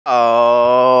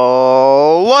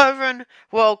Hello everyone,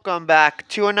 welcome back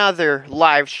to another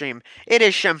live stream. It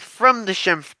is Schimpf from the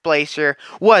SchimpfThe.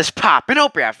 Was poppin',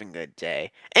 hope you're having a good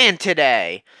day. And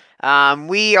today,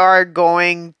 we are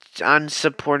going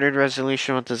unsupported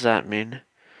resolution. What does that mean?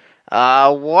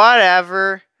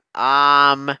 Whatever.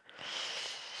 Hey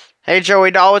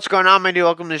Joey Doll, what's going on, my dude?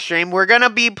 Welcome to the stream. We're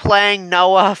gonna be playing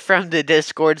Noah from the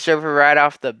Discord server right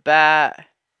off the bat.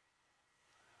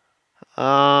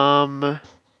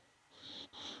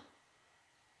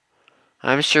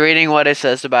 I'm just reading what it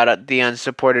says about the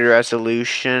unsupported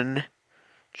resolution.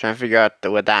 Trying to figure out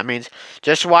what that means.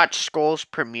 Just watch Skull's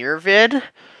premiere vid.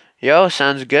 Yo,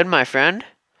 sounds good, my friend.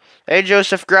 Hey,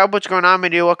 Joseph Grubb, what's going on, my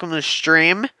dude? Welcome to the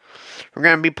stream. We're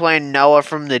going to be playing Noah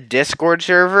from the Discord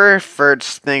server.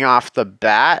 First thing off the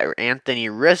bat, Anthony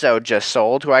Rizzo just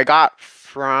sold, who I got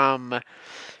from a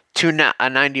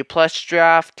 90 plus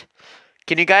draft.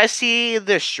 Can you guys see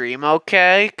the stream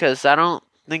okay? Because I don't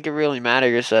think it really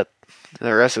matters that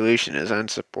the resolution is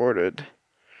unsupported.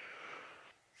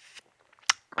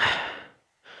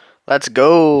 Let's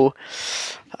go.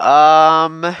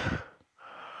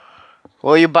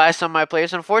 Will you buy some of my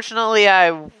players? Unfortunately,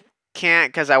 I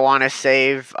can't because I want to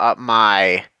save up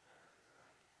my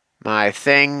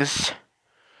things.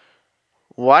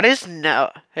 What is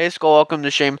Hey, Skull, welcome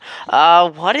to stream.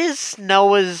 What is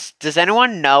Noah's? Does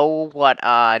anyone know what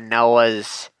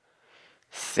Noah's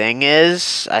thing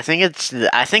is? I think this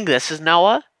is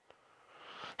Noah.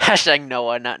 Hashtag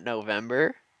Noah, not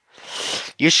November.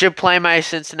 You should play my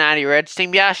Cincinnati Reds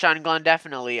team. Yeah, Sean Glenn,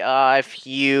 definitely. If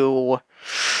you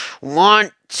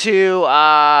want to,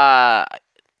 yeah,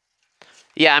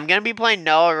 I'm gonna be playing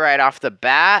Noah right off the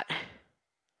bat.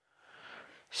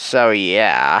 So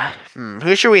yeah,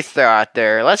 who should we throw out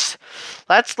there? Let's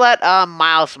let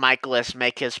Miles Michaelis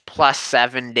make his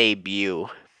 +7 debut.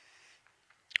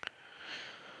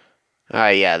 Oh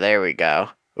yeah, there we go.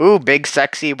 Ooh, big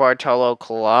sexy Bartolo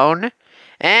Colon.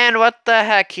 And what the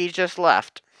heck, he just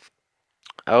left.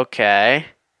 Okay.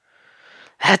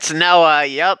 That's Noah.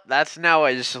 Yep, that's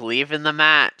Noah just leaving the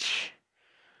match.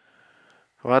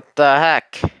 What the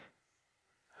heck?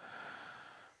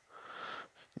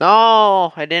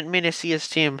 No, I didn't mean to see his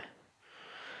team.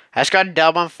 I just got a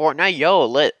dub on Fortnite. Yo,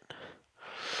 lit.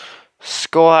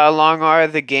 Skull, how long are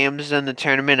the games in the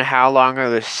tournament? How long are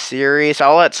the series?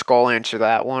 I'll let Skull answer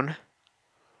that one.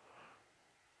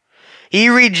 He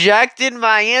rejected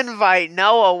my invite.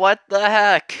 Noah, what the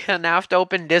heck? And I have to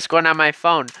open Discord on my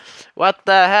phone. What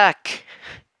the heck?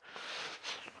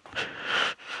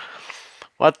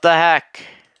 What the heck?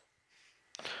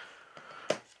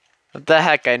 What the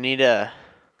heck? I need a...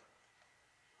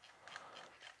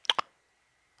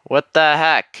 What the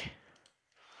heck?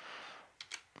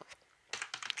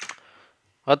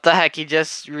 What the heck? He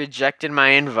just rejected my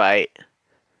invite.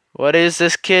 What is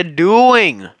this kid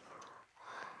doing?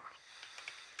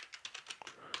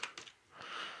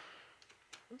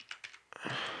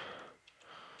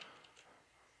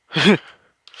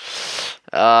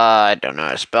 I don't know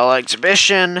how to spell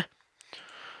exhibition.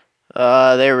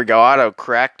 There we go. Auto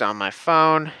correct on my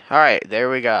phone. Alright, there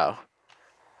we go.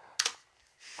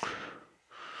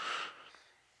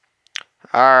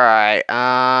 Alright,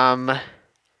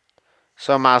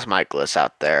 so Miles Michaelis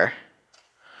out there.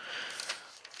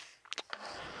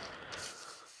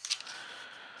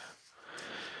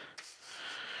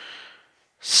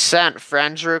 Sent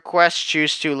friends request,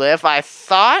 choose to live. I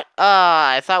thought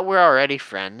we're already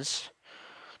friends.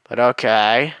 But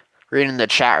okay. Reading the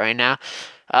chat right now.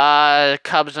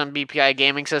 Cubs on BPI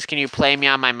Gaming says, can you play me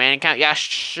on my main account? Yeah,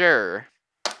 sure.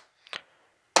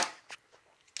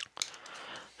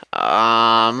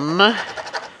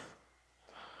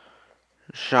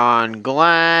 Sean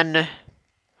Glenn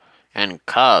and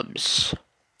Cubs.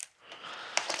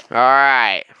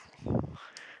 Alright.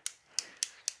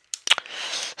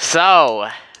 So,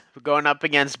 we're going up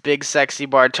against Big Sexy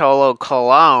Bartolo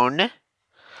Colon.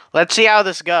 Let's see how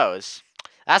this goes.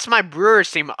 That's my Brewers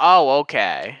team. Oh,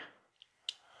 okay.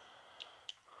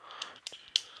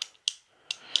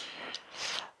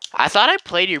 I thought I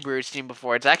played your Brewers team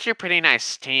before. It's actually a pretty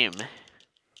nice team.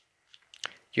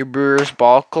 Your Brewers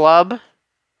Ball Club.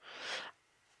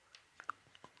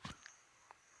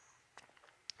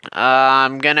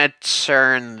 I'm gonna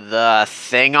turn the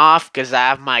thing off because I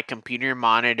have my computer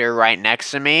monitor right next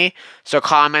to me. So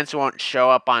comments won't show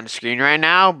up on screen right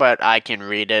now, but I can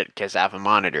read it because I have a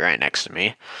monitor right next to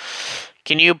me.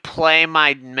 Can you play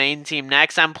my main team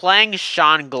next? I'm playing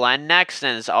Sean Glenn next,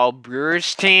 and it's all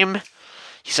Brewers team.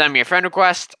 He sent me a friend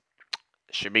request.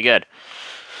 Should be good.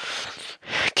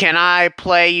 Can I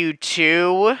play you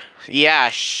too? Yeah,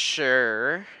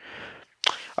 sure.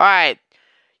 Alright.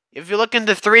 If you look in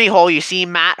the 3 hole, you see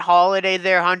Matt Holliday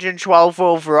there, 112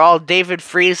 overall. David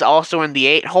Freese also in the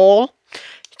 8 hole.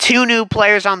 2 new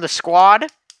players on the squad.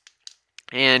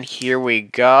 And here we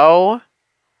go.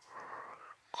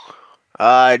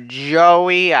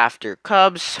 Joey after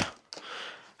Cubs.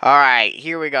 Alright,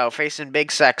 here we go. Facing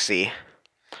Big Sexy.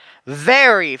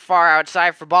 Very far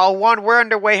outside for ball 1. We're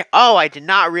underway. Oh, I did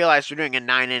not realize we're doing a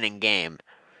 9-inning game.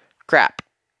 Crap.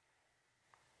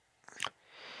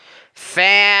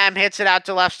 Pham hits it out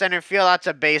to left center field. That's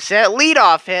a base hit.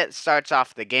 Leadoff hit starts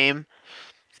off the game.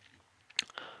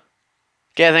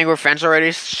 Okay, I think we're friends already,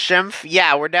 Schimpf.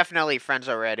 Yeah, we're definitely friends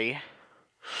already.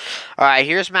 Alright,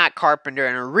 here's Matt Carpenter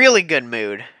in a really good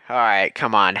mood. Alright,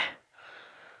 come on.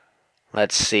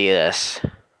 Let's see this.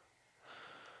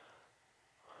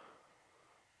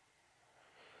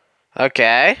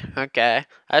 Okay. I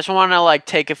just want to,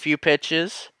 take a few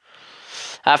pitches.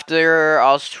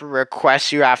 I'll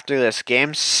request you after this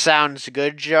game. Sounds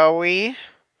good, Joey.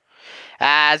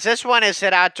 As this one is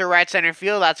hit out to right center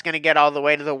field, that's going to get all the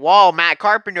way to the wall. Matt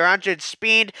Carpenter, 100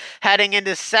 speed, heading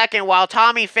into second, while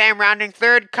Tommy Pham rounding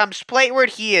third comes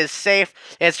plateward. He is safe.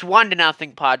 It's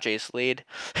 1-0 Padres lead.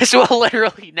 This will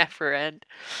literally never end.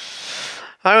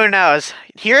 Who knows?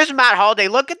 Here's Matt Holliday.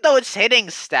 Look at those hitting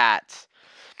stats.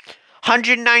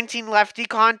 119 lefty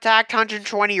contact,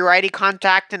 120 righty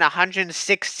contact, and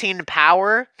 116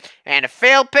 power. And a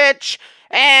fail pitch.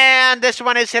 And this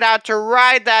one is hit out to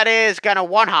right. That is going to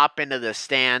one-hop into the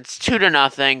stands.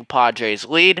 2-0 Padres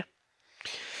lead.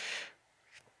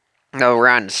 No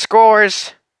run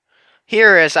scores.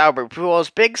 Here is Albert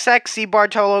Pujols. Big Sexy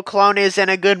Bartolo Colon is in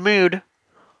a good mood.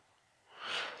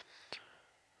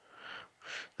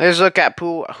 Let's look at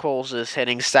Pujols'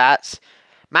 hitting stats.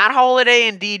 Matt Holliday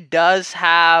indeed does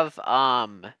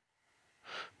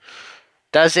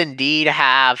indeed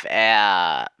have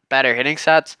better hitting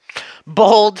stats.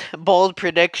 Bold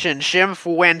prediction.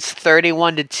 Schimpf wins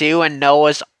 31-2, and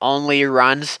Noah's only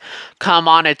runs come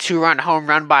on a 2-run home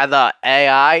run by the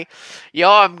AI. Yo,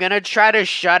 I'm gonna try to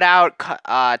shut out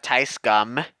Tice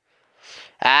Gum.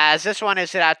 As this one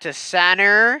is hit out to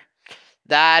center.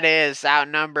 That is out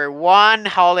number 1.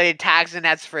 Holliday tags and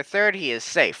heads for third. He is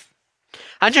safe.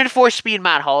 104 speed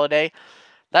Matt Holliday.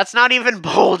 That's not even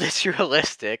bold, it's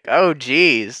realistic. Oh,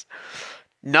 jeez.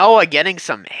 Noah getting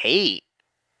some hate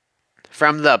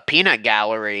from the peanut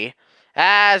gallery.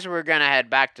 As we're going to head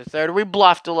back to third. We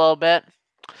bluffed a little bit.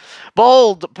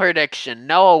 Bold prediction.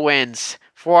 Noah wins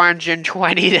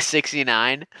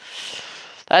 420-69.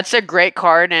 That's a great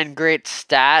card and great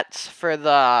stats for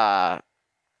the...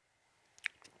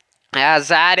 As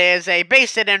that is a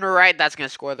base hit in right. That's going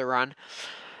to score the run.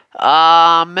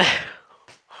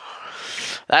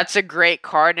 That's a great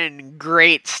card and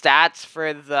great stats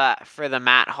for the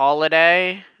Matt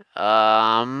Holliday.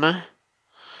 Just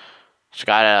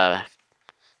got a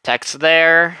text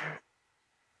there.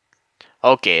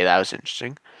 Okay, that was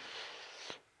interesting.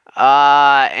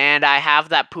 And I have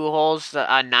that Pujols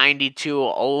 92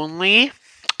 only.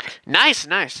 Nice.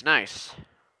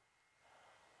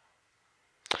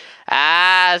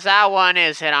 As that one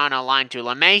is hit on a line to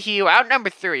LeMahieu. Out number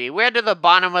 3. We're to the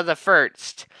bottom of the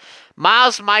first.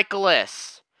 Miles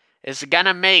Michaelis is going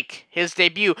to make his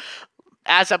debut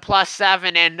as a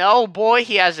 +7. And oh boy,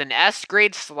 he has an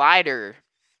S-grade slider.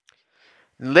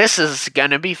 This is going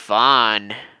to be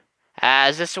fun.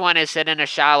 As this one is hit in a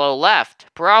shallow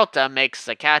left. Peralta makes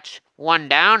the catch. 1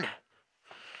 down.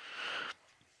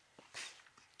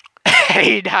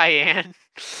 Hey, Diane.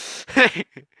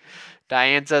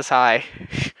 Diane says hi.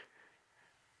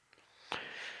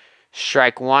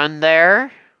 Strike 1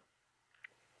 there.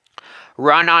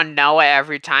 Run on Noah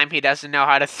every time he doesn't know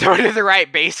how to throw to the right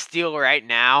base. Steal right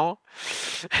now.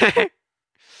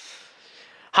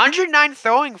 109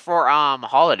 throwing for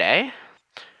Holliday.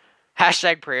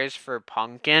 Hashtag prayers for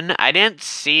Pumpkin. I didn't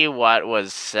see what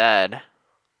was said. Are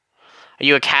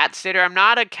you a cat sitter? I'm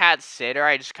not a cat sitter.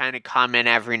 I just kind of come in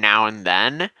every now and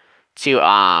then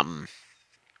to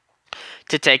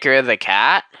take care of the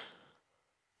cat.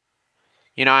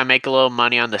 You know, I make a little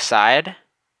money on the side.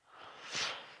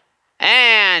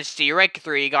 And strike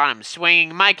 3, got him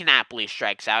swinging. Mike Napoli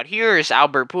strikes out. Here's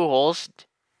Albert Pujols.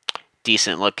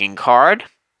 Decent looking card.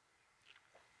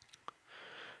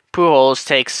 Pujols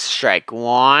takes strike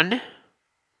 1.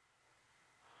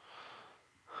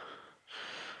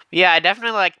 Yeah, I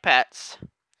definitely like pets.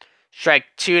 Strike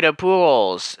 2 to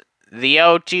Pujols. The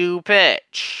 0-2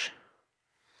 pitch.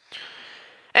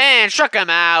 And struck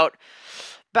him out.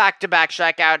 Back-to-back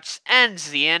strikeouts ends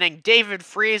the inning. David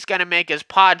Freese going to make his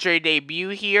Padre debut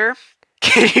here.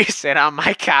 Can you sit on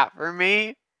my cat for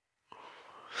me?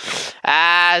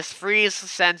 As Freeze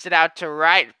sends it out to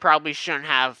right. Probably shouldn't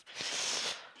have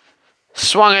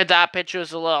swung at that. Pitch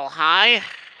was a little high.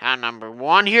 At number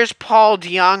 1. Here's Paul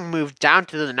DeYoung moved down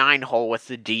to the 9 hole with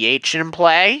the DH in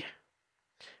play.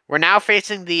 We're now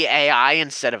facing the AI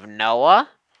instead of Noah.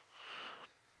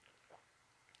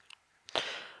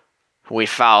 We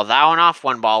foul that one off.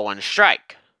 1 ball, 1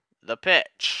 strike. The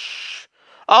pitch.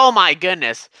 Oh my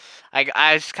goodness.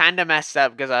 I was kind of messed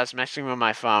up because I was messing with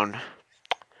my phone.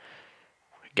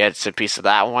 Gets a piece of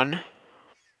that one.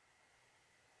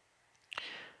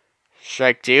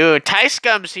 Strike 2.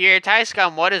 Tyscum's here.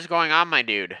 Tyscum, what is going on, my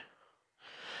dude?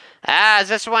 As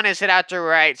this one is hit out to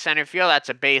right center field. That's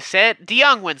a base hit.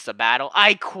 DeYoung wins the battle.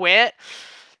 I quit.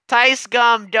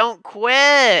 Tyscum, don't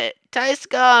quit.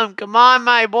 Tyscum, come on,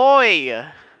 my boy.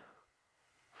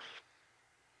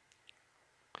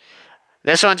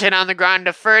 This one's hit on the ground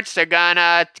to first. They're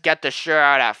gonna get the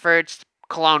shutout at first.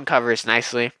 Cologne covers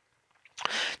nicely.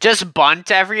 Just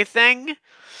bunt everything.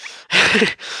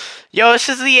 Yo, this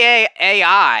is the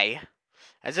AI.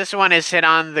 As this one is hit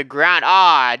on the ground.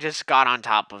 I just got on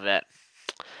top of it.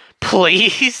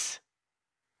 Please.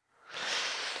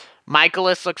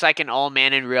 Michaelis looks like an old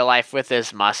man in real life with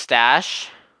his mustache.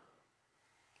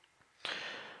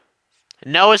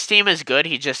 Noah's team is good.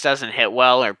 He just doesn't hit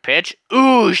well or pitch.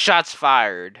 Ooh, shots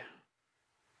fired.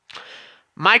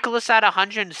 Michaelis had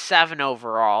 107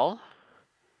 overall.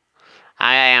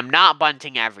 I am not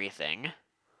bunting everything.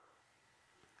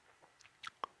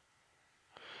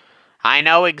 I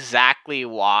know exactly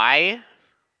why.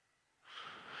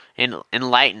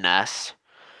 Enlighten us.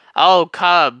 Oh,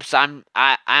 Cubs, I'm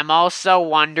also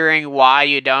wondering why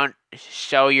you don't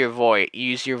show your voice,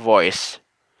 use your voice.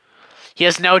 He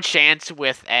has no chance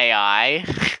with AI.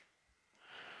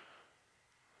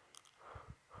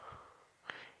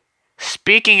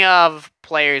 Speaking of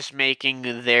players making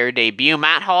their debut,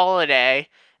 Matt Holliday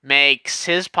makes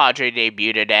his Padre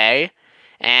debut today.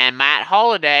 And Matt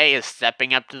Holliday is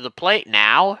stepping up to the plate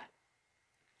now.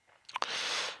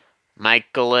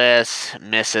 Michaelis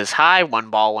misses high. 1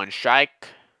 ball, 1 strike.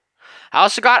 I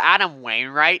also got Adam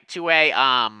Wainwright to a,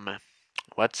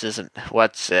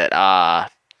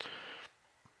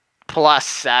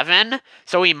 +7.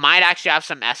 So we might actually have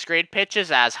some S-grade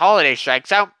pitches as Holliday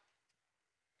strikes out.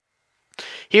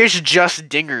 Here's just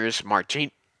Dingers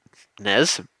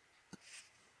Martinez.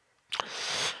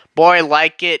 Boy,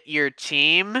 like it, your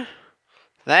team.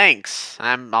 Thanks.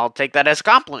 I'll take that as a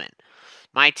compliment.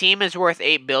 My team is worth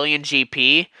 8 billion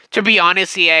GP. To be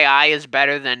honest, the AI is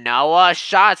better than Noah.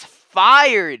 Shots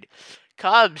fired.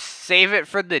 Cubs, save it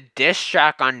for the diss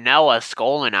track on Noah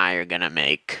Skoll and I are going to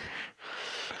make.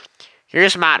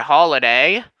 Here's Matt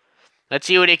Holliday. Let's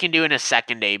see what he can do in his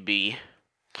second AB.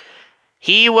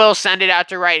 He will send it out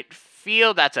to right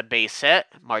field. That's a base hit.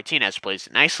 Martinez plays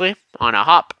it nicely on a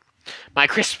hop. My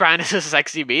Chris Brown is a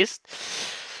sexy beast.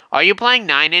 Are you playing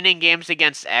 9-inning games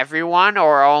against everyone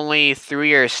or only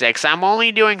 3 or 6? I'm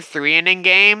only doing 3-inning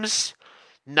games.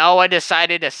 Noah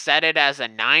decided to set it as a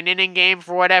 9-inning game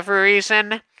for whatever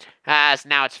reason. As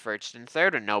now it's first and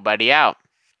third with nobody out.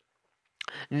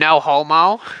 No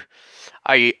homo.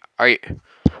 Are you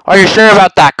sure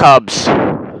about that, Cubs?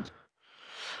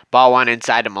 Ball 1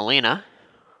 inside of Molina.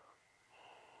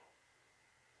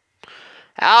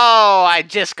 Oh, I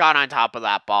just got on top of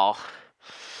that ball.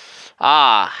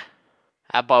 That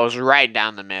ball was right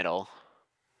down the middle.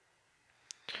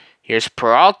 Here's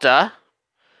Peralta.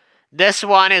 This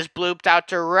one is blooped out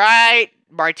to right.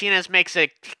 Martinez makes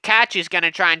a catch. He's going to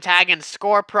try and tag and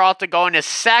score. Peralta going to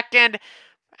second.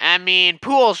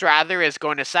 Pujols, rather, is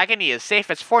going to second. He is safe.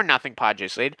 It's 4-0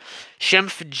 Padres lead.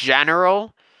 Schimpf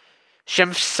General.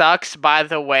 Schimpf sucks, by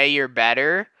the way, you're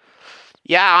better.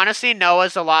 Yeah, honestly,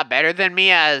 Noah's a lot better than me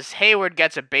as Hayward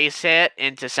gets a base hit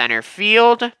into center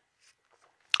field.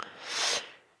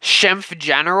 Schimpf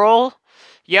General.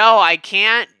 Yo, I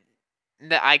can't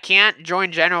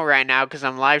join General right now because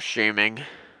I'm live streaming.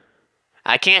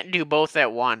 I can't do both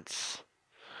at once.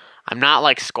 I'm not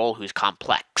like Skoll, who's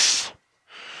complex.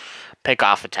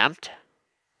 Pickoff attempt.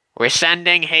 We're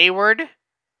sending Hayward.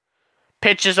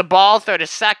 Pitches a ball, throw to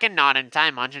second, not in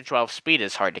time. 112 speed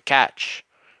is hard to catch.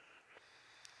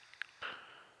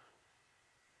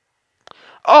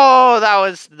 Oh, that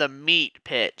was the meat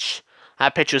pitch.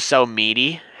 That pitch was so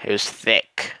meaty. It was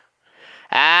thick.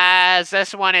 As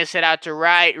this one is hit out to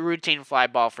right. Routine fly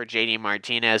ball for JD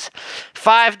Martinez.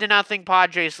 5-0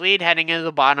 Padres lead heading into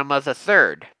the bottom of the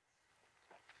third.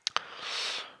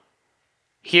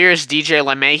 Here's DJ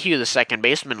LeMahieu, the second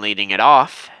baseman, leading it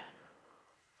off.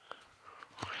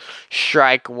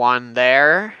 Strike 1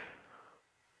 there.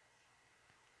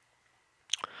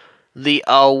 The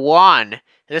 0-1.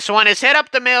 This one is hit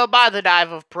up the middle by the dive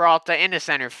of Peralta into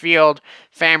center field.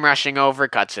 Pham rushing over,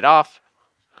 cuts it off.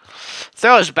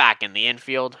 Throws back in the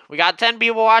infield. We got 10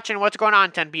 people watching. What's going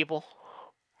on, 10 people?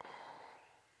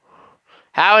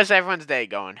 How is everyone's day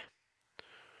going?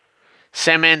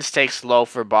 Simmons takes low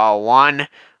for ball 1.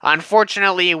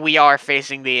 Unfortunately, we are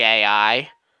facing the AI.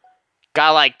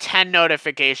 Got like 10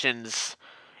 notifications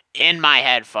in my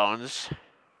headphones.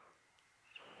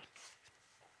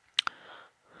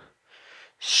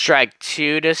 Strike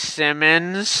 2 to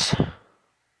Simmons.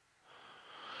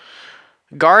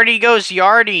 Guardy goes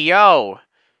Yardy, yo.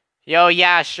 Yo,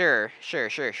 yeah, sure.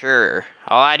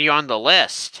 I'll add you on the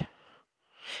list.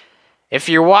 If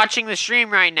you're watching the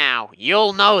stream right now,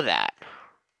 you'll know that.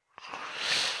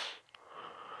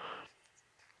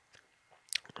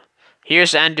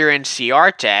 Here's Ender and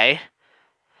Ciarte.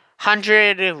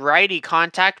 100 righty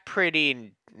contact,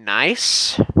 pretty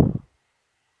nice.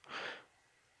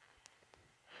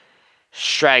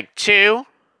 Strike 2.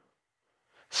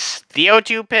 The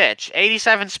 0-2 pitch.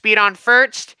 87 speed on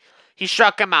first. He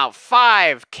struck him out.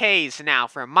 5 Ks now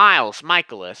for Miles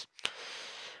Michaelis.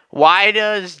 Why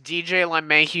does DJ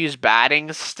LeMahieu's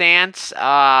batting stance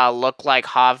look like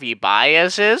Javi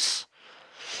Baez's?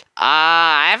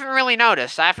 I haven't really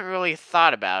noticed. I haven't really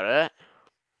thought about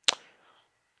it.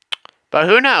 But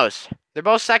who knows? They're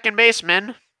both second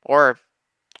basemen. Or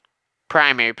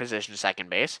primary position second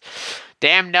base.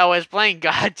 Damn, Noah's playing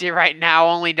God tier right now,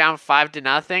 only down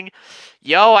 5-0.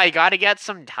 Yo, I gotta get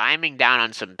some timing down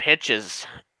on some pitches.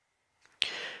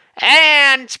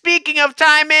 And speaking of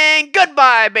timing,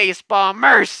 goodbye baseball,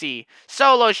 mercy.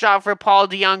 Solo shot for Paul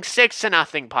DeYoung,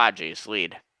 6-0 Padres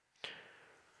lead.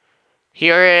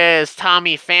 Here is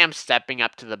Tommy Pham stepping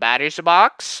up to the batter's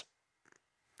box.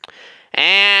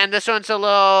 And this one's a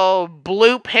little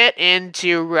bloop hit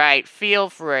into right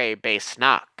field for a base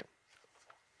knock.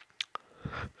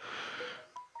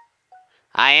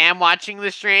 I am watching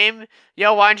the stream.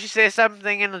 Yo, why don't you say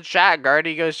something in the chat?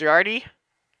 Guardy goes Yardy.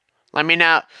 Let me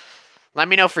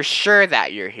know for sure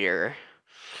that you're here.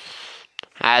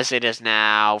 As it is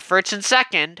now first and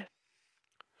second.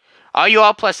 Are you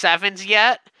all +7s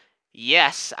yet?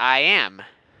 Yes, I am.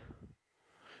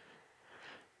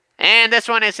 And this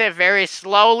one is hit very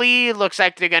slowly. Looks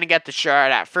like they're going to get the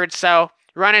shot at first. So,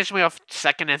 runners move off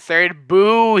second and third.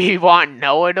 Boo, we want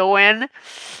Noah to win.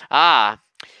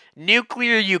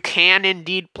 Nuclear, you can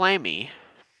indeed play me.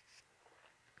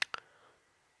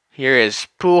 Here is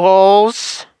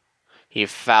Pujols. He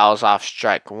fouls off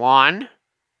strike 1.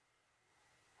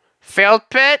 Failed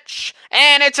pitch.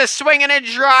 And it's a swing and a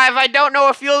drive. I don't know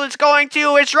what field it's going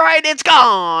to. It's right. It's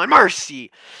gone.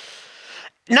 Mercy.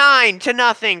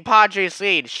 9-0 Padres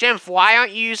lead. Schimpf, why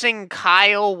aren't you using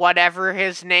Kyle, whatever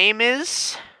his name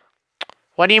is?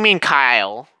 What do you mean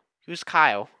Kyle? Who's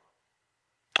Kyle?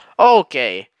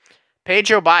 Okay.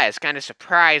 Pedro Baez kind of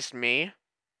surprised me.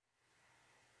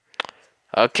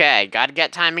 Okay, gotta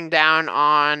get timing down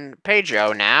on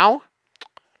Pedro now.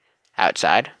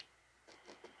 Outside.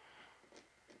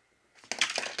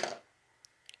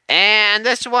 And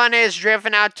this one is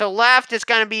driven out to left. It's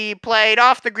going to be played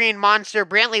off the green monster.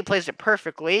 Brantley plays it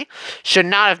perfectly. Should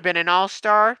not have been an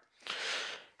all-star.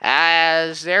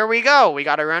 As there we go. We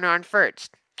got a runner on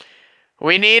first.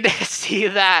 We need to see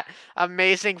that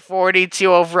amazing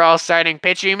 42 overall starting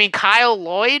pitcher. You mean Kyle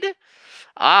Lloyd?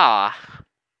 Oh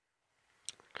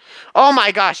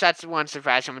my gosh, that's one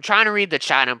surprise. I'm trying to read the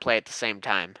chat and play at the same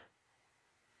time.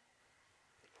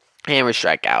 And we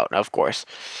strike out, of course.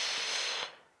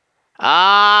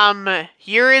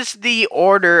 Here is the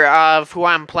order of who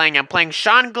I'm playing. I'm playing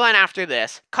Sean Glenn after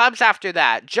this, Cubs after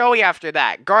that, Joey after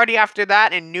that, Guardy after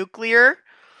that, and Nuclear.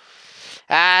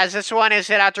 As this one is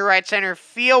hit out to right center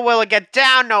field. Will it get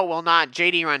down? No, it will not.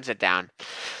 JD runs it down.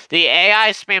 The AI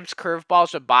spams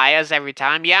curveballs with Baez every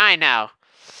time. Yeah, I know.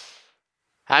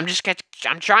 I'm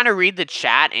trying to read the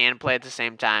chat and play at the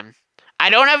same time. I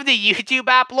don't have the YouTube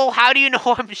app, lol. How do you know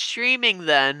I'm streaming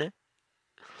then?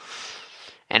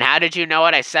 And how did you know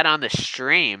what I said on the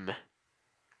stream?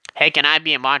 Hey, can I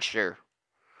be a monster?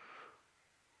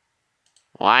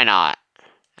 Why not?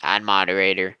 Add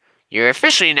moderator. You're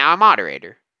officially now a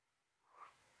moderator.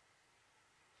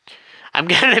 I'm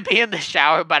gonna be in the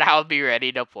shower, but I'll be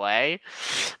ready to play.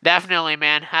 Definitely,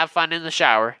 man. Have fun in the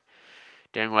shower.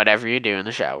 Doing whatever you do in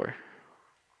the shower.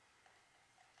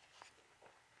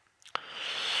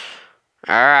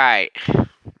 Alright.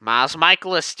 Miles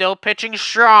Michael is still pitching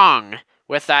strong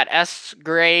with that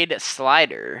S-grade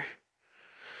slider.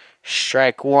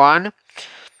 Strike 1.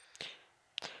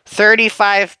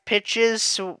 35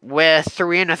 pitches with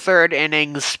 3 1/3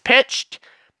 innings pitched.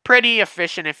 Pretty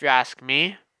efficient if you ask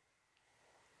me.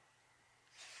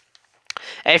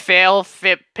 A fail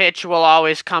fit pitch will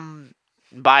always come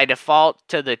by default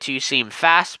to the two-seam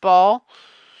fastball.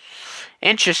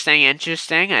 Interesting.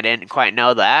 I didn't quite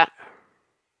know that.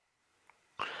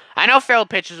 I know failed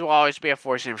pitches will always be a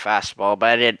four-seam fastball,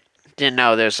 but I didn't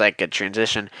know there's like a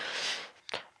transition.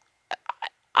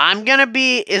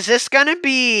 Is this gonna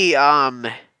be,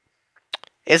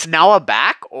 is Noah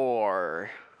back, or?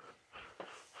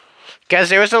 Because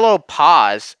there was a little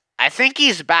pause. I think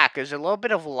he's back. There's a little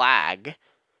bit of lag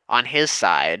on his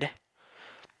side.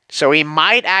 So he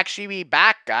might actually be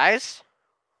back, guys.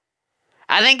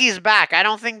 I think he's back. I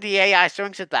don't think the AI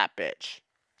swings at that pitch.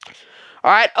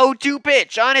 Alright, 0-2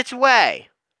 pitch on its way.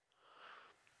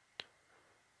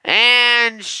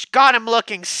 And got him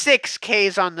looking 6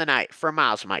 Ks on the night for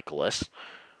Miles Michaelis.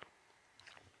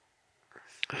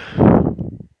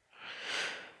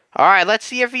 Alright, let's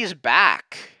see if he's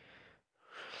back.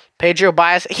 Pedro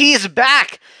Baez, he's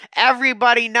back!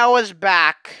 Everybody Noah's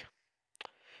back.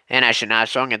 And I should not have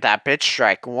swung at that pitch.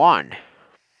 Strike 1.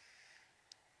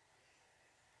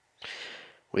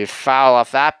 We foul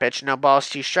off that pitch. No balls,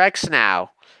 2 strikes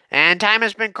now. And time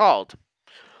has been called.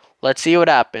 Let's see what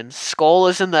happens. Skull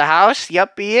is in the house.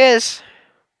 Yep, he is.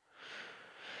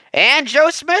 And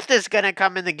Joe Smith is going to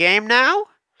come in the game now.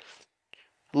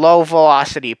 Low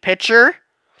velocity pitcher.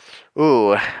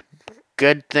 Ooh,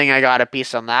 good thing I got a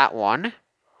piece on that one.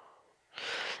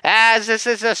 As this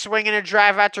is a swing and a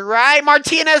drive out to right.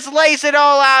 Martinez lays it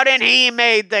all out, and he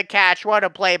made the catch. What a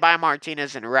play by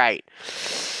Martinez in right.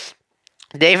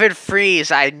 David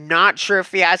Freese, I'm not sure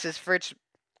if he has his first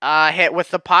hit with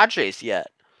the Padres yet.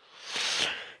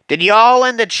 Did y'all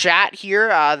in the chat hear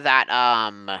that,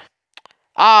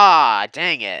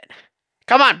 dang it.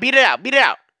 Come on, beat it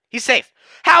out. He's safe.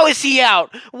 How is he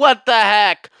out? What the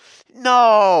heck?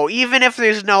 No, even if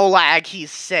there's no lag,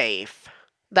 he's safe.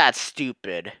 That's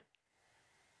stupid.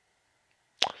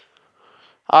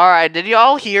 Alright, did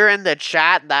y'all hear in the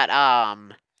chat that,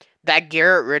 that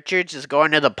Garrett Richards is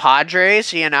going to the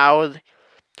Padres? You know,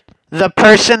 the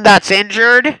person that's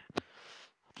injured?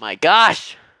 My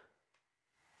gosh.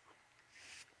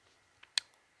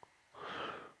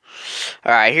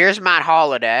 Alright, here's Matt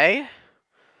Holliday.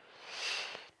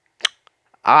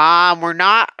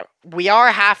 We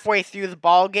are halfway through the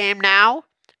ball game now,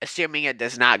 assuming it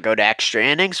does not go to extra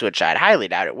innings, which I'd highly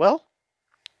doubt it will.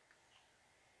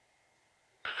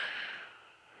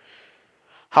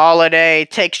 Holliday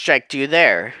takes strike 2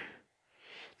 there.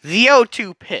 The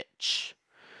 0-2 pitch.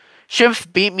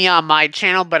 Schimpf beat me on my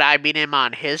channel, but I beat him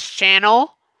on his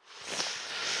channel.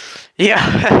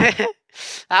 Yeah.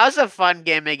 That was a fun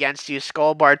game against you,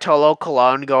 Skull. Bartolo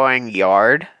Colon going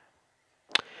yard.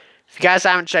 If you guys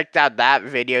haven't checked out that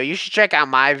video, you should check out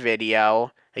my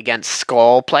video against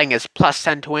Skull, playing his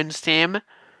 +10 Twins team.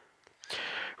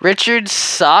 Richards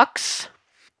sucks.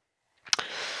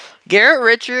 Garrett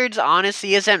Richards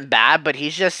honestly isn't bad, but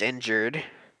he's just injured.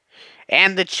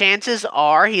 And the chances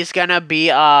are he's going to be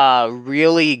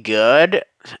really good.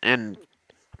 And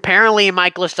apparently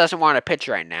Michaelis doesn't want to pitch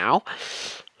right now.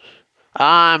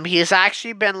 He's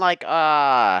actually been like,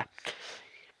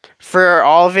 for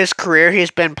all of his career,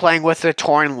 he's been playing with a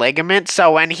torn ligament.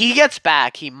 So when he gets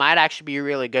back, he might actually be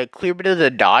really good. Clear to the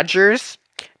Dodgers.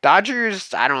 I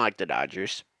don't like the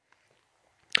Dodgers.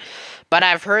 But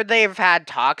I've heard they've had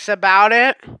talks about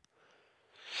it.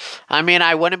 I mean,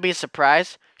 I wouldn't be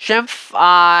surprised. Schimpf,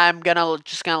 I'm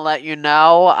just gonna let you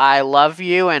know I love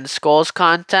you and Skull's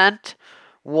content.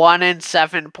 1 in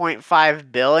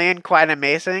 7.5 billion, quite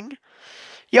amazing.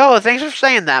 Yo, thanks for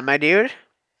saying that, my dude.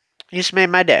 You just made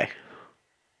my day.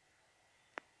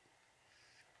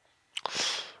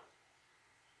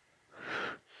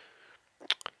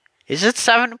 Is it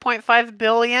 7.5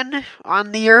 billion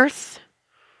on the Earth?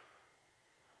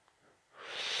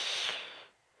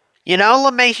 You know,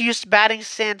 LeMahieu's batting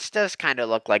stance does kind of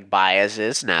look like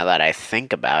Baez's now that I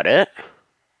think about it.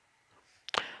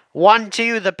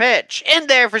 1-2 the pitch. In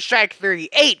there for strike 3.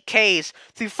 8 Ks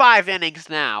through 5 innings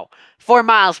now for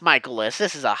Miles Michaelis.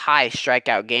 This is a high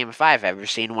strikeout game if I've ever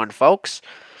seen one, folks.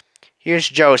 Here's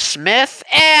Joe Smith.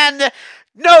 And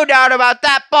no doubt about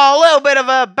that ball. A little bit of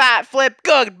a bat flip.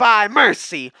 Goodbye,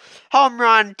 mercy. Home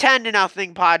run.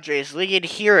 10-0 Padres lead.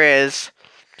 Here is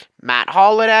Matt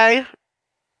Holliday.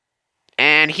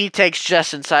 And he takes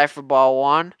just inside for ball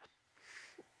 1.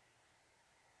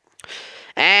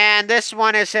 And this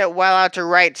one is hit well out to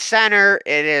right center.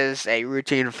 It is a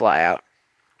routine flyout.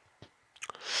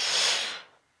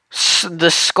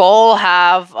 The Skull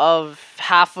half of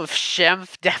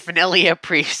Schimpf definitely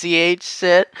appreciates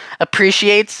it.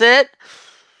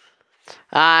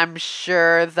 I'm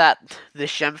sure that the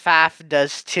Schimpf half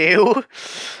does too.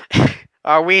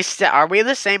 Are we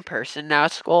the same person now,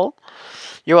 Skull?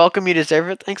 You're welcome. You deserve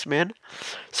it. Thanks, man.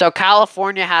 So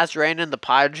California has rain and the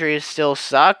Padres still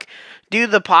suck.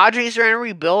 Dude, the Padres are in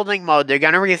rebuilding mode. They're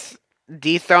gonna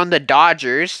dethrone the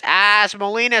Dodgers as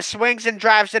Molina swings and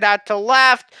drives it out to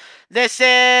left. This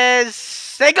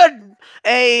is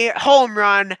a home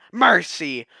run.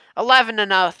 Mercy.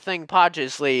 11-0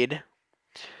 Padres lead.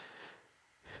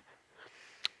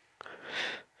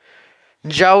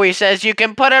 Joey says you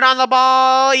can put it on the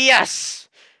ball. Yes.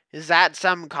 Is that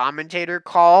some commentator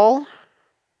call?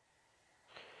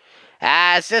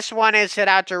 As this one is hit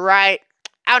out to right.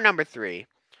 Out number 3.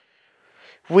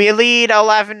 We lead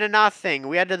 11-0.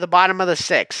 We head to the bottom of the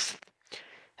 6th.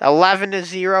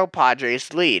 11-0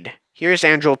 Padres lead. Here's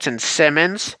Andrelton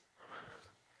Simmons.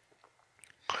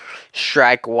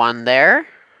 Strike 1 there.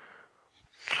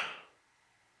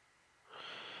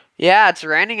 Yeah, it's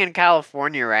raining in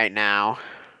California right now.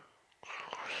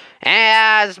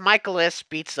 As Michaelis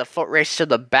beats the foot race to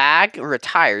the bag,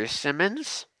 retires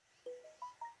Simmons.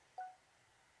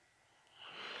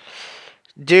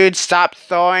 Dude, stop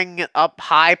throwing up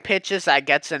high pitches. That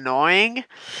gets annoying.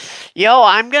 Yo,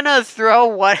 I'm gonna throw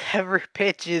whatever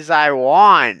pitches I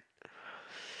want.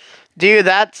 Dude,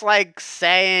 that's like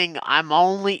saying I'm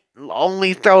only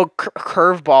throw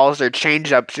curveballs or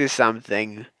changeups or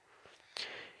something.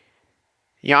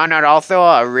 You know, I'll throw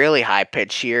a really high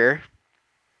pitch here.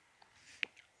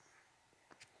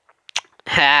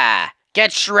 Ha!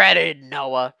 Get shredded,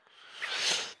 Noah.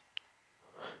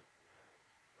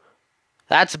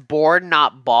 That's board,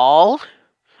 not ball.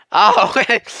 Oh,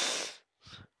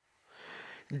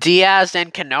 Diaz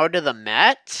and Cano to the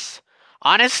Mets.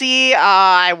 Honestly,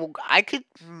 I could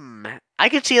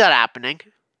see that happening.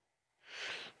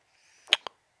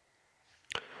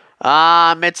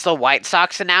 It's the White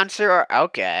Sox announcer.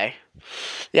 Okay.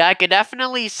 Yeah, I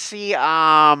definitely see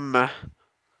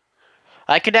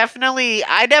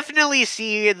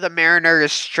see the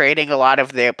Mariners trading a lot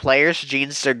of their players,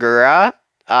 Gene Segura,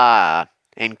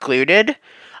 included,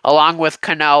 along with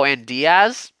Cano and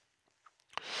Diaz.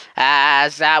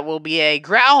 As that will be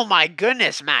oh my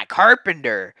goodness, Matt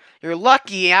Carpenter. You're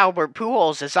lucky Albert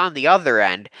Pujols is on the other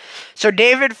end. So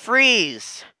David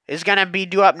Freese is going to be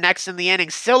due up next in the inning,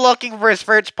 still looking for his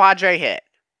first Padre hit.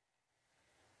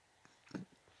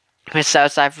 Miss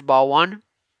outside for ball 1.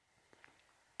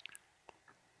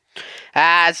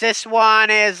 As this one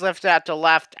is lifted out to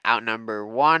left, out number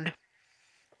 1.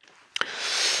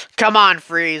 Come on,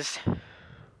 Freeze.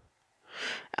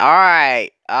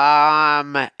 Alright,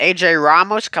 AJ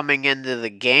Ramos coming into the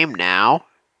game now.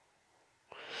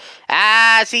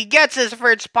 As he gets his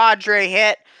first Padre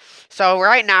hit. So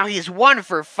right now he's 1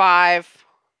 for 5.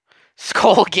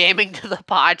 Skull gaming to the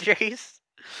Padres.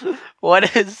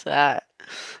 What is that?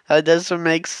 That doesn't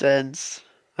make sense.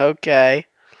 Okay.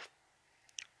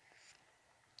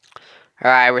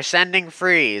 Alright, we're sending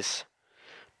Freeze.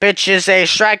 Pitches a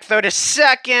strike throw to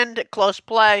second. Close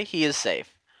play. He is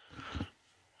safe.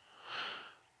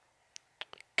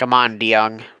 Come on,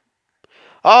 DeYoung.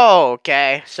 Oh,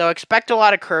 okay. So expect a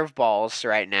lot of curveballs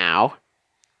right now.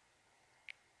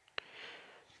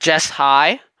 Just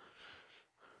high.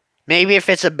 Maybe if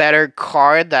it's a better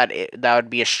card, that would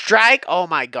be a strike. Oh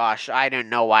my gosh, I don't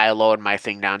know why I lowered my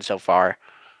thing down so far.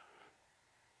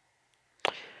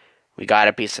 We got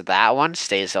a piece of that one.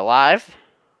 Stays alive.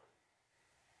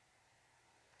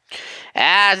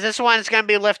 As this one's going to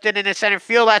be lifted into center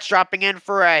field. That's dropping in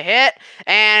for a hit.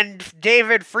 And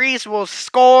David Freese will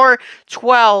score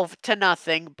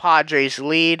 12-0. Padres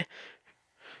lead.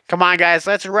 Come on, guys.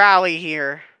 Let's rally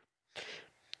here.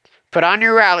 Put on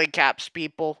your rally caps,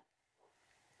 people.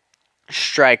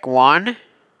 Strike 1.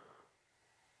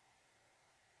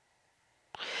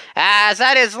 As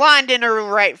that is lined into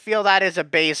right field, that is a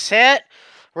base hit.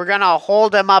 We're going to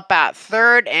hold him up at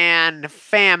third and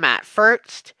Pham at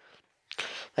first.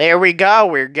 There we go.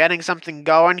 We're getting something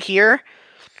going here.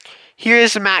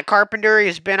 Here's Matt Carpenter.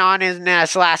 He's been on his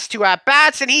last 2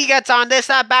 at-bats, and he gets on this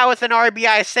at-bat with an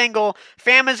RBI single.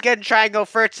 Pham is going to try and go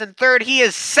first and third. He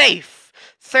is safe.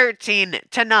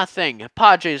 13-0.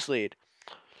 Padres lead.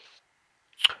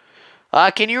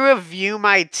 Can you review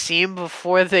my team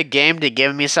before the game to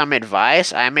give me some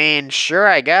advice? I mean, sure,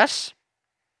 I guess.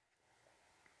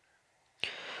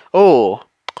 Oh.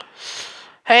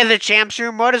 Hey, the Champs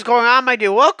Room, what is going on, my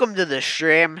dude? Welcome to the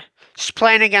stream. Just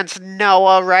playing against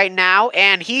Noah right now,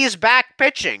 and he's back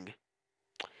pitching.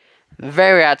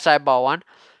 Very outside ball 1.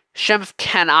 Schimpf,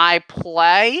 can I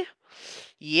play?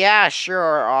 Yeah,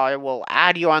 sure. I will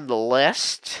add you on the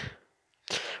list.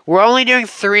 We're only doing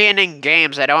 3-inning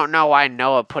games. I don't know why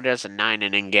Noah put it as a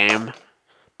 9-inning game.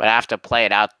 But I have to play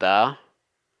it out, though.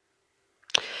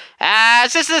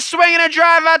 As this is swinging a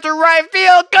drive out to right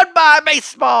field. Goodbye,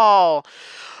 baseball.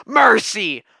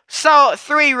 Mercy. So,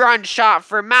 3-run shot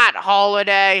for Matt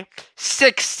Holliday.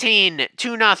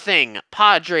 16-0.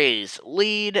 Padres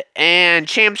lead. And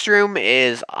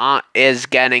SchimpfThe is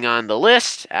getting on the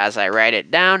list as I write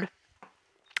it down.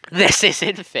 This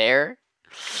isn't fair.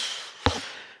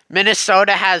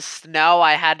 Minnesota has snow.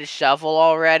 I had to shovel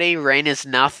already. Rain is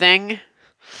nothing.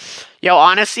 Yo,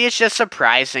 honestly, it's just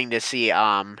surprising to see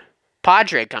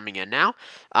Padre coming in now.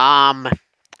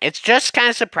 It's just kind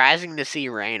of surprising to see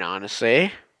rain,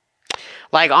 honestly.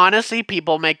 Like, honestly,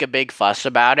 people make a big fuss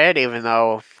about it, even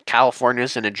though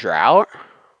California's in a drought.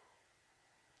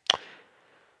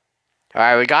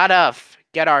 Alright, we gotta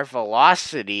get our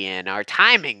velocity in. Our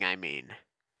timing, I mean.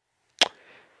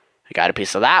 We got a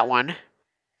piece of that one.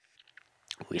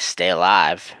 We stay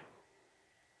alive.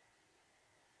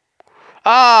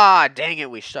 Ah, dang it,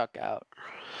 we struck out.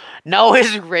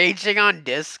 Noah's raging on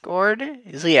Discord?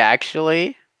 Is he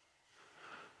actually?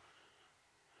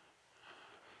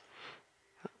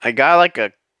 I got like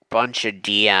a bunch of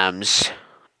DMs.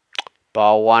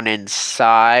 Ball one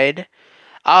inside.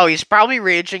 Oh, he's probably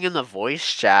raging in the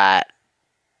voice chat.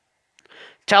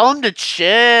 Tell him to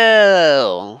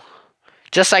chill.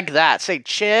 Just like that. Say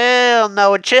chill,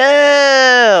 Noah,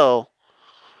 chill.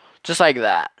 Just like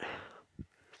that.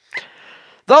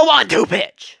 The 1-2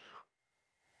 pitch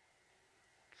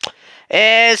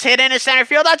is hit into center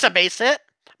field. That's a base hit.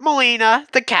 Molina,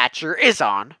 the catcher, is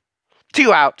on.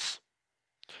 2 outs.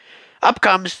 Up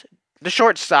comes the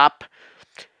shortstop.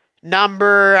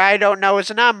 Number, I don't know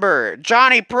his number.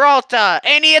 Johnny Peralta.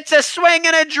 And he hits a swing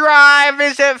and a drive.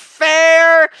 Is it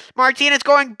fair? Martinez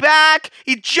going back.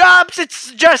 He jumps.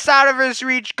 It's just out of his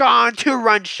reach. Gone.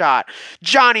 2-run shot.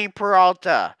 Johnny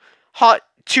Peralta.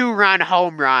 2-run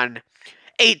home run.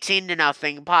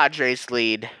 18-0. Padres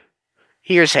lead.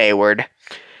 Here's Hayward.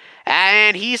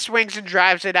 And he swings and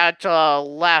drives it out to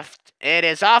left. It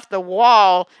is off the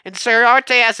wall. And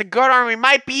Ciarte has a good arm. He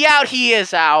might be out. He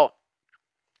is out.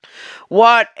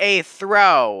 What a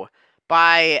throw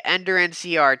by Ender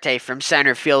Ciarte from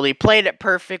center field. He played it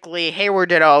perfectly. Hayward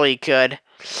did all he could.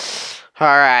 All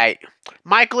right.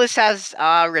 Michaelis has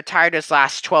retired his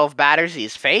last 12 batters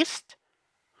he's faced.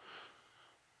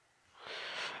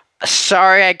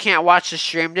 Sorry I can't watch the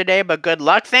stream today, but good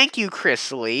luck. Thank you,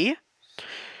 Chris Lee.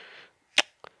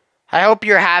 I hope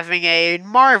you're having a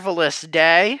marvelous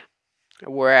day,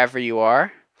 wherever you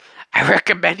are. I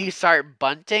recommend you start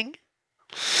bunting.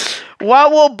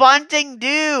 What will bunting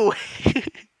do?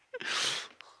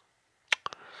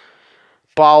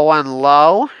 Ball one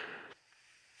low.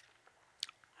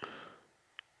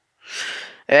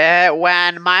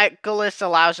 When Michaelis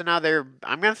allows another,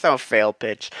 I'm gonna throw a fail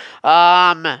pitch.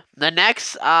 The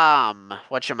next,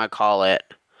 whatchamacallit?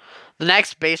 The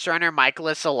next base runner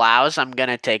Michaelis allows, I'm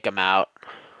gonna take him out.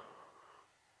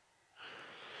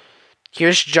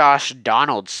 Here's Josh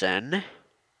Donaldson.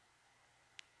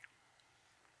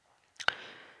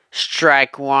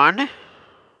 Strike one.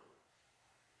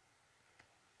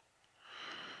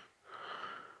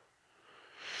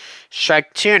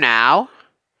 Strike two now.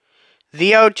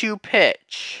 The 0-2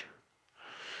 pitch.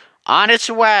 On its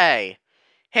way.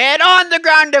 Hit on the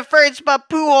ground to first, but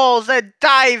Pujols, a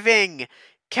diving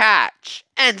catch.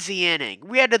 Ends the inning.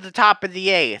 We head to the top of the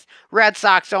 8th. Red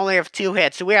Sox only have 2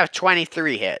 hits, so we have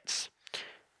 23 hits.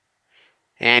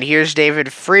 And here's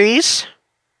David Freese.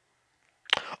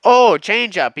 Oh,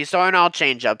 changeup. He's throwing all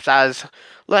changeups.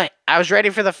 I was ready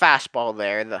for the fastball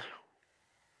there.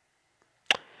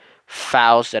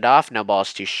 Fouls it off. No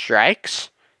balls, 2 strikes.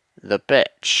 The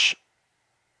pitch.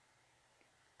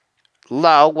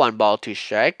 Low. 1 ball, 2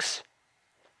 strikes.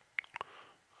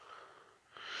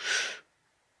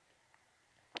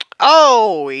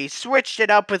 Oh, he switched it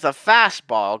up with a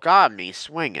fastball. Got me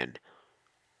swinging.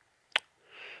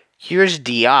 Here's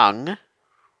DeYoung.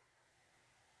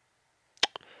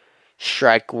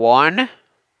 Strike one.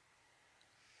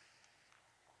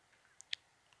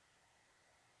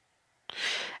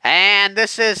 And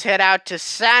this is hit out to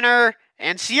center.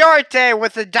 And Ciarte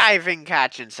with a diving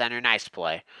catch in center. Nice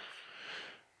play.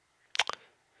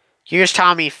 Here's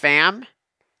Tommy Pham,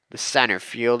 the center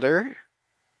fielder.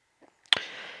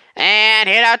 And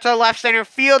hit out to left center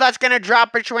field. That's going to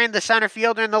drop between the center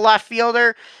fielder and the left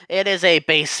fielder. It is a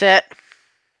base hit.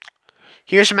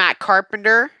 Here's Matt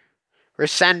Carpenter. We're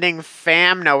sending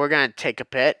Pham. No, we're going to take a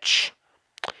pitch.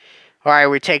 All right,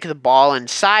 we take the ball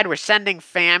inside. We're sending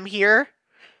Pham here.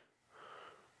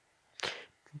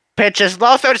 Pitch is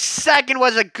low. Throw to second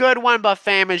was a good one, but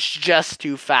Pham is just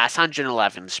too fast.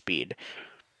 111 speed.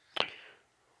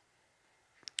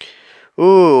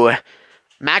 Ooh.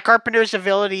 Matt Carpenter's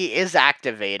ability is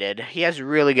activated. He has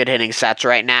really good hitting stats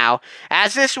right now.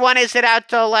 As this one is hit out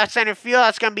to left center field,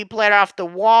 that's going to be played off the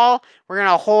wall. We're going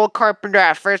to hold Carpenter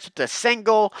at first with a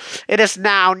single. It is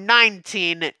now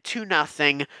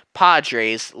 19-0.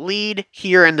 Padres lead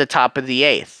here in the top of the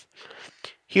 8th.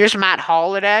 Here's Matt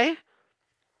Holliday.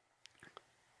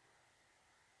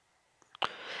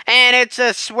 And it's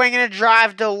a swing and a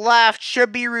drive to left.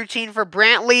 Should be routine for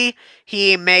Brantley.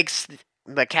 He makes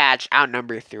the catch, out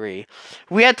number 3.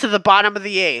 We head to the bottom of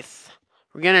the 8th.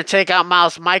 We're going to take out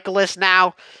Miles Michaelis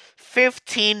now.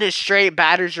 15 straight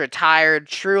batters retired.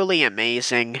 Truly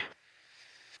amazing.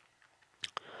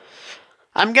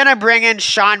 I'm going to bring in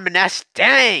Sean Maness.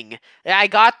 Dang! I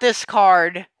got this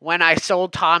card when I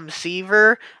sold Tom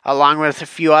Seaver, along with a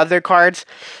few other cards.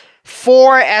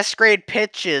 4 S-grade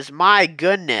pitches. My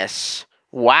goodness.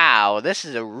 Wow, this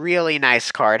is a really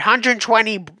nice card.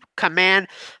 120 command,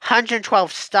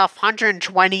 112 stuff,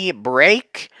 120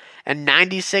 break, and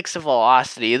 96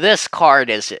 velocity. This card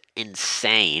is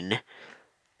insane.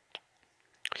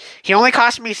 He only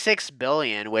cost me $6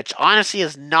 billion, which honestly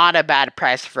is not a bad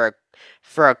price for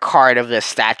a card of this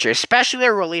stature, especially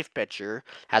a relief pitcher,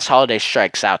 as Holiday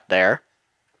strikes out there.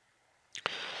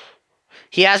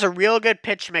 He has a real good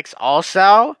pitch mix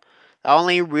also. The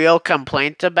only real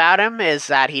complaint about him is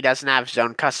that he doesn't have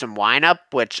zone custom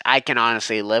windup, which I can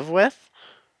honestly live with.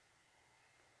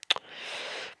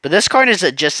 But this card is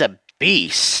just a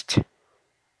beast.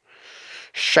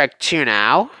 Strike 2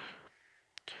 now.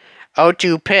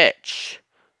 0-2 pitch.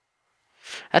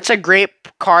 That's a great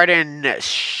card in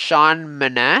Sean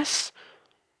Maness.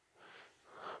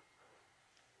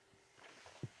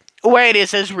 Wait,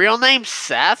 is his real name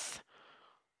Seth?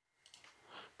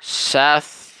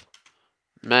 Seth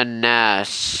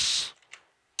Maness.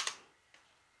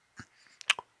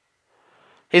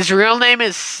 His real name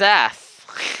is Seth.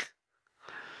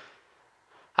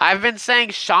 I've been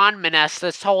saying Sean Maness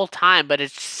this whole time, but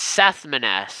it's Seth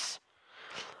Maness.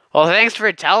 Well, thanks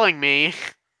for telling me.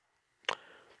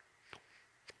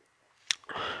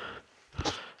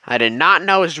 I did not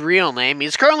know his real name.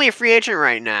 He's currently a free agent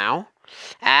right now.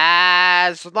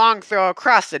 As long throw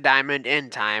across the diamond in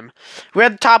time. We're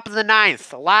at the top of the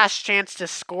 9th. Last chance to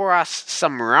score us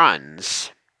some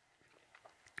runs.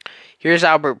 Here's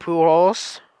Albert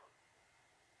Pujols.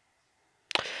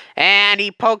 And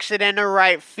he pokes it into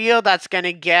right field. That's going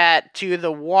to get to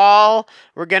the wall.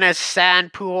 We're going to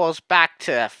send Pujols back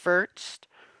to first.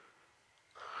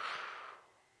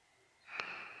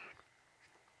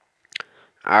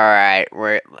 Alright,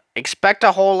 we expect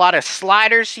a whole lot of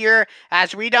sliders here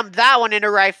as we dump that one into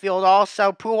right field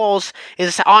also. Pujols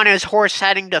is on his horse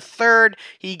heading to third.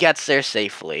 He gets there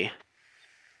safely.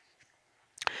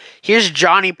 Here's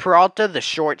Johnny Peralta, the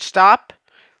shortstop.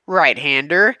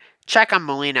 Right-hander. Check on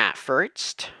Molina at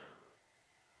first.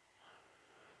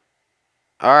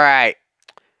 Alright.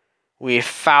 We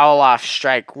foul off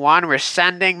strike 1. We're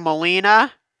sending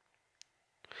Molina.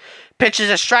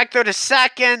 Pitches a strike throw to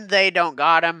second. They don't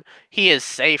got him. He is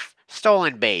safe.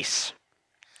 Stolen base.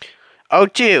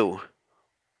 0-2.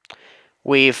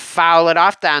 We foul it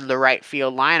off down the right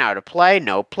field line. Out of play.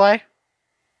 No play.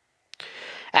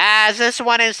 As this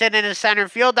one is hit into center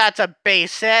field, that's a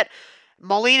base hit.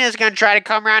 Molina is going to try to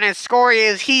come around and score.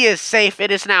 He is safe.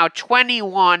 It is now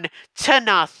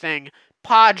 21-0.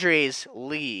 Padres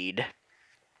lead.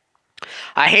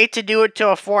 I hate to do it to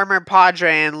a former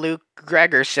Padre and Luke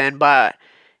Gregerson, but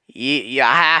you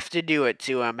have to do it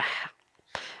to him.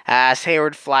 As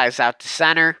Hayward flies out to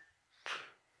center.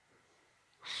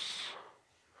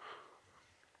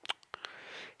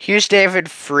 Here's David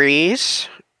Freese.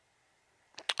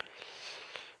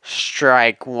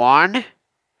 Strike 1.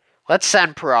 Let's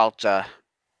send Peralta.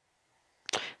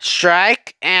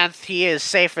 Strike, and he is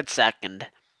safe at second.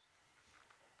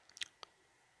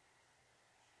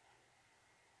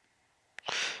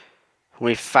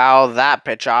 We foul that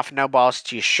pitch off. No balls,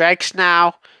 2 strikes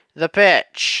now. The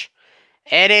pitch.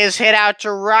 It is hit out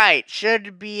to right.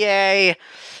 Should be a...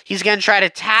 He's going to try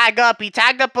to tag up. He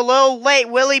tagged up a little late.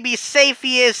 Will he be safe?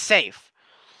 He is safe.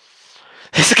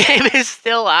 This game is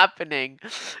still happening.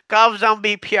 Cubs on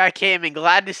BPI Gaming.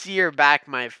 Glad to see you're back,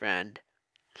 my friend.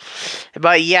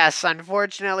 But yes,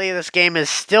 unfortunately, this game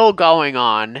is still going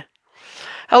on.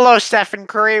 Hello, Stephen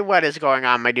Curry. What is going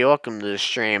on, my dear? Welcome to the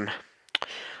stream.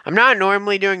 I'm not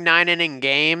normally doing 9-inning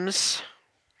games.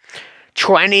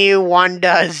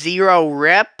 21-0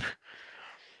 rip.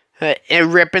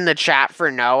 Rip in the chat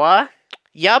for Noah.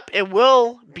 Yup, it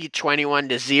will be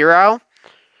 21-0.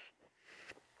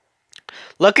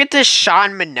 Look at this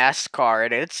Sean Maness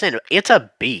card. It's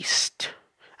a beast.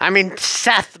 I mean,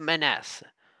 Seth Maness.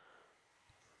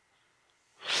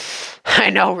 I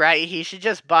know, right? He should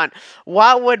just bunt.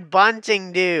 What would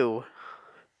bunting do?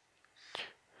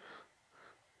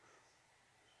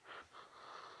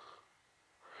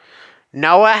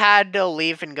 Noah had to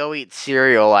leave and go eat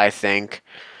cereal, I think.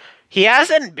 He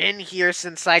hasn't been here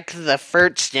since, like, the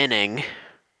first inning.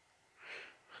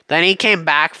 Then he came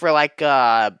back for, like,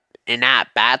 an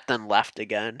at-bat, then left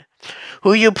again.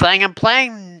 Who you playing? I'm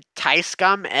playing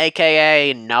Scum,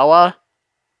 a.k.a. Noah.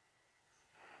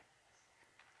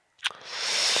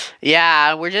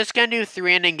 Yeah, we're just gonna do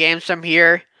 3-inning games from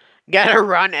here. Gotta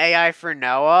run AI for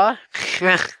Noah.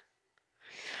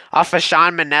 Off of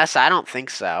Sean Maness? I don't think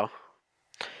so.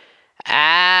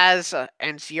 As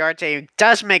Enciarte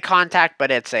does make contact,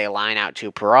 but it's a line out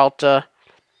to Peralta.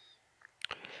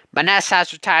 Maness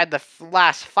has retired the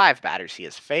last 5 batters he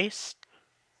has faced.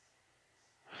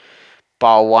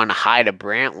 Ball 1 high to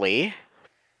Brantley.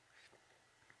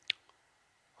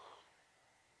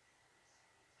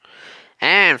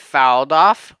 And fouled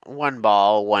off. 1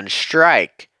 ball, 1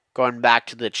 strike. Going back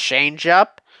to the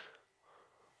changeup.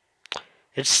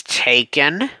 It's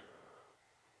taken.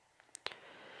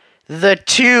 The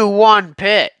 2-1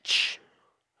 pitch.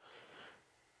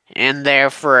 In there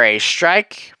for a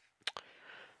strike.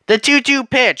 The 2-2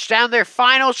 pitch. Down their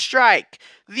final strike.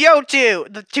 The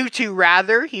 0-2. The 2-2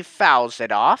 rather. He fouls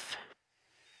it off.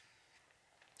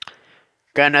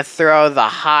 Gonna throw the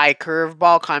high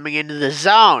curveball coming into the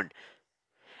zone.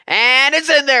 And it's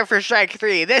in there for strike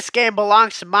 3. This game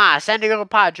belongs to my San Diego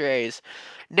Padres.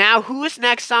 Now, who's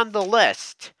next on the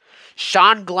list?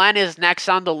 Sean Glenn is next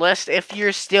on the list. If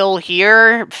you're still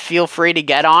here, feel free to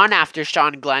get on after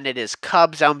Sean Glenn. It is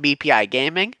Cubs on BPI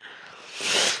Gaming.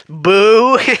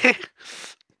 Boo!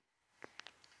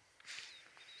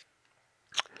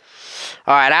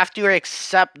 Alright, after you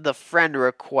accept the friend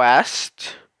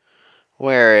request,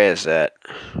 where is it?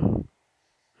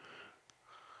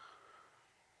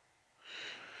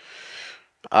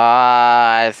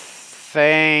 I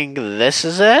think this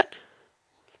is it.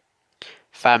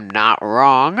 If I'm not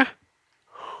wrong.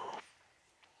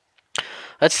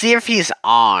 Let's see if he's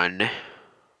on.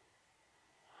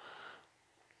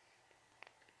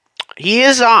 He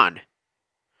is on.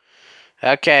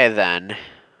 Okay, then.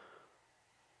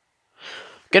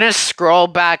 Gonna scroll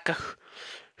back.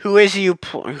 Who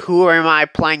am I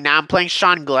playing now? I'm playing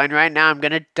Sean Glenn right now. I'm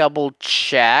gonna double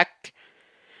check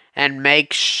and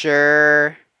make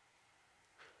sure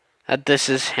that this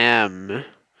is him.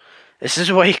 This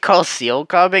is what he calls seal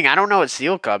cubbing? I don't know what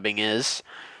seal cubbing is.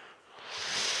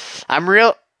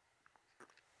 Okay,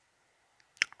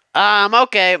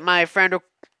 my friend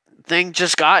thing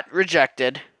just got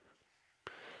rejected.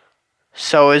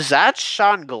 So is that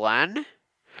Sean Glenn?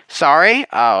 Sorry?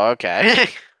 Oh, okay.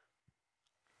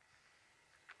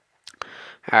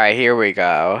 Alright, here we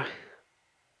go.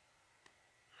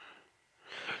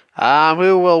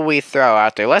 Who will we throw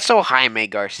out there? Let's throw Jaime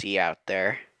Garcia out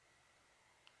there.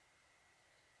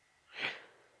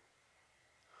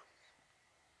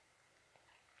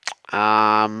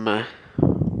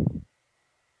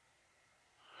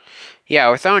 Yeah,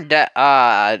 we're throwing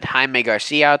Jaime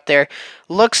Garcia out there.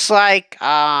 Looks like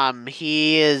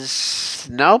he is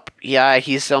yeah,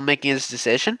 he's still making his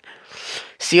decision.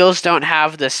 Seals don't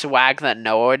have the swag that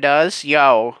Noah does.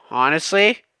 Yo,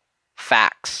 honestly,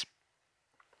 facts.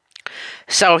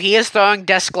 So he is throwing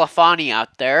Desclafani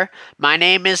out there. My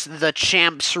name is the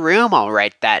Champ's Room. I'll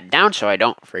write that down so I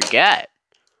don't forget.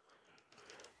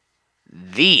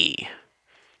 The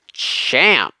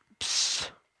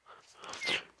Champ's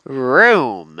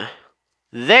Room.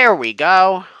 There we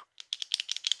go.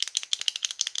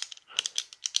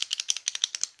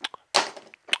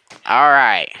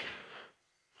 Alright.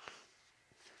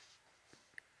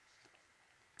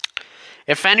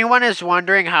 If anyone is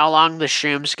wondering how long the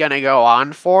stream's gonna go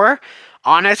on for,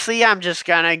 honestly, I'm just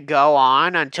gonna go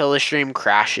on until the stream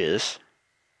crashes.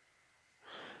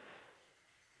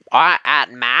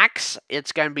 At max,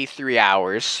 it's gonna be 3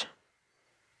 hours.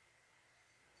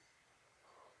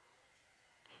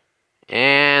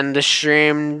 And the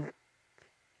stream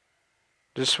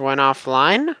just went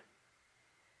offline.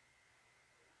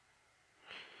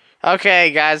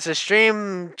 Okay, guys, the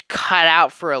stream cut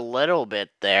out for a little bit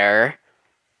there.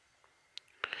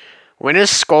 When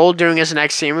is Skull doing his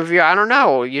next team review? I don't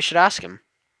know. You should ask him.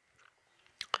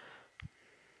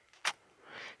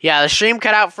 Yeah, the stream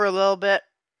cut out for a little bit.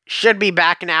 Should be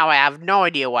back now. I have no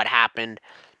idea what happened.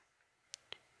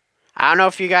 I don't know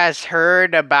if you guys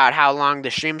heard about how long the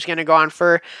stream's going to go on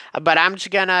for, but I'm just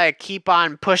going to keep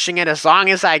on pushing it as long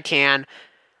as I can.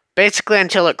 Basically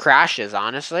until it crashes,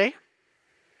 honestly.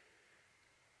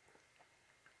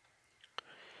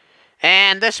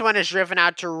 And this one is driven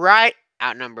out to right.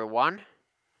 out number 1.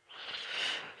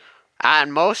 At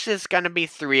most, it's going to be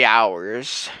 3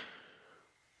 hours.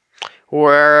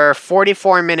 We're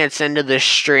 44 minutes into the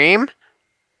stream.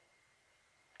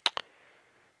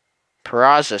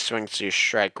 Peraza swings to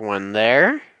strike 1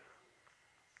 there.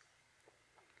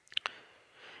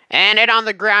 And it on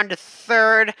the ground to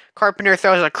third. Carpenter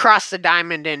throws across the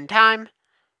diamond in time.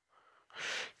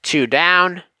 2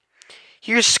 down.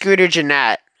 Here's Scooter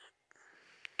Gennett.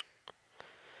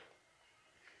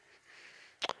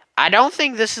 I don't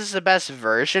think this is the best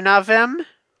version of him.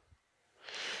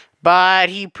 But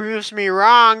he proves me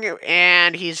wrong,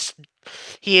 and he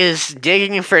is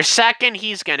digging for second.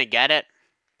 He's going to get it.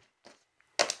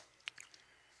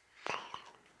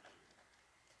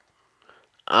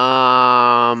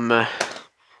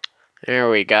 There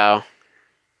we go.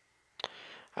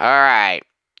 All right.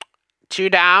 2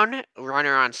 down.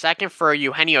 Runner on second for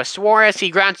Eugenio Suarez.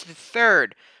 He grounds to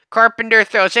third. Carpenter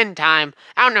throws in time.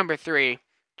 Out number 3.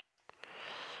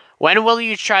 When will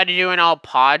you try to do an all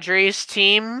Padres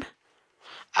team?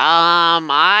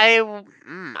 I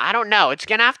don't know. It's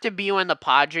gonna have to be when the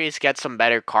Padres get some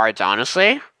better cards,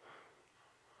 honestly.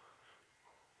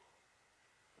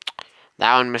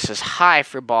 That one misses high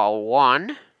for ball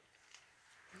 1.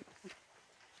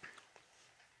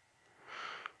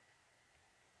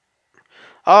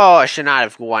 Oh, I should not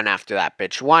have won after that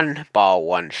pitch. 1 ball,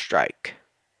 1 strike.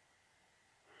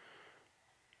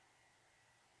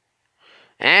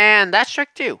 And that's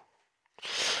strike 2.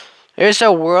 There's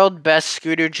a world best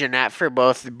Scooter Gennett for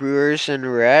both the Brewers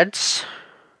and Reds.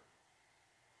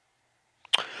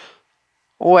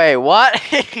 Wait, what?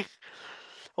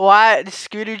 What?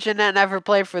 Scooter Gennett never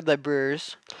played for the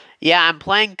Brewers. Yeah, I'm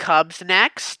playing Cubs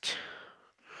next.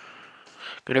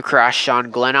 Gonna cross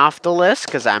Sean Glenn off the list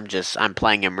because I'm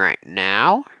playing him right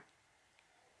now.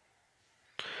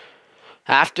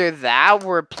 After that,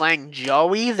 we're playing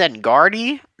Joey, then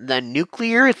Guardy, then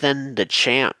Nuclear, then the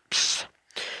Champs.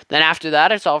 Then after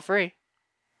that, it's all free.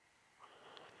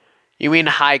 You mean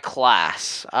high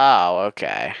class? Oh,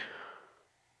 okay.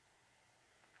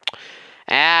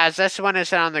 As this one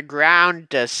is on the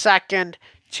ground to second,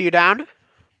 2 down.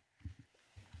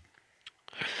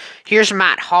 Here's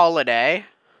Matt Holliday.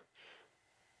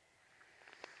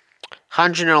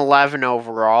 111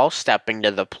 overall, stepping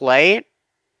to the plate.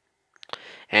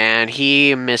 And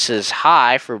he misses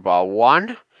high for ball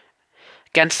 1.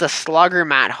 Against the slugger,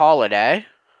 Matt Holliday.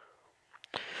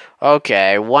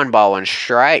 Okay, 1 ball, 1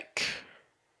 strike.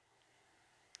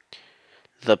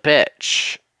 The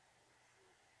pitch.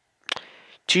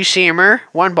 2-seamer,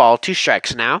 1 ball, 2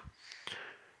 strikes now.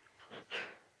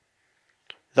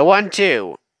 The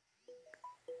 1-2.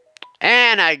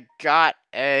 And I got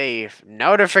a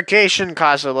notification,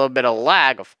 caused a little bit of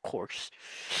lag, of course.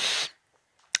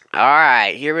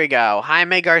 Alright, here we go.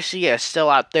 Jaime Garcia still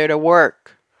out there to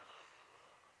work.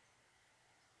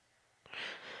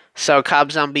 So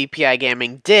Cubs on BPI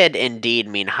Gaming did indeed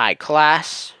mean high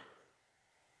class.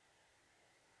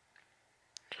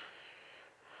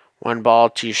 1 ball,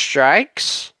 2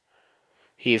 strikes.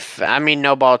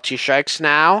 No ball, 2 strikes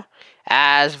now.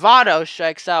 As Votto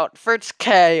strikes out first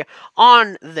K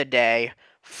on the day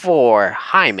for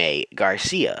Jaime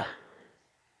Garcia.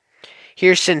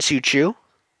 Here's Sin-Soo Choo.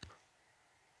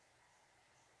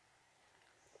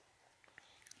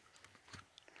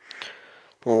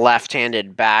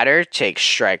 Left-handed batter takes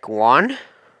strike 1.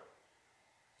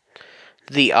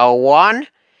 The 0-1.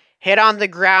 Hit on the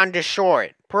ground to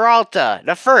short. Peralta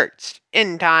to first.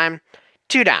 In time.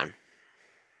 2 down.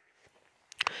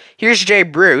 Here's Jay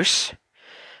Bruce.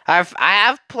 I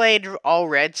have played all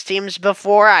Reds teams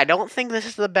before. I don't think this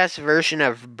is the best version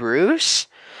of Bruce,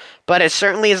 but it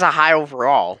certainly is a high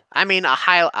overall. I mean, a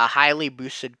highly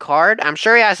boosted card. I'm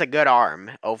sure he has a good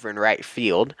arm over in right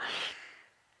field.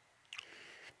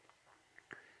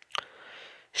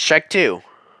 Strike 2.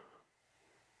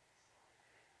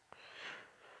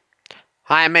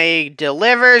 Jaime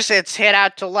delivers. It's hit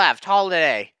out to left.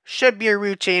 Holiday. Should be a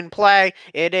routine play.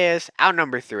 It is. Out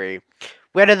number 3.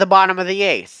 We're to the bottom of the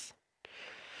 8th.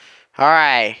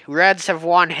 Alright. Reds have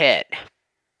 1 hit.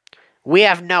 We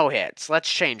have no hits. Let's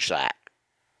change that.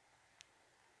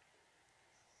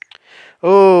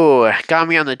 Ooh. Got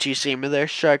me on the 2-seamer there.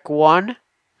 Strike 1.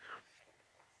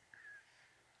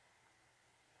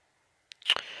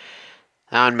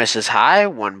 That one misses high.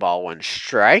 1 ball, 1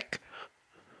 strike.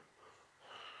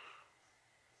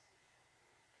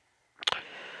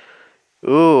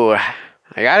 Ooh, I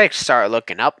gotta start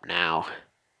looking up now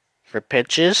for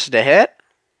pitches to hit.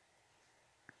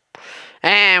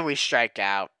 And we strike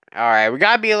out. Alright, we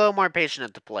gotta be a little more patient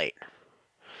at the plate.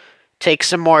 take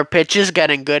some more pitches,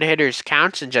 getting good hitters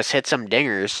counts, and just hit some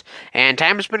dingers. And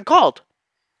time has been called.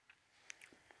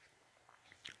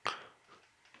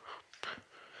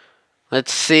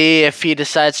 Let's see if he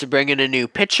decides to bring in a new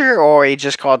pitcher or he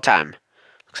just called time.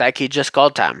 Looks like he just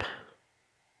called time.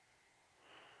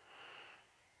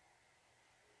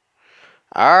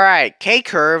 Alright,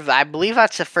 K-curve. I believe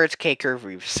that's the first K-curve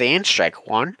we've seen. Strike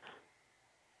one.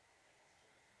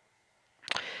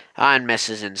 And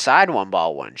misses inside. 1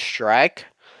 ball, 1 strike.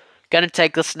 Gonna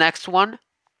take this next one.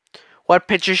 What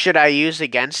pitcher should I use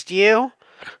against you?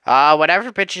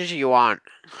 Whatever pitchers you want.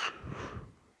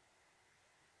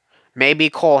 Maybe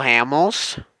Cole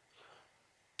Hamels.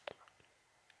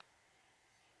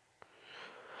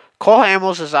 Cole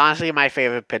Hamels is honestly my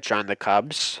favorite pitcher on the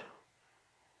Cubs.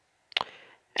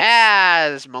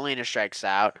 As Molina strikes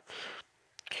out.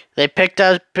 They picked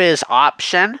up his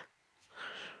option.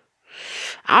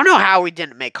 I don't know how we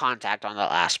didn't make contact on the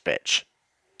last pitch.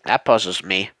 That puzzles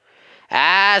me.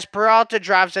 As Peralta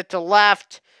drives it to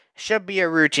left. Should be a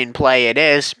routine play. It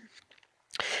is.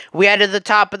 We head to the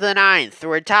top of the 9th.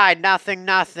 We're tied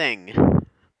 0-0.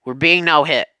 We're being no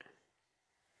hit.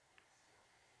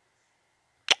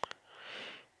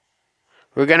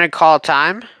 We're going to call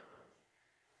time.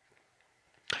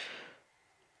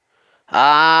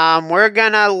 We're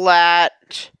going to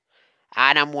let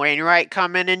Adam Wainwright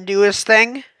come in and do his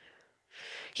thing.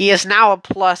 He is now a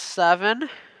 +7.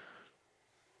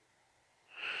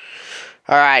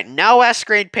 Alright, no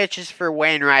S-grade pitches for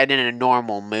Wainwright in a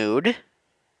normal mood.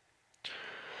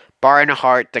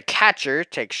 Barnhart, the catcher,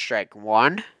 takes strike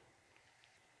one.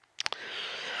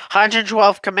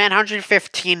 112 command,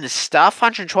 115 stuff,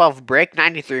 112 break,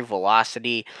 93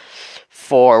 velocity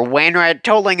for Wainwright,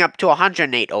 totaling up to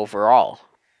 108 overall.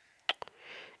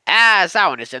 As that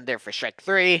one is in there for strike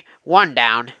three, 1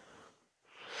 down.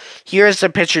 Here's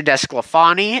the pitcher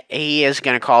Desclafani. He is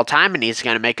going to call time and he's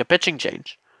going to make a pitching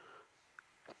change.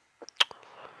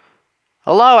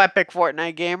 Hello, Epic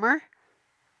Fortnite Gamer.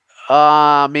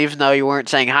 Even though you weren't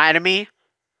saying hi to me.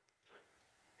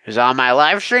 It was on my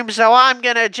live stream, so I'm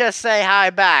gonna just say hi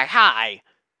back. Hi,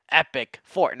 Epic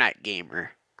Fortnite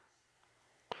Gamer.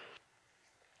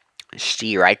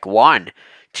 Strike one.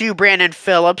 To Brandon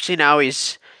Phillips, you know,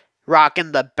 he's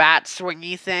rocking the bat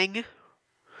swingy thing.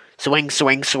 Swing,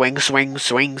 swing, swing, swing,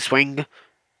 swing, swing.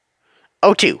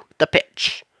 0-2, the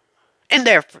pitch. In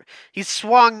there, he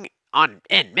swung on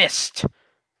and missed.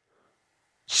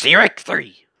 Strike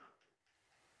three.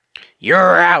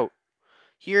 You're out.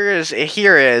 Here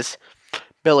is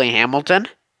Billy Hamilton.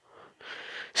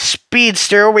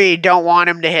 Speedster, we don't want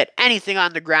him to hit anything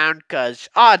on the ground because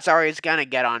odds are he's going to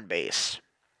get on base.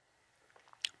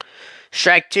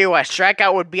 Strike two. A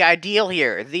strikeout would be ideal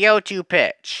here. The 0-2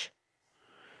 pitch.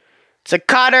 It's a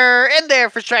cutter in there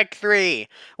for strike three.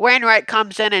 Wainwright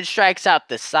comes in and strikes out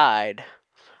the side.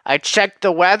 I checked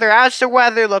the weather. How's the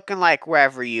weather looking like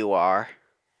wherever you are?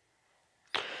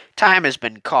 Time has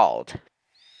been called.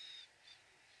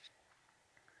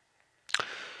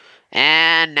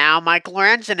 And now Mike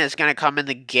Lorenzen is going to come in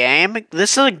the game.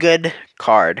 This is a good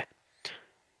card.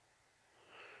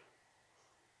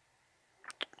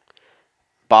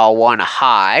 Ball one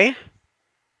high.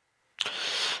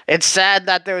 It said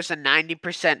that there was a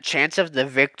 90% chance of the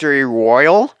victory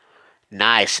royal.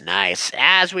 Nice, nice.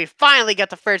 As we finally get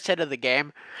the first hit of the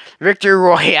game. Victory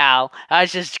Royale. I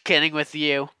was just kidding with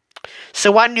you.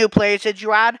 So what new players did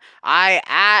you add?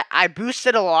 I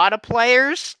boosted a lot of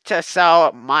players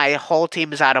so my whole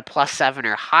team is at a +7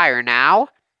 or higher now.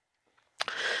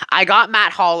 I got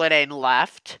Matt Holliday in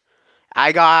left.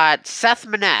 I got Seth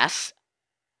Maness.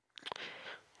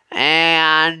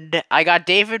 And I got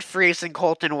David Freese and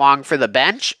Colton Wong for the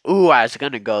bench. Ooh, I was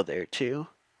going to go there too.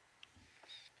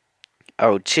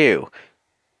 0-2.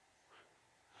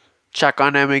 Check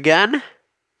on him again.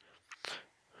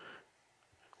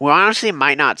 We honestly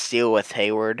might not steal with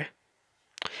Hayward.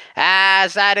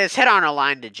 As that is hit on a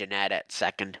line to Jeanette at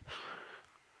second.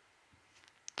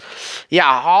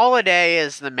 Yeah, Holiday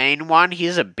is the main one.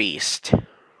 He's a beast.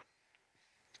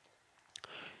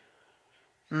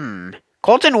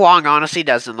 Colton Wong honestly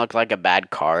doesn't look like a bad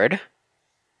card.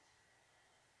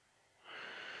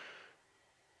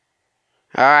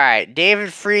 Alright,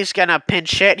 David Freese gonna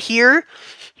pinch hit here.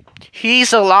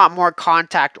 He's a lot more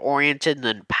contact-oriented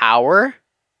than power.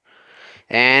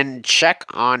 And check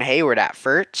on Hayward at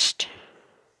first.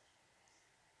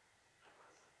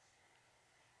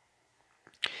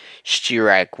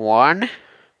 Strike one.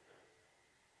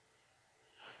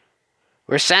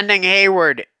 We're sending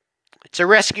Hayward. It's a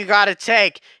risk you gotta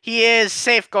take. He is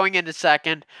safe going into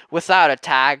second without a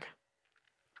tag.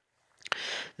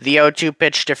 The 0-2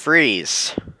 pitch to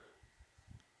Freeze.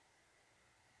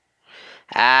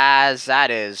 as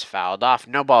that is fouled off.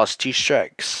 No balls, 2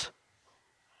 strikes.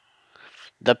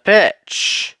 The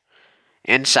pitch.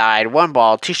 Inside, 1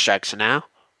 ball, 2 strikes now.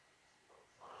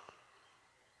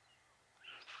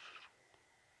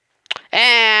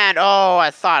 And, oh,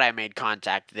 I thought I made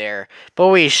contact there. But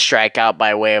we strike out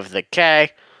by way of the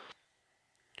K.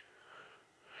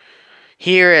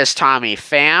 Here is Tommy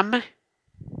Pham.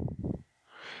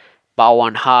 Ball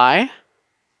 1 high.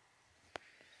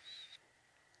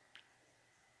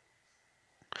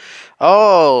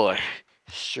 Oh,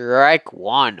 strike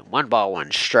 1. 1 ball,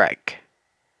 1 strike.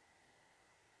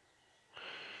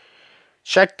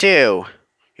 Strike 2.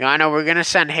 I know we're going to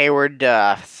send Hayward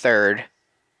third.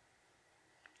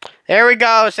 There we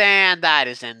go, and that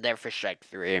is in there for strike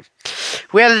 3.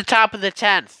 We are at the top of the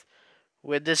 10th.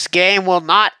 With this game will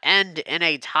not end in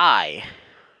a tie.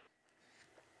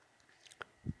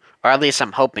 Or at least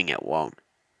I'm hoping it won't.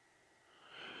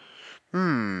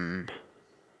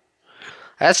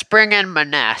 Let's bring in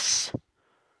Maness.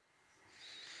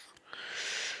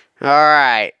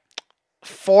 Alright.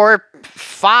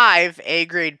 5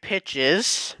 A-grade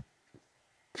pitches.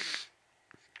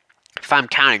 If I'm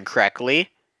counting correctly.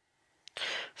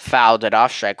 Fouled it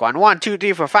off. Strike 1. 1, 2,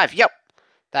 3, 4, 5. Yep.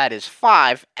 That is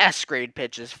 5 S-grade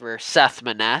pitches for Seth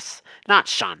Maness. Not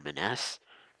Sean Maness.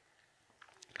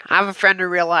 I have a friend in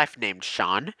real life named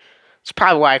Sean. It's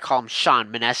probably why I call him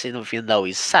Sean Maness, even though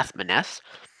he's Seth Maness.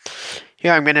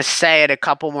 Here, I'm going to say it a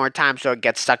couple more times so it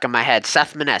gets stuck in my head.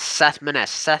 Seth Maness, Seth Maness,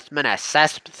 Seth Maness,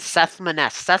 Seth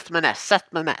Maness, Seth Maness,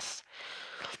 Seth Maness.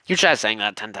 You try saying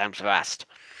that 10 times fast.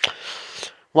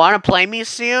 Want to play me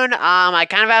soon? I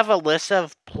kind of have a list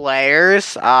of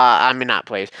players. Not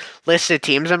players. List of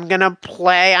teams I'm going to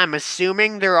play. I'm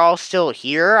assuming they're all still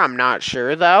here. I'm not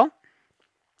sure, though.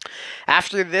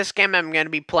 After this game, I'm going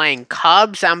to be playing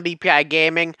Cubs, MBPI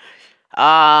Gaming.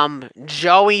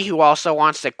 Joey, who also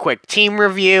wants a quick team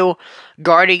review.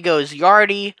 Guardy Goes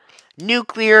Yardy.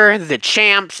 Nuclear, the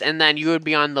Champs, and then you would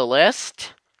be on the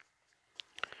list.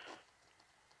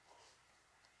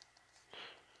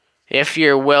 If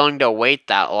you're willing to wait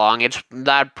that long,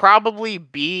 that'd probably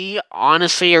be,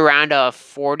 honestly, around a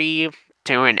 40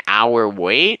 to an hour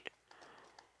wait.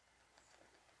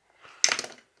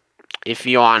 If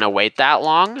you want to wait that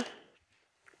long.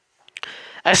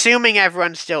 Assuming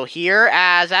everyone's still here,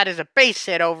 as that is a base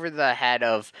hit over the head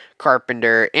of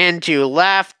Carpenter into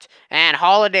left. And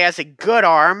Holiday has a good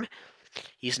arm.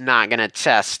 He's not going to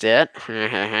test it.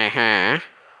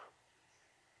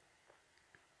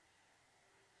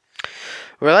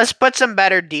 Well, let's put some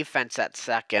better defense at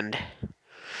second.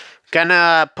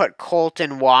 Gonna put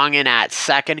Colton Wong in at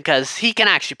second because he can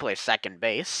actually play second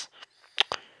base.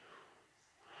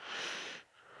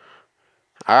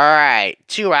 Alright,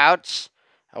 2 outs.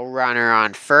 A runner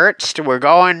on first. We're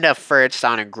going to first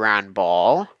on a ground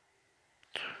ball.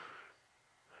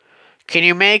 Can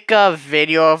you make a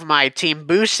video of my team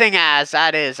boosting, as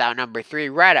that is out number 3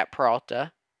 right at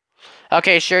Peralta?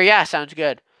 Okay, sure, yeah, sounds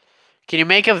good. Can you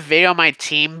make a video of my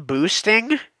team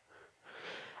boosting?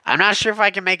 I'm not sure if I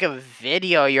can make a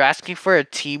video. You're asking for a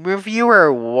team review,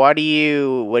 or what are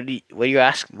you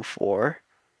asking for?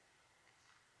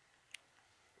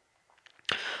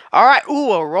 Alright,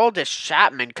 ooh, Aroldis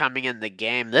Chapman coming in the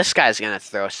game. This guy's going to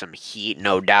throw some heat,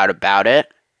 no doubt about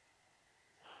it.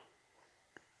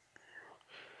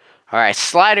 Alright,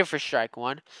 slider for strike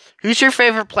 1. Who's your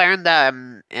favorite player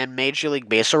in Major League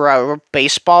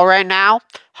Baseball right now?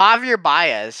 Javier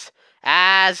Baez.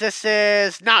 As this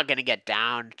is not going to get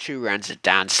down. 2 runs it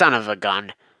down. Son of a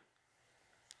gun.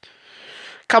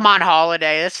 Come on,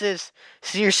 Holiday. This is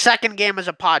your second game as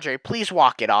a Padre. Please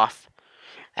walk it off.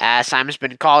 As Simon's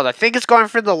been called. I think it's going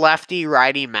for the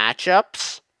lefty-righty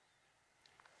matchups.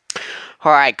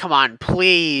 Alright, come on.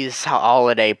 Please,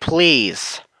 Holiday.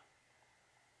 Please.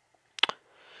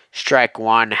 Strike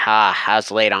 1. I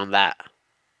was late on that.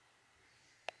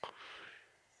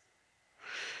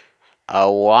 A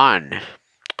 1.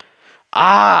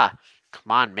 Come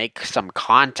on, make some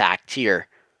contact here.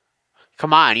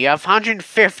 Come on, you have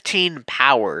 115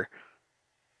 power.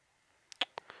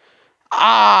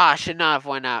 Should not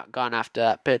have gone after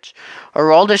that pitch.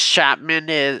 Aroldis Chapman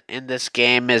in this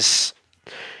game is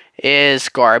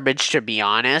garbage, to be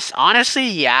honest. Honestly,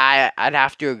 yeah, I'd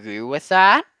have to agree with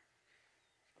that.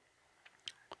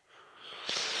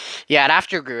 Yeah, I'd have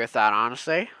to agree with that,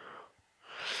 honestly.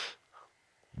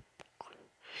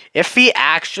 If he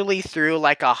actually threw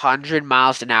like 100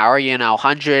 miles an hour,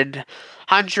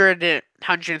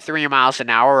 103 miles an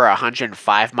hour or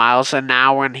 105 miles an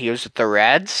hour when he was with the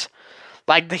Reds,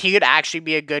 he would actually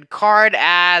be a good card,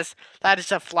 as that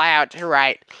is a fly out to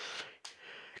right.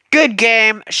 Good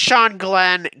game, Sean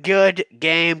Glenn. Good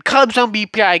game. Cubs on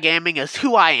BPI Gaming is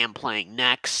who I am playing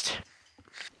next.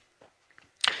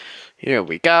 Here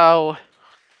we go.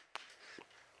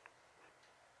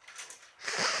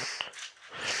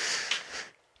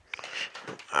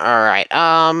 Alright,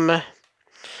 by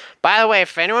the way,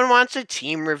 if anyone wants a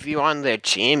team review on their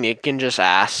team, you can just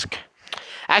ask.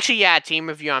 Actually, yeah, team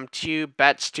review. I'm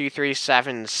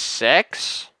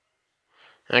 2bets2376.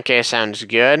 Okay, sounds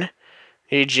good.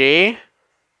 GG.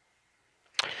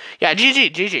 Yeah,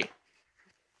 GG.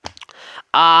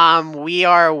 We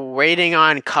are waiting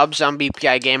on Cubs on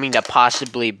BPI Gaming to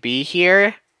possibly be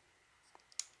here.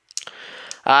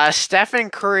 Stephen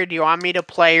Curry, do you want me to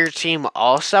play your team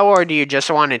also, or do you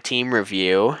just want a team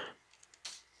review?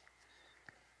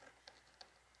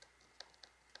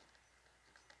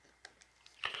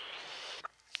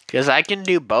 Because I can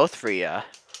do both for you.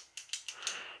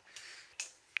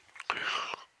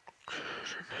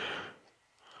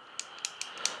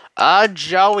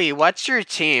 Joey, what's your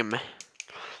team?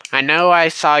 I know I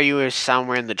saw you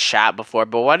somewhere in the chat before,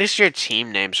 but what is your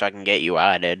team name so I can get you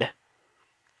added?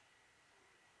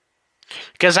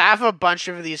 Because I have a bunch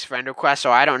of these friend requests,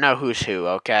 so I don't know who's who,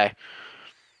 okay?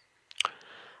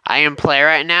 I am play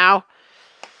right now.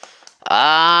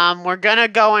 We're gonna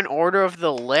go in order of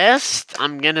the list.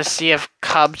 I'm gonna see if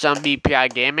Cubs on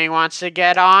BPI Gaming wants to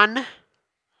get on.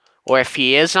 Or if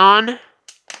he is on.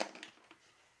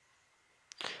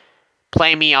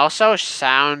 Play me also.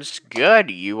 Sounds good.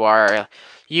 You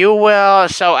will.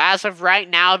 So as of right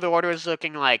now, the order is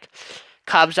looking like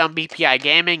Cubs on BPI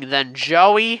Gaming, then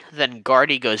Joey, then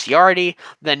Guardy Goes Yardy,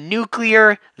 then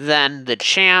Nuclear, then the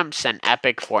Champs, and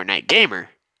Epic Fortnite Gamer.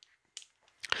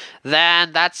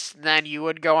 Then you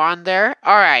would go on there.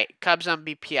 Alright, Cubs on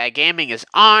BPI Gaming is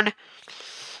on.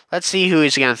 Let's see who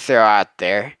he's gonna throw out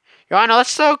there.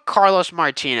 Let's throw Carlos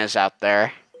Martinez out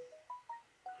there.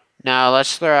 No,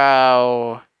 let's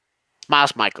throw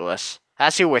Miles Michaelis.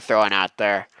 That's who we're throwing out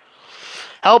there.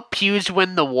 Help Pews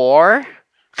win the war.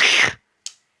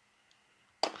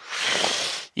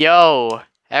 Yo,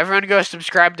 everyone go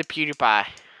subscribe to PewDiePie.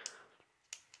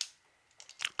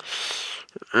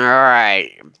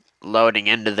 Alright, loading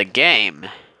into the game.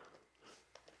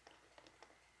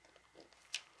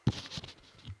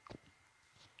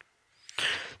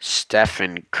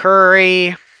 Stephen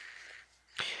Curry.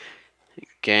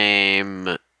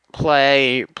 Game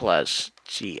play plus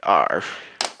GR.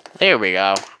 There we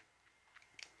go.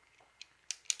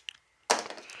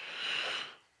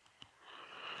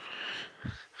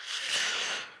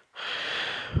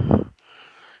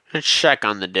 Let's check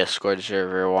on the Discord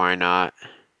server, why not?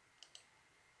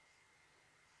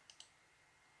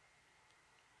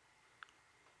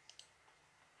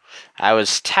 I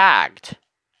was tagged.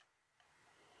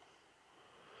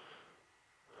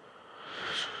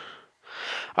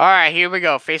 Alright, here we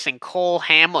go. Facing Cole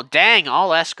Hamel. Dang,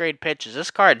 all S-grade pitches.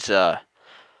 This card's a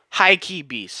high-key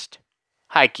beast.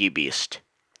 High-key beast.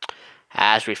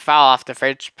 As we foul off the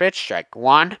first pitch, strike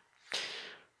one.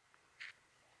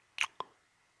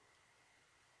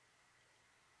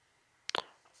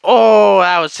 Oh,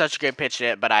 that was such a good pitch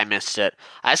hit, but I missed it.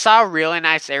 I saw a really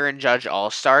nice Aaron Judge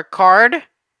All-Star card.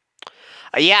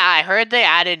 Yeah, I heard they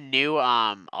added new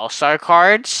All-Star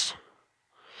cards.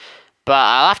 But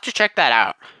I'll have to check that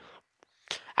out.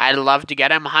 I'd love to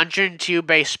get him 102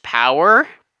 base power,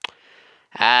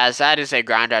 as that is a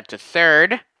ground out to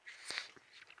third.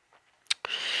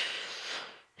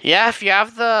 Yeah, if you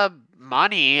have the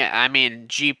money, I mean,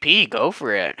 GP, go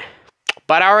for it.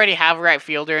 But I already have a right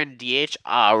fielder in DH.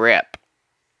 Rip.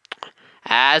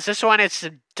 As this one is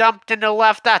dumped into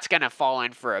left, that's going to fall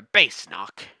in for a base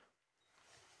knock.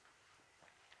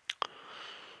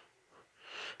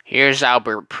 Here's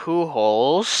Albert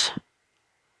Pujols.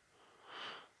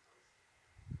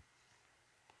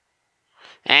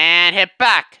 And hit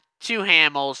back to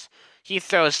Hamels. He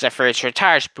throws the first,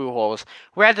 retires Pujols.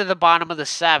 We're at the bottom of the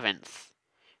seventh.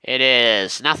 It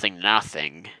is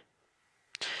 0-0.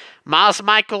 Miles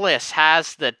Michaelis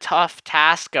has the tough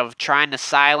task of trying to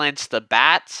silence the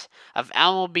bats of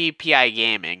MLB PI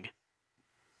Gaming.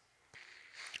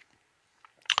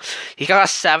 He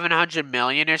cost $700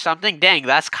 million or something. Dang,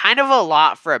 that's kind of a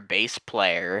lot for a base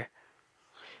player.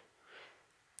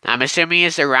 I'm assuming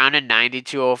he's around a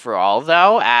 92 overall,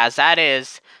 though, as that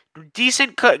is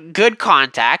decent, good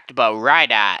contact, but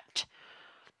right at,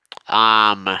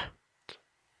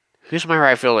 who's my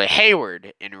right fielder?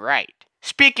 Hayward in right.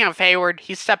 Speaking of Hayward,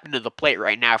 he's stepping to the plate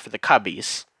right now for the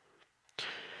Cubbies.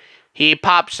 He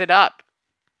pops it up.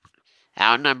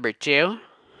 Out number 2.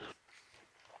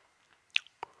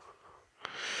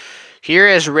 Here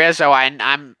is Rizzo.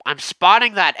 I'm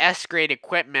spotting that S-grade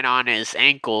equipment on his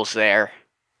ankles there.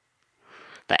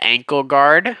 The ankle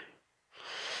guard.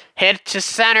 Hit to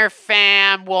center,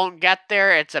 fam. Won't get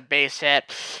there. It's a base hit.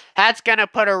 That's going to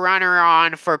put a runner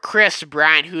on for Chris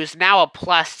Bryant, who's now a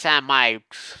 +10. My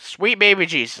sweet baby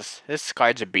Jesus. This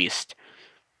card's a beast.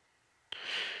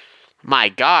 My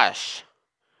gosh.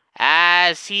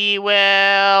 As he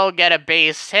will get a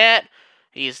base hit.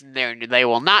 He's there. They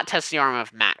will not test the arm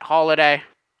of Matt Holliday.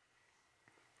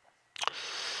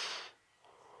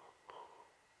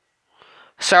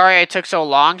 Sorry I took so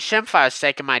long, Schimpf. I was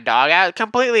taking my dog out.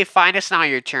 Completely fine. It's not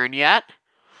your turn yet.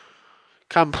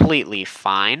 Completely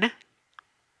fine.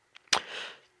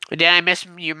 Did I miss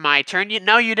my turn?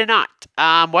 No, you did not.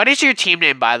 What is your team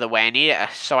name, by the way? I need it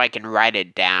so I can write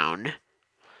it down.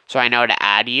 So I know to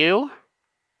add you.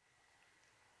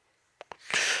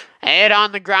 Hit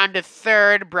on the ground to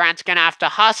third. Brant's going to have to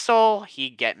hustle.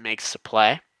 He makes the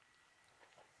play.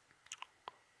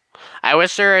 I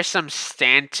wish there were some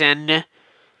Stanton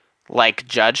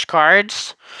Judge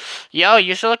cards. Yo,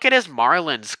 you should look at his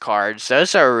Marlins cards.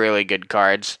 Those are really good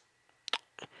cards.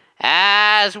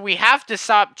 As we have to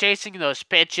stop chasing those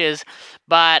pitches,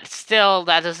 but still,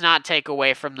 that does not take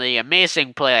away from the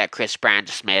amazing play that Chris Bryant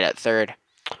just made at third.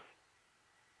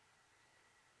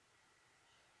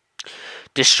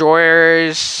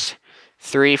 Destroyers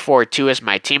 3-4-2 is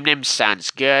my team name.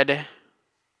 Sounds good.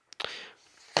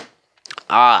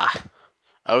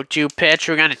 0-2 pitch.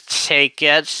 We're going to take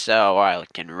it, so I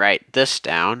can write this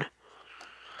down.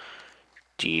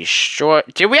 Destroy.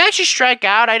 Did we actually strike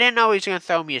out? I didn't know he was going to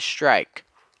throw me a strike.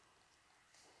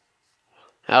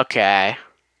 Okay.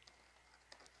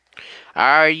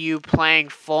 Are you playing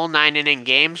full 9-inning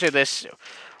games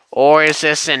or is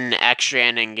this an extra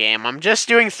inning game? I'm just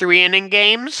doing 3-inning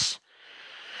games.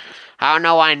 I don't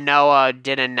know why Noah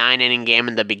did a 9-inning game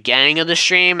in the beginning of the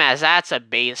stream, as that's a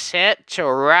base hit to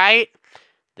right.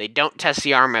 They don't test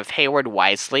the arm of Hayward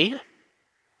wisely.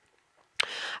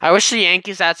 I wish the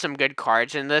Yankees had some good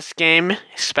cards in this game,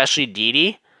 especially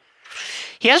Didi.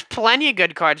 He has plenty of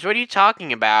good cards. What are you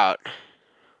talking about?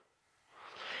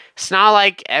 It's not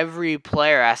like every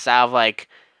player has to have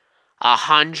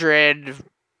 100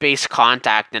 base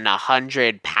contact and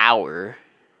 100 power.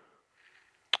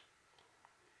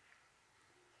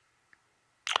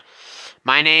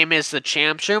 My name is the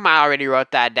Champs Room. I already wrote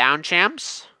that down,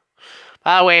 champs.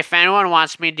 By the way, if anyone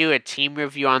wants me to do a team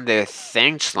review on their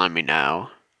thing, just let me know.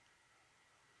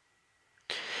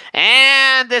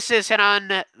 And this is hit on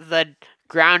the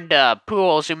ground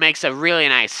Pools, who makes a really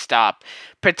nice stop.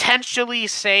 Potentially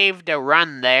saved a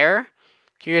run there.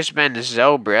 Here's Ben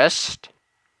Zobrist.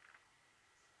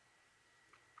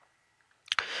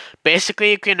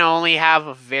 Basically, you can only have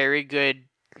a very good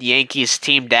Yankees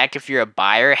team deck if you're a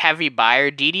buyer. Heavy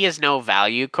buyer. Didi has no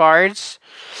value cards.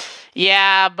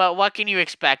 Yeah, but what can you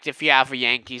expect if you have a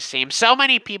Yankees team? So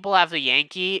many people have a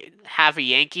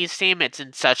Yankees team. It's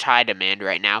in such high demand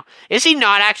right now. Is he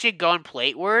not actually going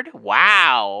plateward?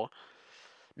 Wow.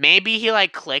 Maybe he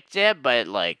clicked it, but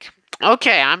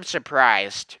okay, I'm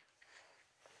surprised.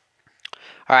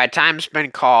 Alright, time's been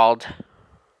called.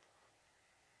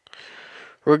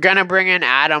 We're gonna bring in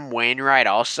Adam Wainwright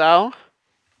also,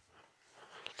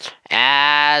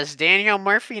 as Daniel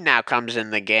Murphy now comes in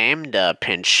the game to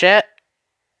pinch hit.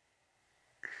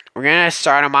 We're going to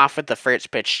start him off with the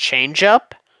first pitch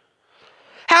changeup.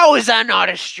 How is that not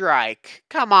a strike?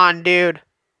 Come on, dude.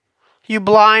 You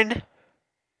blind?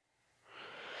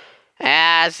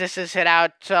 As this is hit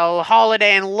out to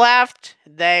Holiday and left,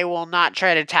 they will not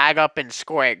try to tag up and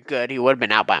score it good. He would have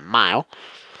been out by a mile.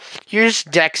 Here's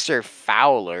Dexter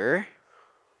Fowler.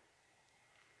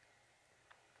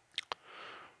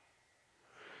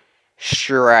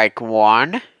 Strike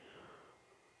one.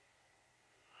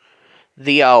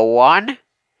 The 0-1.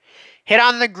 Hit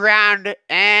on the ground,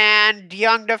 and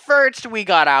Young to first. We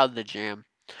got out of the jam.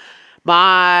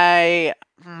 What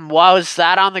was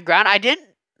that on the ground?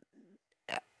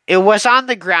 It was on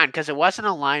the ground because it wasn't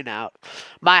a line out.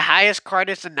 My highest card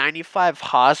is a 95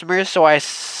 Hosmer, so I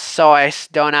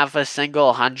don't have a single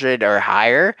 100 or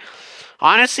higher.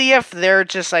 Honestly, if they're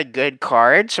just good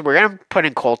cards, we're going to put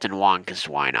in Colton Wong, because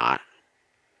why not?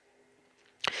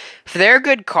 If they're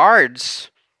good cards,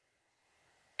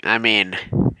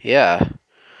 yeah.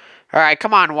 Alright,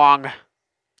 come on, Wong.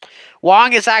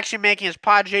 Wong is actually making his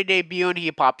Padre debut, and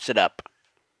he pops it up.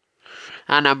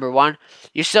 Number one.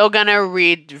 You're still gonna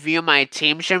review my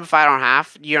team,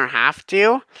 Schimpf? You don't have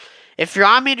to. If you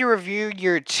want me to review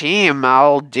your team,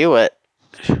 I'll do it.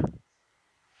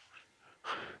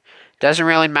 Doesn't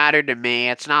really matter to me.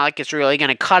 It's not like it's really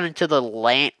gonna cut into the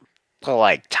late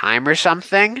time or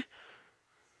something.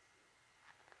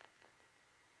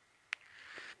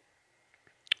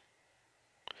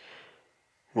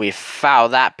 We foul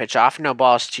that pitch off. No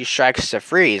balls, 2 strikes to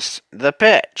freeze the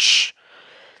pitch.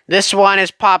 This one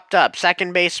is popped up.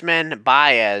 Second baseman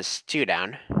Baez, 2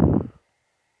 down.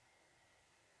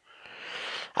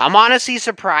 I'm honestly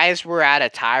surprised we're at a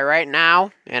tie right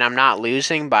now, and I'm not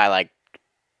losing by like.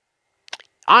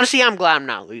 Honestly, I'm glad I'm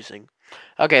not losing.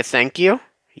 Okay, thank you.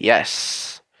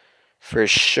 Yes, for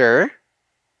sure.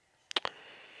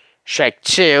 Strike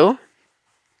 2.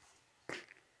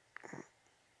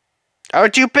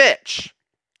 0-2 pitch.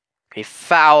 We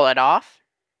foul it off.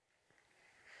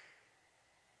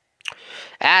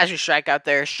 As we strike out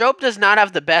there, Schimpf does not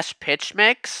have the best pitch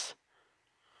mix.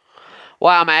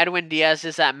 Wow, my Edwin Diaz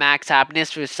is at max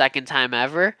happiness for the second time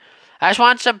ever. I just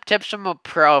want some tips from a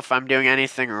pro if I'm doing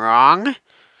anything wrong.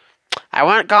 I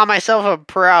wouldn't call myself a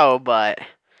pro, but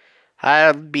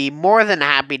I'd be more than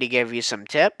happy to give you some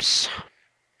tips.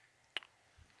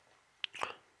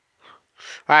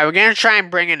 Alright, we're going to try and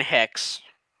bring in Hicks.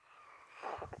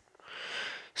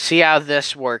 See how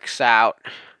this works out.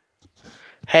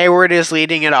 Hayward is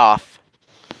leading it off.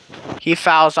 He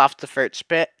fouls off the first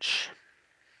pitch.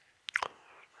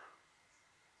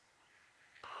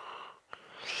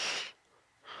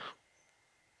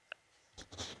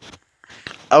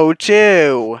 Oh,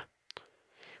 2.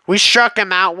 We struck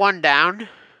him out, 1 down.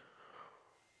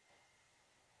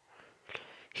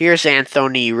 Here's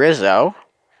Anthony Rizzo.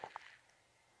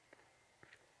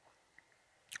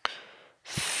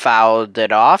 Fouled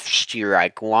it off.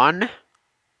 Strike 1.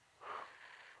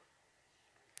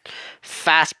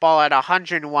 Fastball at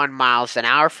 101 miles an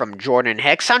hour from Jordan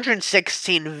Hicks.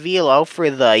 116 velo for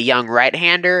the young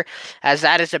right-hander, as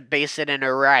that is a base hit and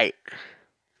a right.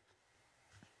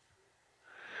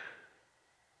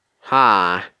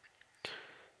 Huh.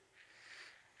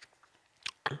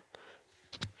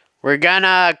 We're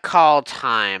gonna call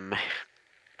time.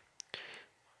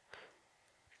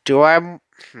 I'm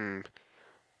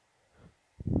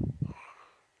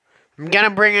gonna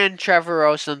bring in Trevor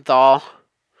Rosenthal.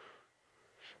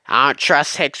 I don't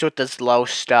trust Hicks with his low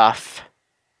stuff.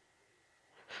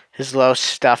 His low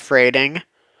stuff rating.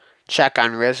 Check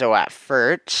on Rizzo at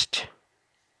first.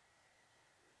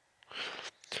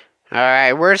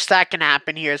 Alright, worst that can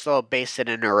happen here is a little base hit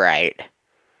and a right.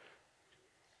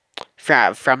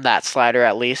 From that slider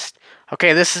at least.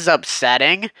 Okay, this is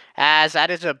upsetting, as that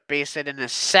is a base hit in the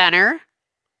center.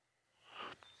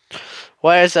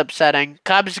 What is upsetting?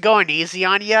 Cubs going easy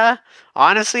on ya?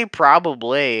 Honestly,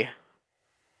 probably.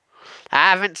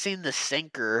 I haven't seen the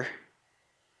sinker.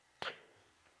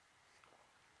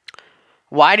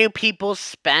 Why do people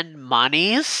spend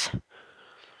monies?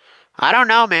 I don't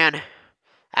know, man.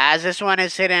 As this one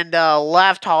is hit into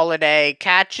left, Holiday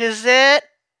catches it.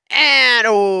 And,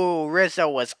 oh, Rizzo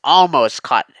was almost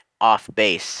caught off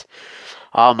base.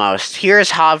 Almost.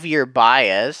 Here's Javier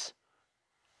Baez.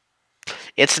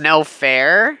 It's no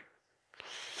fair.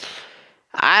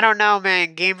 I don't know,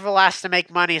 man. Gameville has to make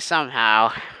money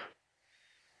somehow.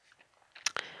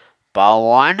 Ball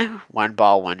 1. 1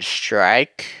 ball, 1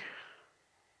 strike.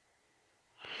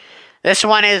 This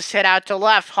one is hit out to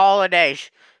left. Holiday.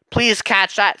 Please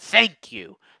catch that. Thank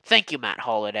you. Thank you, Matt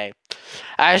Holiday.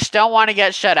 I just don't want to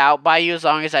get shut out by you as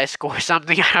long as I score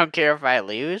something. I don't care if I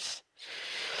lose.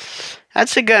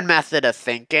 That's a good method of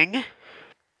thinking.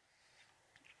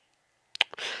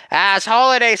 As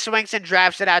Holiday swings and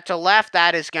drives it out to left,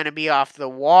 that is going to be off the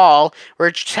wall.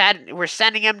 We're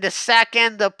sending him to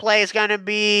second. The play is going to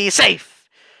be safe.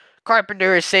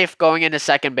 Carpenter is safe going into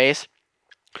second base.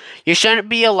 You shouldn't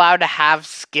be allowed to have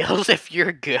skills if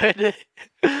you're good.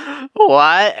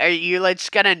 What? Are you like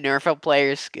just gonna nerf a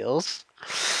player's skills?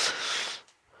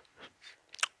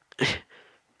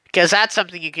 Because that's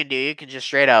something you can do. You can just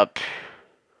straight up.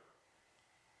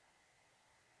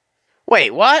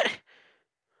 Wait, what?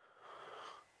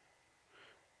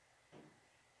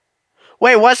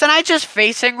 Wait, wasn't I just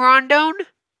facing Rondon?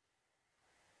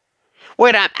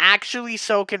 Wait, I'm actually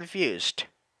so confused.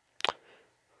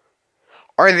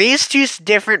 Are these two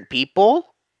different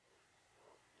people?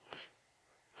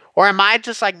 Or am I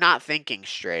just like not thinking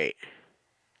straight?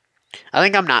 I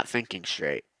think I'm not thinking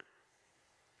straight.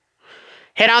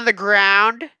 Hit on the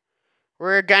ground.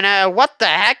 We're gonna. What the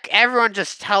heck? Everyone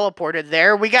just teleported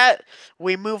there.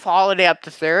 We move Holiday up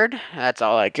to third. That's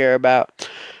all I care about.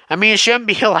 I mean, you shouldn't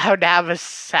be allowed to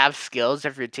have skills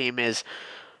if your team is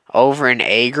over an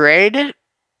A grade.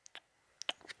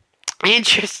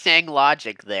 Interesting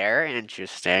logic there.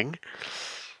 Interesting.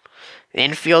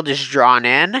 Infield is drawn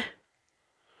in.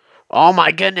 Oh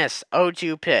my goodness.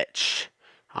 0-2 pitch.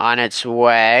 On its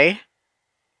way.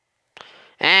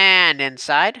 And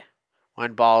inside.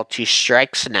 1 ball, 2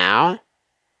 strikes now.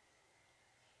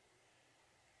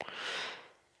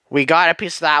 We got a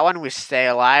piece of that one. We stay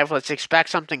alive. Let's expect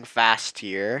something fast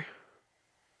here.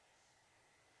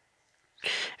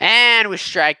 And we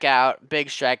strike out. Big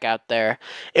strikeout there.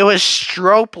 It was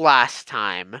Strope last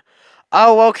time.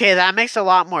 Oh, okay. That makes a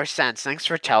lot more sense. Thanks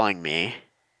for telling me.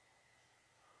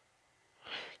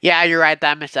 Yeah, you're right.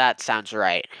 That sounds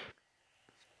right.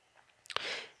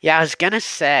 Yeah, I was going to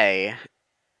say.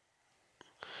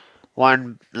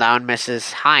 One round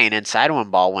misses high and inside.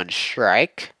 1 ball, 1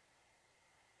 strike.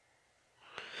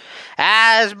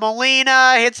 As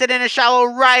Molina hits it in a shallow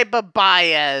right, but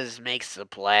Baez makes the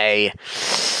play.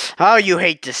 Oh, you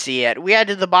hate to see it. We head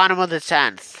to the bottom of the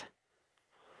 10th.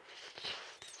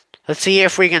 Let's see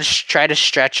if we can try to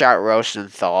stretch out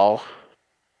Rosenthal.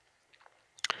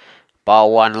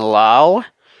 Ball 1 low.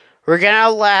 We're going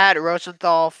to let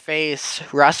Rosenthal face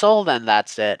Russell, then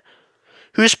that's it.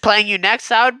 Who's playing you next?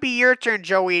 That would be your turn,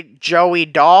 Joey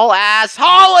Dahl as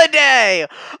Holiday.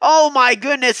 Oh my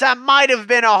goodness, that might have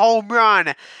been a home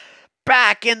run.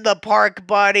 Back in the park,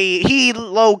 buddy. He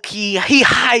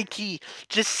high-key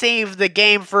just saved the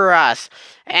game for us.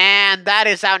 And that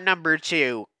is out number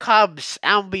 2. Cubs,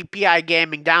 MLB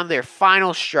Gaming down their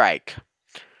final strike.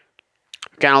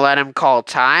 Gonna let him call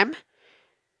time.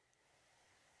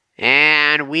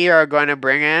 And we are going to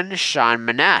bring in Sean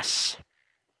Maness.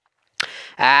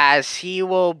 As he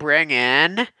will bring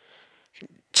in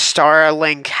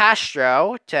Starling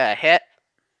Castro to hit.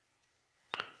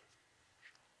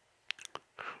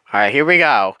 Alright, here we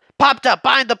go. Popped up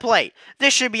behind the plate.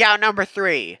 This should be out number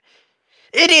 3.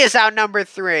 It is out number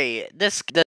 3. This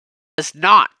does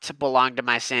not belong to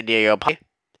my San Diego Padres.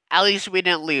 At least we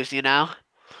didn't lose, you know?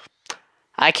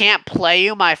 I can't play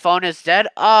you. My phone is dead.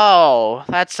 Oh,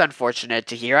 that's unfortunate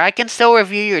to hear. I can still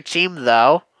review your team,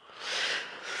 though.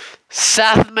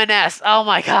 Seth Maness. Oh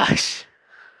my gosh.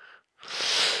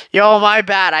 Yo, my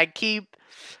bad. I keep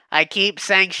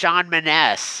saying Sean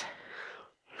Maness.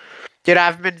 Dude,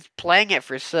 I've been saying it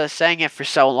for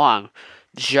so long.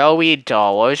 Joey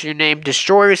Dahl. What was your name?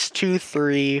 Destroyers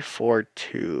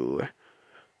 2342.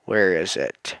 Where is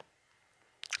it?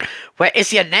 What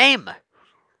is your name?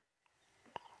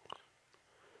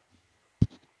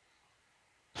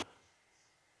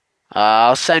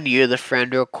 I'll send you the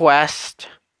friend request.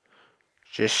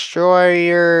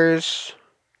 Destroyers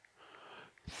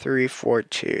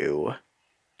 342.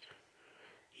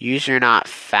 User not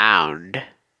found.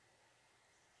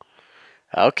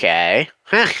 Okay.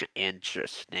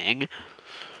 Interesting.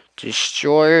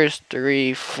 Destroyers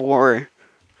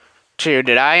 342.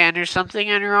 Did I enter something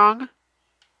in wrong?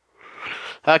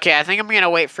 Okay, I think I'm going to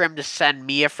wait for him to send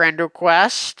me a friend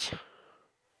request.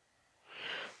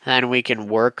 Then we can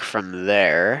work from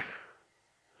there.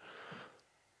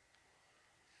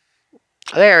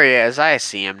 There he is. I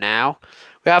see him now.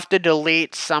 We have to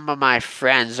delete some of my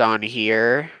friends on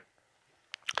here.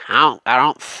 I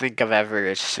don't think I've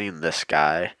ever seen this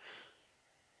guy.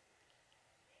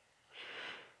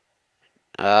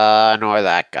 Nor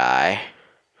that guy.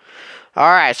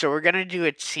 Alright, so we're going to do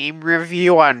a team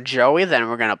review on Joey, then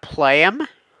we're going to play him.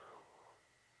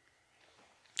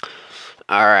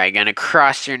 Alright, going to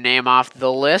cross your name off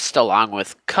the list along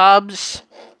with Cubs.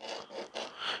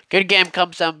 Good game,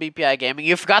 Cubs on BPI Gaming.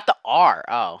 You forgot the R.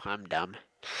 Oh, I'm dumb.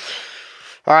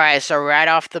 Alright, so right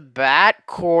off the bat,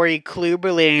 Corey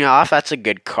Kluber leading off. That's a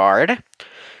good card.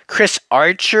 Chris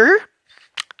Archer.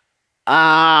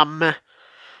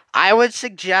 I would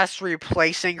suggest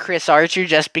replacing Chris Archer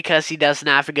just because he doesn't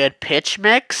have a good pitch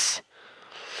mix.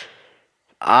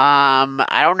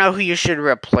 I don't know who you should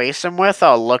replace him with.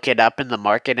 I'll look it up in the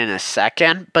market in a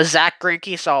second. But Zach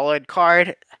Greinke, solid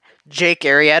card. Jake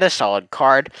Arrieta, solid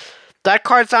card. That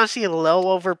card's honestly a little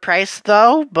overpriced,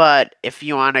 though. But if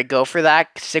you want to go for that,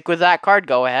 stick with that card,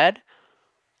 go ahead.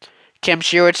 Kim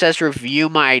Sherwood says, review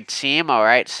my team. All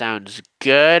right, sounds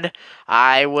good.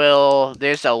 I will.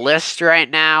 There's a list right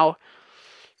now.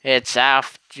 It's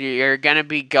after. You're going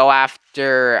to go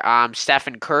after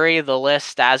Stephen Curry. The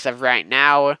list as of right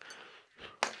now.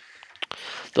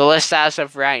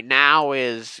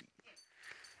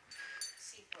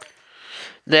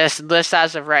 This list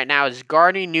as of right now is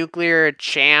Guardy, Nuclear,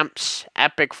 Champs,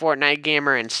 Epic Fortnite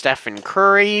Gamer, and Stephen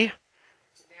Curry.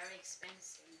 Very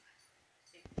expensive.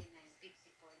 $54.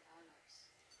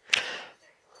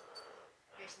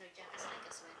 There's no jackets like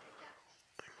a sweater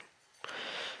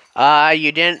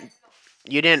jacket.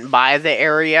 You didn't buy the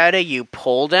Arrieta, you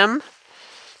pulled him.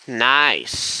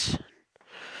 Nice.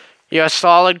 You're a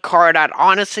solid card. I'd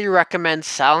honestly recommend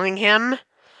selling him.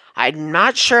 I'm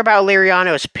not sure about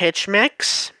Liriano's pitch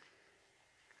mix.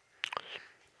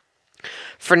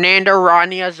 Fernando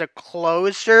Rodney as a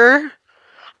closer.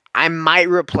 I might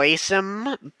replace him,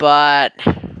 but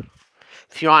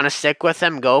If you want to stick with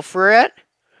him, go for it.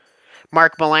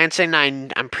 Mark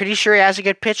Melancon, I'm pretty sure he has a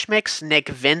good pitch mix. Nick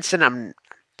Vincent, I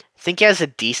think he has a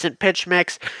decent pitch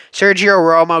mix. Sergio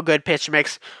Romo, good pitch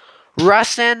mix.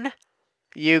 Russin,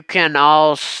 you can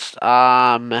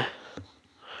also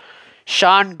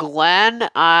Sean Glenn,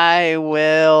 I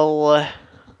will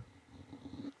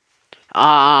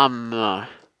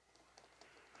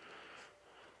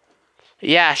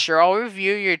yeah, sure, I'll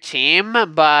review your team,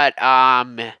 but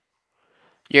I'm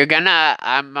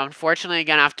unfortunately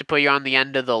gonna have to put you on the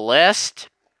end of the list.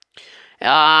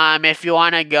 If you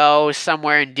want to go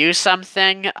somewhere and do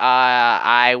something,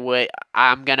 I'm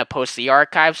gonna post the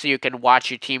archive so you can watch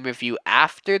your team review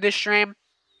after the stream.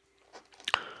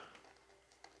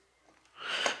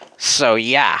 So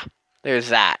yeah, there's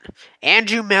that.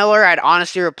 Andrew Miller, I'd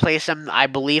honestly replace him. I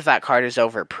believe that card is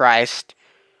overpriced.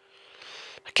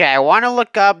 Okay, I want to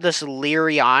look up this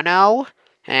Liriano,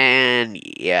 and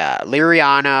yeah,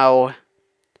 Liriano.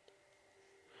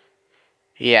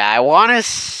 Yeah, I want to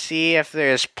see if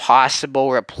there's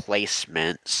possible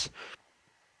replacements.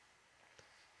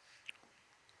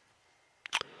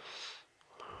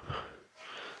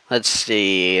 Let's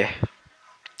see.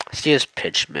 Let's see his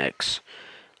pitch mix.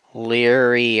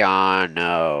 Liriano.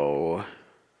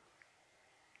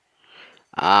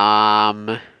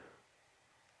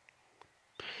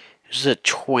 This is a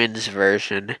Twins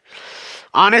version.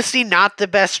 Honestly, not the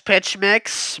best pitch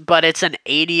mix, but it's an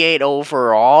 88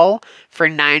 overall for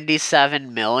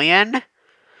 97 million.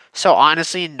 So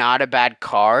honestly, not a bad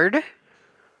card.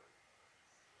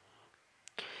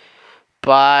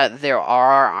 But there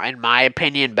are, in my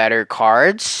opinion, better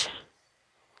cards.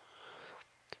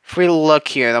 If we look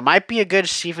here, there might be a good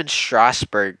Steven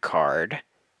Strasburg card.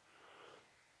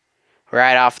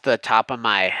 Right off the top of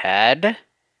my head. Let's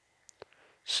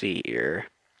see here.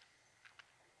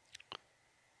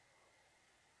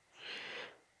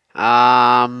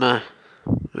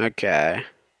 Okay.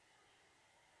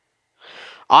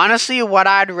 Honestly, what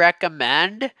I'd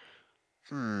recommend,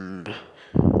 I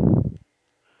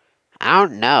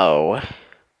don't know.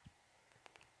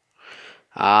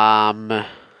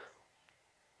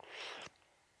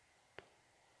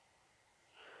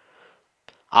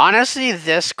 Honestly,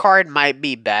 this card might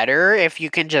be better if you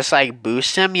can just, like,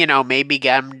 boost him, you know, maybe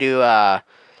get him to,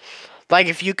 like,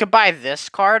 if you could buy this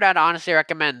card, I'd honestly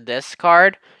recommend this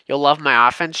card. You'll love my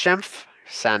offense, Schimpf.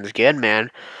 Sounds good,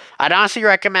 man. I'd honestly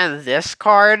recommend this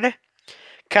card,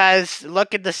 because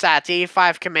look at the stats.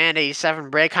 85 command, 87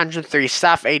 break, 103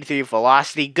 stuff, 83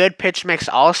 velocity. Good pitch mix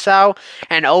also,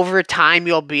 and over time,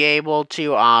 you'll be able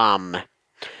to,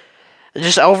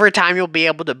 just over time, you'll be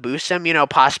able to boost him, you know,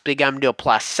 possibly get him to a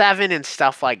 +7 and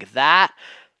stuff like that.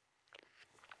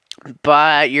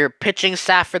 But your pitching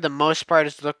staff, for the most part,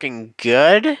 is looking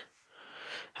good.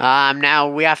 Now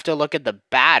we have to look at the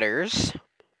batters.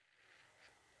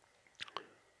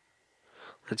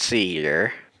 Let's see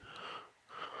here.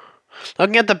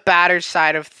 Looking at the batters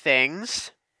side of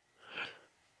things.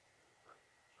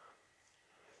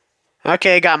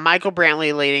 Okay, got Michael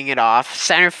Brantley leading it off.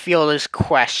 Center field is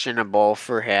questionable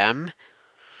for him.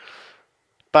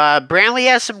 But Brantley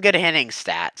has some good hitting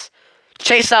stats.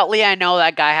 Chase Utley, I know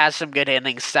that guy has some good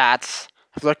hitting stats.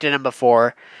 I've looked at him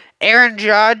before. Aaron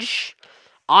Judge,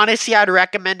 honestly, I'd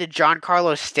recommend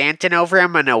Giancarlo Stanton over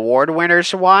him, an award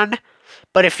winners one.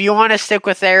 But if you want to stick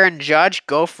with Aaron Judge,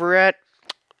 go for it.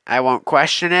 I won't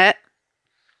question it.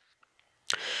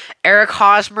 Eric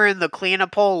Hosmer in the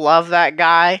cleanup hole, love that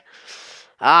guy.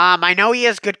 I know he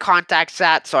has good contact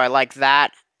stats, so I like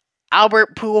that.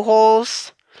 Albert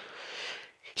Pujols,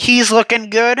 he's looking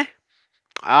good.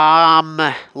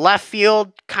 Left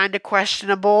field, kind of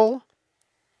questionable.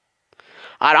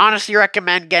 I'd honestly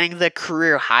recommend getting the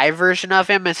career high version of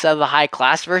him instead of the high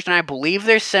class version. I believe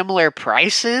they're similar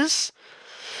prices.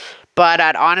 But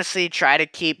I'd honestly try to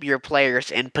keep your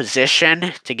players in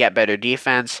position to get better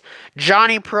defense.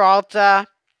 Johnny Peralta,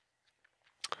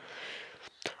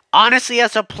 honestly,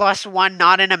 as a +1,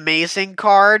 not an amazing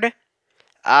card.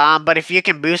 But if you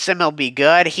can boost him, he'll be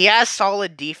good. He has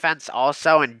solid defense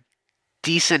also and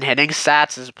decent hitting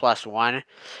stats as a +1.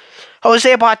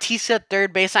 Jose Bautista at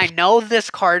third base. I know this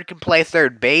card can play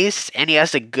third base, and he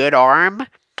has a good arm.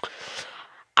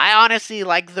 I honestly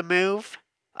like the move.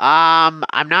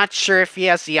 I'm not sure if he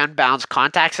has the unbalanced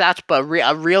contact stats, but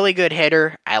a really good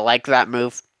hitter. I like that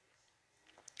move.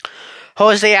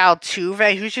 Jose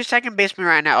Altuve, who's your second baseman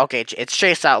right now? Okay, it's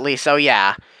Chase Utley, so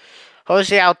yeah.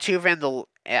 Jose Altuve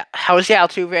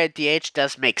at DH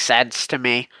does make sense to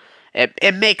me.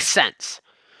 It makes sense.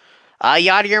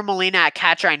 Yadier Molina at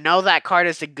catcher. I know that card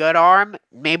is a good arm.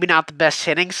 Maybe not the best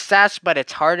hitting stats, but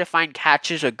it's hard to find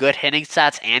catchers with good hitting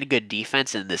stats and good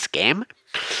defense in this game.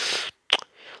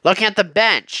 Looking at the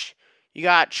bench, you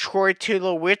got Troy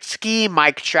Tulowitzki,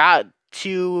 Mike Trout,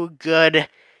 2 good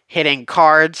hitting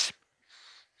cards.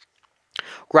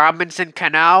 Robinson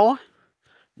Cano,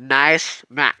 nice.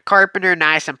 Matt Carpenter,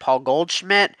 nice. And Paul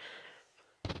Goldschmidt.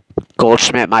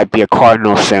 Goldschmidt might be a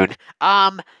Cardinal soon.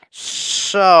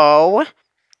 So,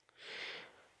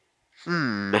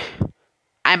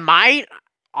 I might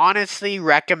honestly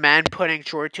recommend putting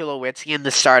Troy Tulowitzki in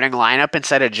the starting lineup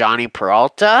instead of Johnny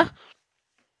Peralta.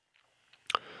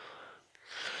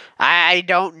 I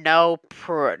don't know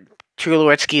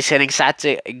Tulowitzki's hitting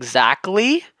stats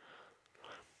exactly,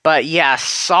 but yeah,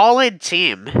 solid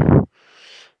team.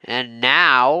 And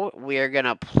now we are going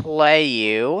to play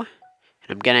you.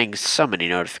 I'm getting so many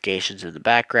notifications in the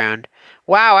background.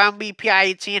 Wow, MBPI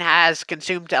 18 has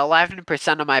consumed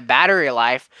 11% of my battery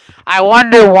life. I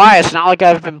wonder why. It's not like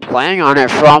I've been playing on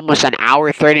it for almost an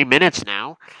hour, 30 minutes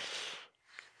now.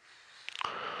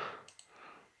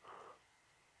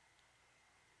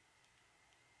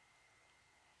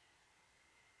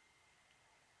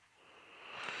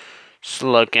 Just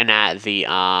looking at the,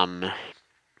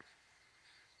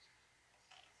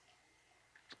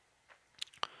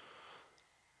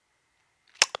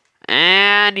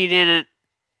 and he didn't,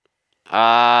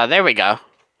 there we go.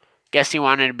 Guess he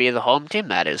wanted to be the home team.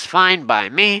 That is fine by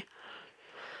me.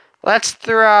 Let's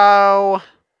throw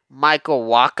Michael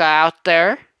Wacha out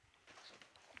there.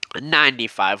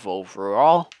 95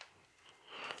 overall.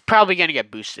 Probably going to get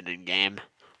boosted in game.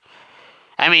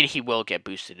 I mean, he will get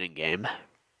boosted in game.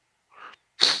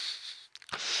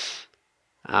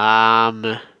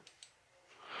 Alright.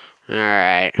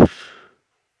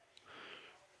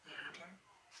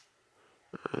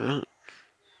 Hold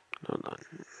on.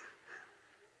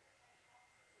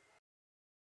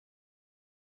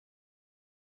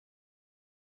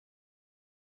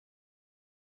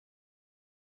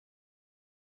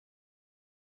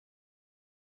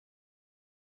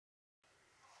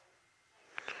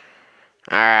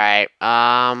 Alright,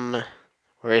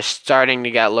 we're starting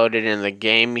to get loaded in the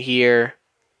game here.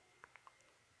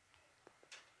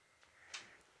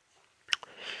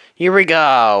 Here we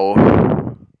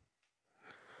go.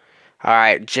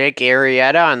 Alright, Jake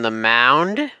Arrieta on the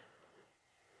mound.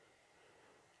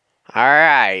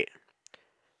 Alright.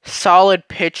 Solid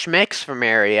pitch mix from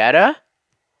Arrieta.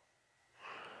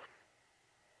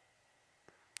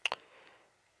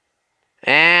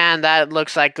 And that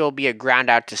looks like it'll be a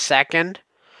ground out to second.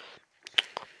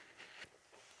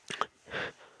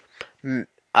 Jake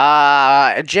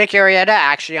Arrieta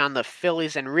actually on the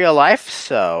Phillies in real life,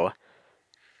 so a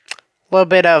little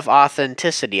bit of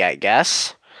authenticity, I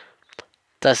guess.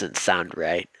 Doesn't sound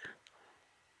right.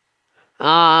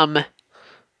 The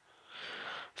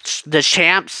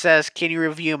champ says, can you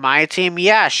review my team?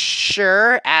 Yeah,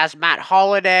 sure. As Matt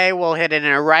Holliday will hit it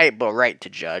in a right, but right to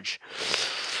Judge.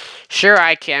 Sure,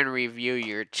 I can review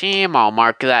your team. I'll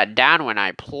mark that down when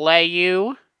I play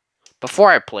you. Before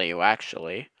I play you,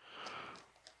 actually.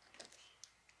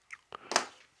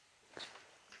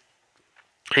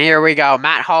 Here we go.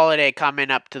 Matt Holliday coming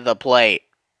up to the plate.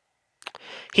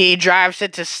 He drives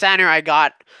it to center. I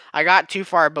got too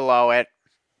far below it.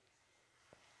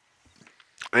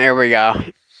 There we go.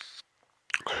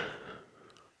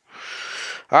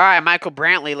 Alright, Michael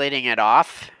Brantley leading it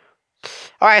off.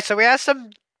 Alright, so we have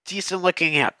some decent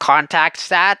looking contact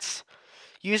stats.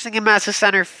 Using him as a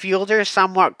center fielder,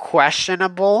 somewhat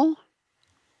questionable.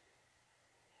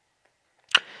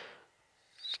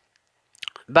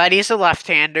 But he's a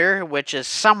left-hander, which is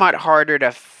somewhat harder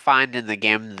to find in the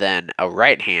game than a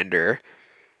right-hander.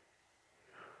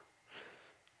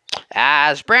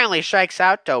 As Brantley strikes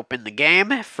out to open the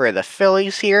game for the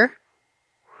Phillies here.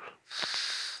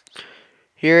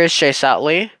 Here is Chase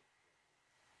Utley.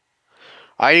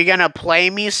 Are you going to play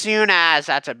me soon? As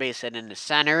that's a base hit in the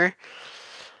center.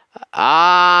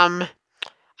 I'm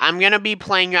going to be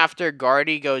playing you after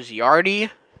Gardy goes Yardy.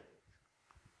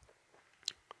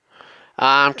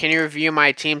 Can you review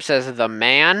my team? Says the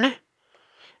man.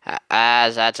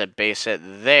 As that's a base hit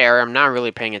there. I'm not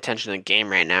really paying attention to the game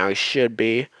right now. I should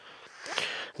be.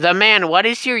 The man, what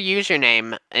is your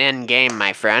username in game,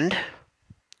 my friend?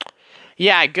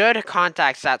 Yeah, good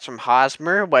contact stats from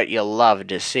Hosmer. What you love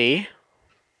to see.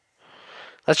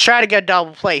 Let's try to get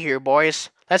double play here, boys.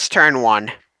 Let's turn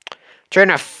one. Turn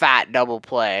a fat double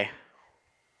play.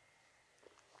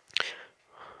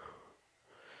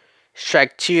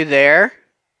 Strike 2 there.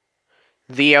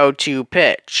 The 0-2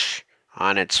 pitch.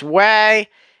 On its way.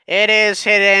 It is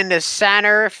hit into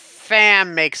center.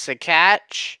 Pham makes a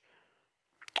catch.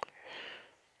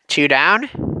 2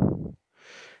 down.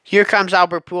 Here comes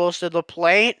Albert Pujols to the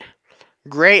plate.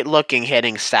 Great looking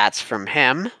hitting stats from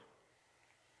him.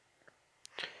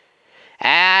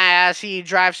 As he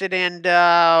drives it in,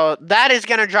 that is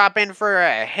going to drop in for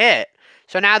a hit.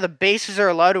 So now the bases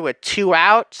are loaded with 2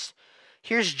 outs.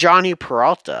 Here's Johnny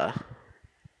Peralta.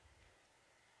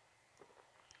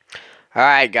 All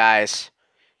right, guys.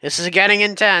 This is getting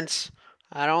intense.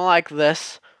 I don't like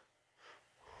this.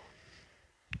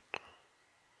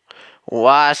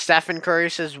 Stephen Curry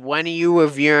says, when are you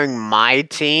reviewing my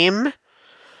team?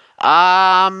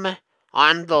 On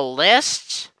the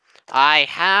list, I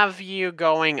have you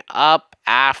going up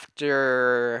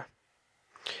after...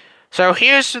 So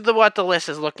here's what the list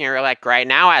is looking like right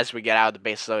now as we get out of the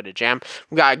base loaded jam.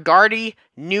 We got Gardy,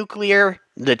 Nuclear,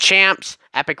 The Champs,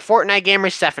 Epic Fortnite Gamer,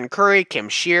 Stephen Curry, Kim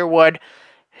Sherwood,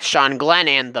 Sean Glenn,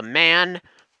 and The Man,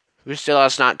 who still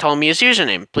has not told me his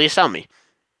username. Please tell me.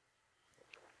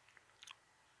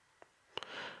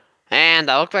 And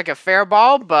that looked like a fair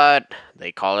ball, but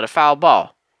they call it a foul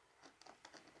ball.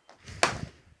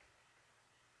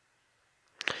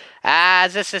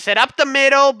 As this is hit up the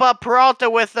middle, but Peralta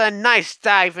with a nice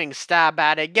diving stab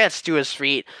at it, gets to his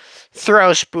feet,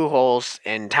 throws Pujols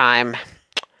in time.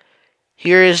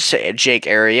 Here's Jake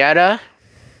Arrieta.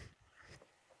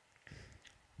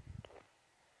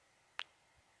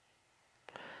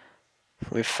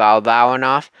 We fouled that one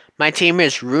off. My team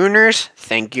is Runers.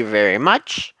 Thank you very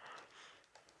much.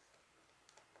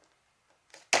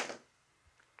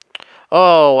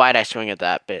 Oh, why'd I swing at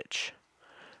that bitch?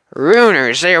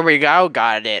 Runers, there we go.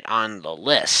 Got it on the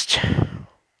list.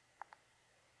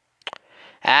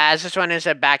 As this one is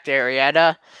a back to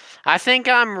Arrieta. I think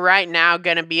I'm right now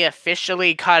going to be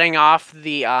officially cutting off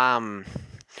the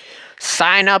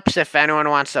sign-ups if anyone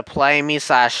wants to play me /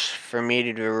 for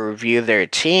me to review their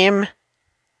team.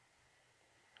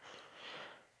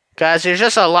 Because there's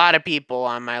just a lot of people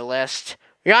on my list.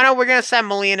 We're going to send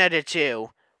Molina to 2.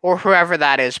 Or whoever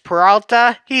that is.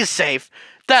 Peralta, he's safe.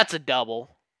 That's a double.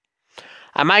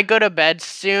 I might go to bed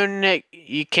soon.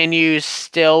 Can you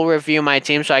still review my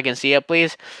team so I can see it,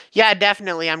 please? Yeah,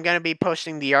 definitely. I'm going to be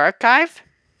posting the archive.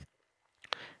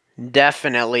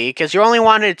 Definitely. Because you only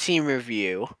wanted a team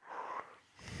review.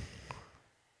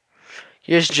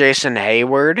 Here's Jason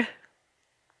Hayward.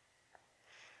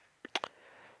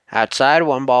 Outside,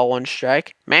 1 ball, 1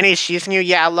 strike. Manny's chasing you?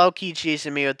 Yeah, low-key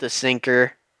chasing me with the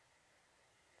sinker.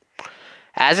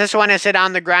 As this one is hit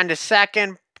on the ground to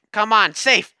second. Come on,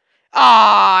 safe.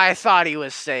 I thought he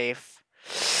was safe.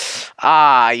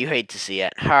 You hate to see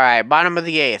it. All right, bottom of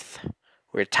the 8th.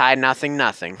 We're tied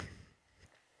 0-0.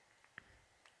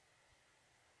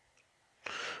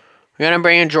 We're going to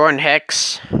bring in Jordan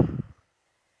Hicks. All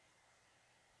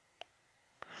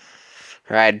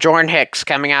right, Jordan Hicks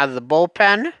coming out of the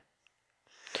bullpen.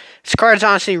 This card's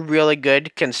honestly really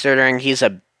good considering he's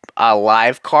a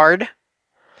live card.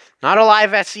 Not a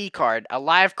live SE card. A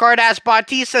live card as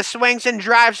Bautista swings and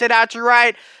drives it out to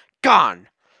right. Gone.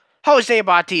 Jose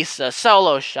Bautista,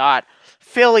 solo shot.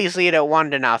 Phillies lead at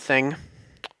 1-0.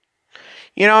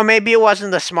 You know, maybe it wasn't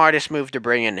the smartest move to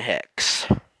bring in Hicks.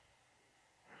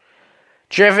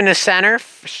 Driven to center.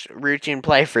 Routine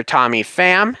play for Tommy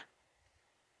Pham.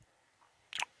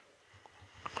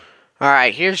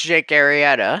 Alright, here's Jake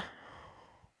Arrieta.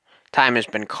 Time has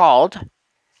been called.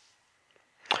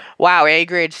 Wow,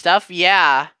 A-grade stuff?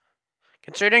 Yeah.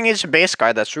 Considering he's a base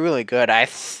card, that's really good.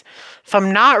 If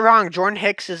I'm not wrong, Jordan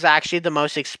Hicks is actually the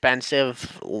most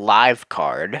expensive live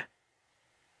card.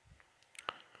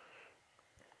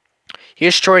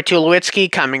 Here's Troy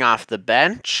Tulowitzki coming off the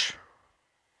bench.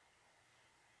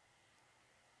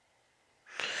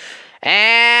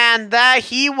 And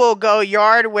he will go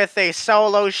yard with a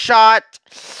solo shot.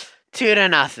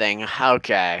 2-0.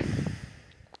 Okay.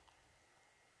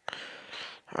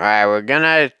 Alright, we're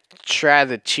gonna try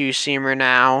the 2-seamer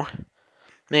now.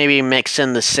 Maybe mix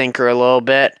in the sinker a little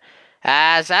bit.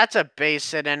 As that's a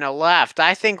base hit and a left.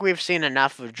 I think we've seen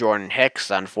enough of Jordan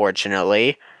Hicks,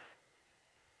 unfortunately.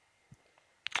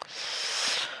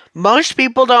 Most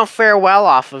people don't fare well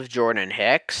off of Jordan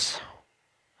Hicks.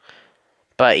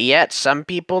 But yet, some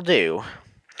people do.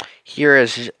 Here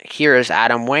is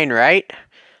Adam Wainwright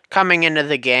coming into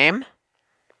the game.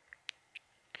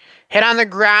 Hit on the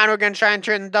ground. We're going to try and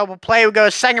turn the double play. We go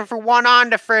second for 1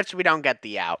 on to first. We don't get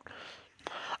the out.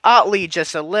 Utley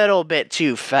just a little bit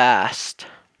too fast.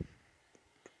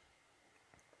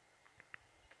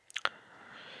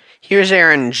 Here's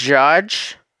Aaron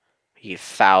Judge. He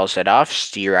fouls it off.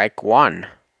 Strike 1.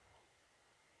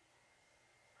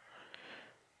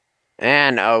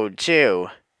 And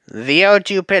 0-2. The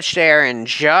 0-2 pitch to Aaron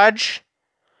Judge.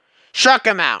 Struck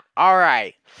him out. All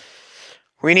right.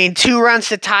 We need 2 runs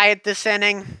to tie it this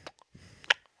inning.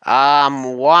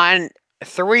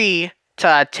 3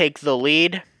 to take the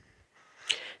lead.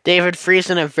 David Freese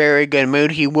in a very good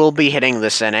mood. He will be hitting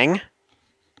this inning.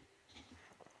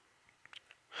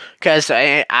 Because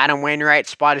Adam Wainwright's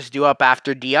spot is due up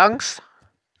after DeYoung's.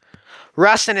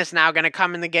 Rustin is now going to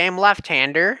come in the game,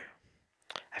 left-hander.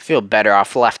 I feel better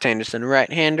off left-handers than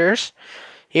right-handers.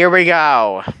 Here we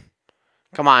go.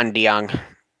 Come on, DeYoung.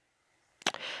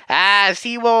 As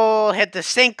he will hit the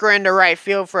sinker into right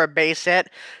field for a base hit.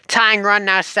 Tying run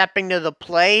now stepping to the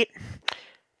plate.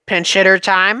 Pinch hitter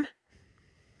time.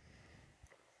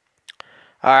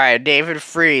 All right, David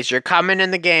Freese, you're coming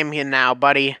in the game here now,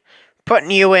 buddy.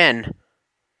 Putting you in.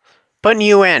 Putting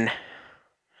you in.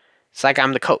 It's like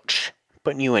I'm the coach.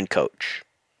 Putting you in, coach.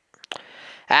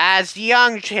 As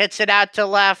Young hits it out to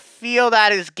left field,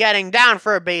 that is getting down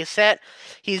for a base hit.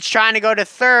 He's trying to go to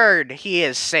third. He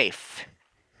is safe.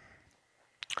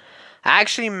 I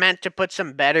actually meant to put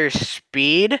some better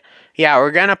speed. Yeah,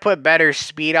 we're going to put better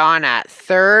speed on at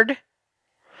third.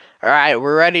 All right,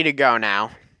 we're ready to go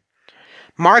now.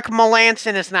 Mark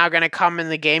Melanson is now going to come in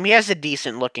the game. He has a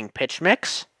decent-looking pitch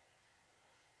mix.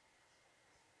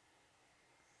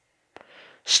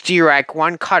 Strike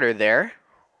 1 cutter there.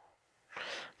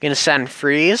 Going to send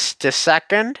Freese to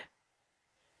second.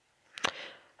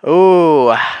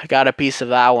 Ooh, got a piece of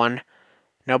that one.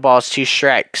 No balls, 2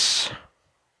 strikes.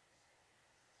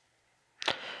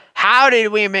 How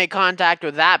did we make contact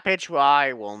with that pitch? Well,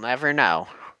 I will never know.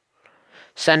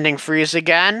 Sending Freese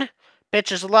again.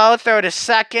 Pitch is low, throw to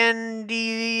second.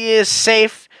 He is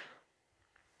safe.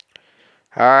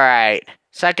 All right.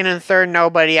 Second and third,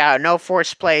 nobody out. No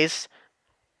forced plays.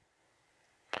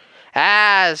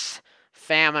 As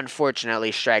Pham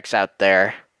unfortunately strikes out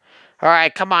there. All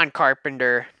right, come on,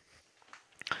 Carpenter.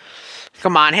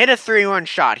 Come on, hit a 3-1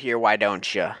 shot here, why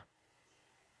don't you?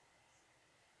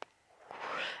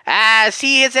 As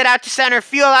he hits it out to center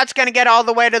field, that's going to get all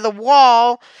the way to the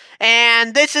wall.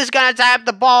 And this is going to tie up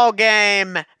the ball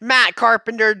game. Matt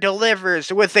Carpenter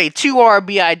delivers with a 2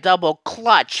 RBI double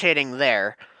clutch hitting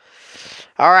there.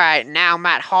 All right, now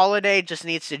Matt Holliday just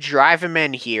needs to drive him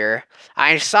in here.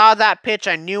 I saw that pitch,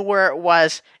 I knew where it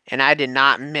was, and I did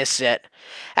not miss it.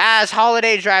 As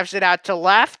Holliday drives it out to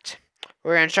left,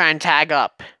 we're going to try and tag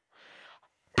up.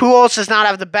 Pujols does not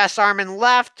have the best arm in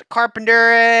left.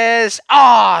 Carpenter is...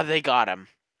 Oh, they got him.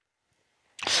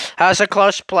 That was a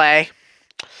close play.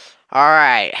 All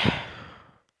right.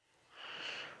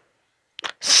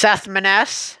 Seth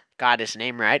Maness. Got his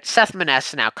name right. Seth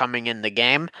Maness now coming in the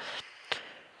game.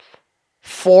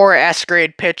 4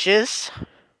 S-grade pitches.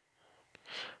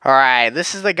 All right.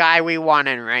 This is the guy we want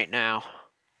in right now.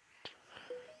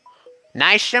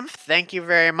 Nice, Schimpf. Thank you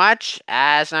very much.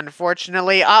 As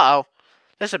unfortunately... Uh-oh.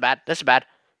 This is bad. This is bad.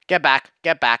 Get back.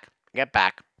 Get back. Get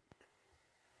back.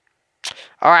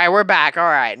 All right, we're back. All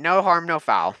right. No harm, no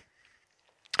foul.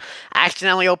 I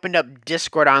accidentally opened up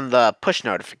Discord on the push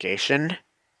notification.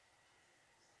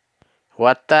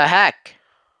 What the heck?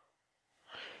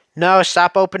 No,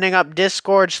 stop opening up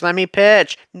Discord. Just let me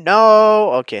pitch.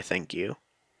 No. Okay, thank you.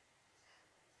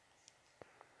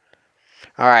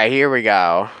 All right, here we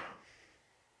go.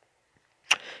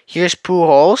 Here's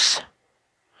Pujols.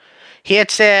 He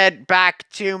hits it back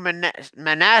to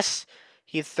Maness.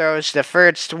 He throws the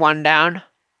first one down.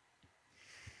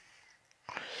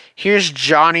 Here's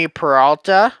Johnny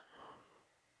Peralta,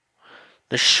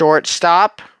 the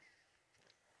shortstop.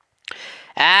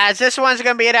 As this one's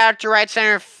going to be hit out to right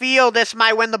center field. This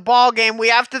might win the ball game. We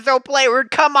have to throw playward.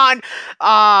 Come on.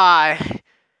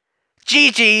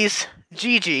 GG's.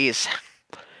 GG's.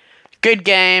 Good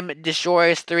game.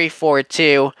 Destroys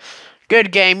 3-4-2.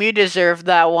 Good game. You deserve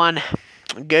that one.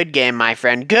 Good game, my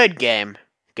friend. Good game.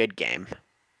 Good game.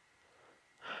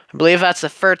 I believe that's the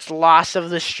first loss of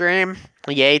the stream.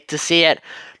 You hate to see it.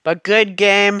 But good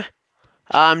game.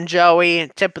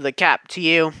 Joey, tip of the cap to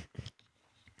you.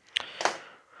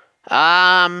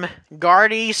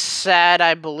 Gardy said,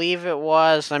 I believe it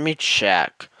was, let me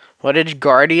check. What did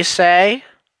Gardy say?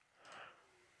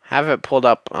 Have it pulled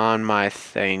up on my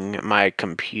thing, my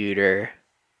computer.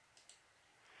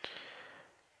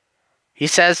 He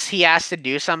says he has to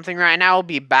do something right now. We'll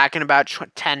be back in about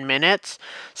 10 minutes.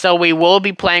 So we will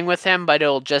be playing with him, but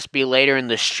it'll just be later in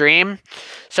the stream.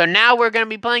 So now we're going to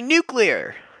be playing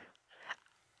Nuclear.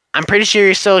 I'm pretty sure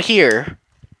you're still here.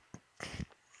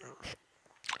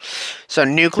 So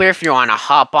Nuclear, if you want to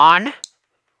hop on.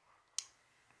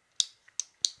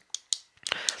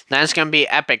 Then it's going to be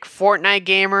Epic Fortnite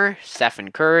Gamer,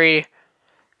 Stephen Curry,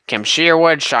 Kim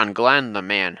Sherwood, Sean Glenn, the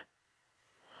man.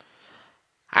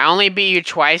 I only beat you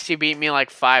twice. You beat me like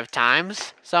 5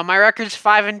 times. So my record's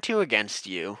 5-2 against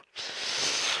you.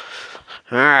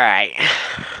 Alright.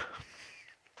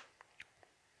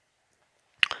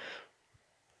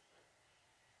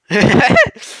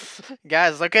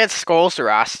 Guys, look at Skull's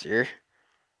roster.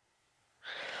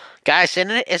 Guys,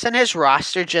 isn't his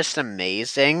roster just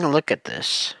amazing? Look at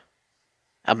this.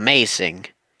 Amazing.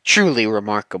 Truly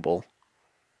remarkable.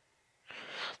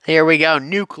 Here we go.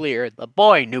 Nuclear. The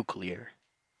boy Nuclear.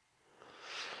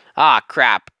 Ah,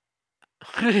 crap.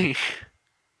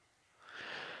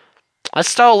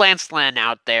 Let's throw Lance Lynn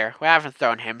out there. We haven't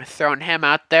thrown him. Thrown him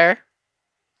out there.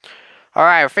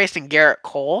 Alright, we're facing Garrett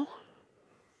Cole.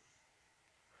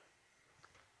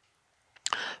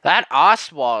 That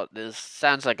Oswald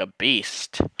sounds like a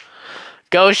beast.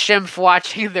 Go Schimpf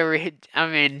watching the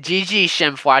GG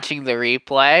Schimpf watching the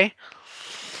replay.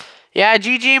 Yeah,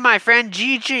 GG, my friend,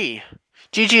 GG.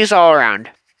 GG's all around.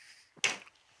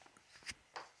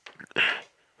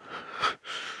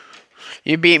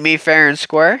 You beat me fair and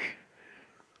square.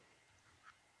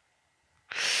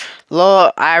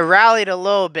 I rallied a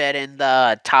little bit in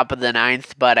the top of the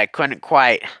 9th, but I couldn't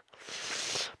quite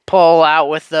pull out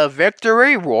with the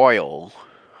victory royal.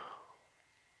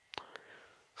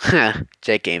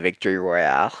 JK victory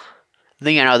royale. I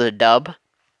think I know the dub.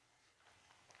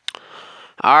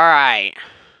 Alright.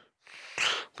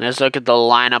 Let's look at the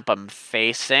lineup I'm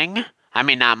facing. I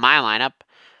mean, not my lineup.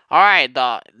 Alright,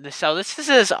 so this is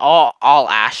his all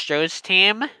Astros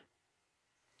team.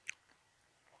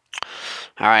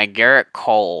 Alright, Garrett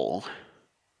Cole.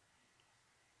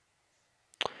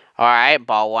 Alright,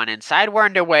 ball 1 inside. We're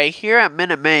underway here at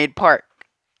Minute Maid Park.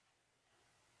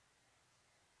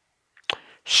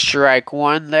 Strike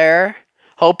 1 there.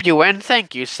 Hope you win.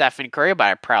 Thank you, Stephen Curry, but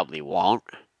I probably won't.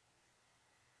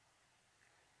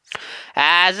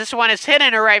 As this one is hit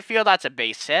into right field, that's a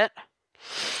base hit.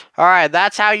 Alright,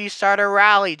 that's how you start a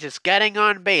rally. Just getting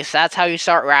on base. That's how you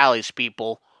start rallies,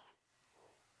 people.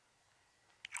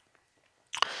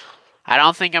 I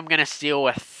don't think I'm going to steal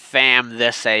with Fam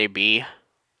this AB.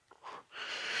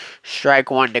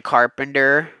 Strike 1 to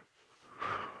Carpenter.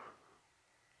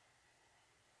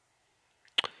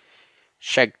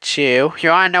 Strike 2. You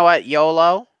want to know what?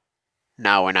 YOLO?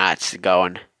 No, we're not. It's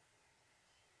going.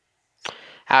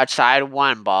 Outside,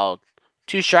 1 ball.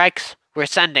 2 strikes. We're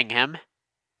sending him.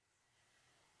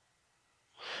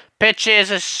 Pitch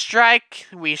is a strike.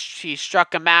 He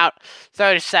struck him out.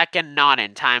 32nd, not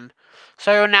in time.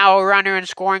 So now a runner in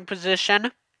scoring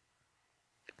position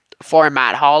for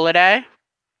Matt Holliday.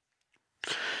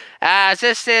 As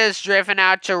this is driven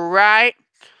out to right.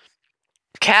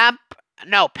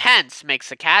 Pence makes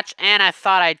the catch. And I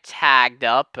thought I tagged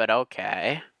up, but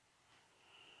okay.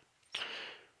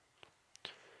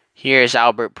 Here's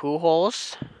Albert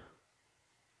Pujols.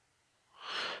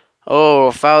 Oh,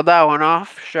 fouled that one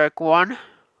off. Strike 1.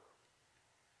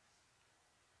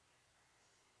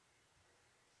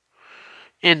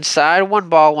 Inside, 1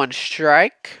 ball, 1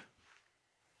 strike.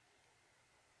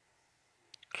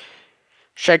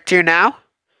 Strike 2 now.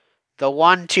 The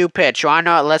 1-2 pitch. Why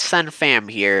not? Let's send Fam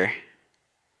here.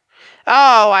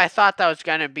 Oh, I thought that was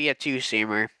going to be a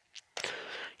 2-seamer.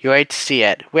 You wait to see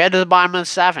it. We head to the bottom of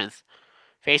the 7th.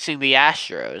 Facing the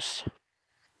Astros.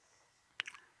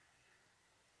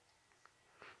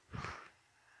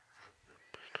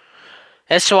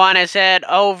 This one is hit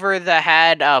over the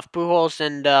head of Pujols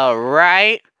in the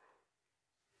right.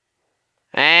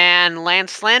 And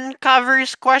Lance Lynn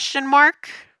covers ?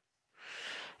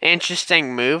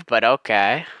 Interesting move, but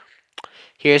okay.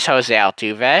 Here's Jose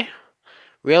Altuve.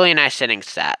 Really nice hitting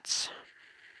stats.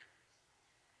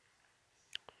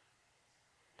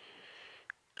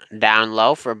 Down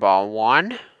low for ball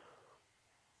 1.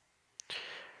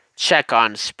 Check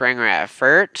on Springer at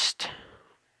first.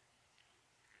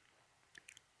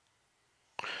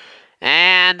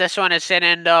 And this one is hit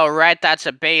into right. That's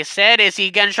a base hit. Is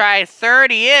he going to try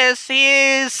third? He is.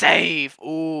 He is safe.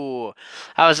 Ooh.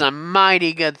 That was a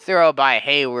mighty good throw by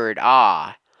Hayward.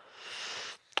 Ah.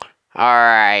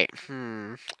 Alright.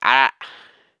 I'm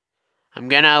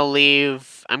going to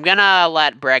leave. I'm going to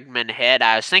let Bregman hit.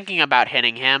 I was thinking about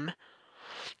hitting him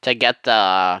to get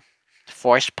the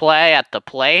force play at the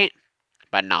plate.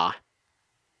 But nah.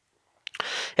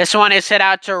 This one is hit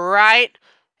out to right.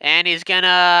 And he's going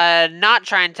to not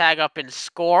try and tag up and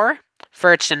score.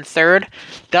 First and third.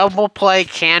 Double play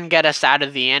can get us out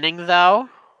of the inning, though.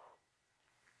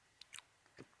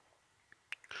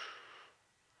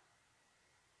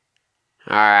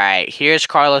 Alright, here's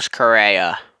Carlos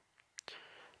Correa.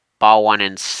 Ball 1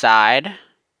 inside.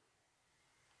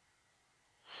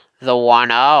 the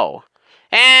 1-0.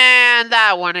 And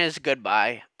that one is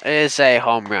goodbye. It is a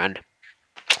home run.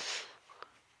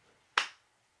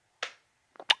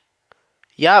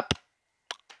 Yup.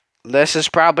 This is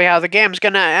probably how the game's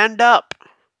gonna end up.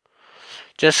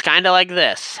 Just kind of like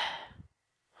this.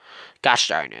 Gosh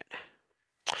darn it.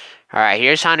 Alright,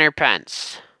 here's Hunter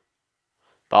Pence.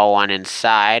 Ball one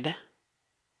inside.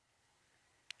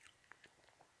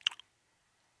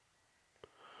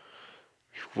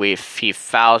 He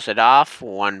fouls it off.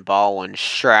 1 ball, 1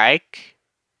 strike.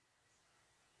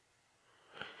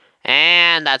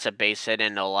 And that's a base hit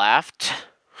into left.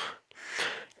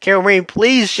 Can we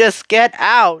please just get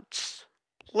out?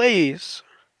 Please.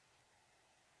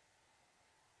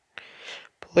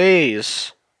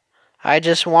 Please. I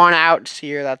just want outs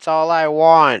here. That's all I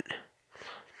want.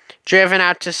 Driven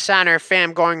out to center.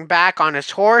 Pham going back on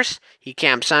his horse. He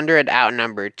camps under it. Out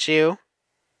number 2.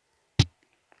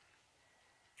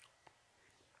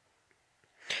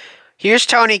 Here's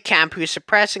Tony Kemp, who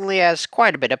surprisingly has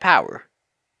quite a bit of power.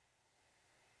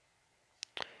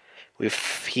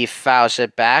 He fouls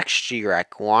it back.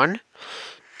 Strike 1.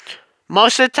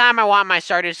 Most of the time, I want my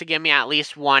starters to give me at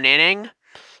least 1 inning.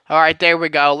 Alright, there we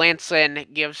go. Lance Lynn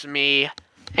gives me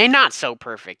a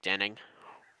not-so-perfect inning.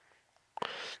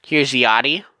 Here's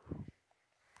Yachty.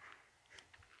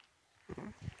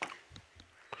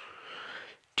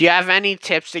 Do you have any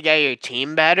tips to get your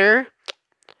team better?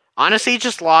 Honestly,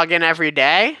 just log in every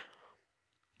day.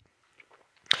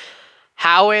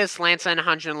 How is Lance Lynn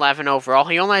 111 overall?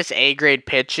 He only has A-grade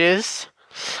pitches.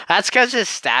 That's because his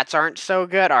stats aren't so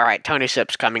good. Alright, Tony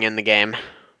Sipp's coming in the game.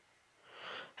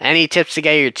 Any tips to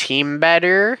get your team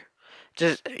better?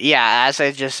 As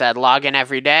I just said, log in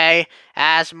every day.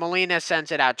 As Molina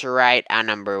sends it out to right at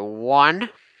number 1.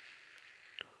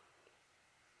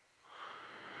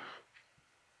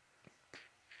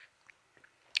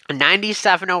 A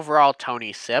 97 overall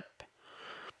Tony Sipp.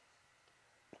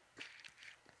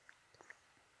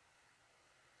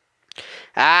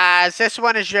 As this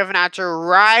one is driven out to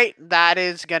right, that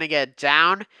is going to get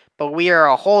down, but we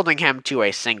are holding him to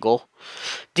a single.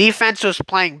 Defense was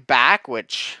playing back,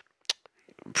 which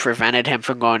prevented him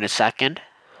from going to second.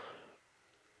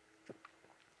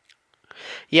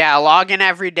 Yeah, log in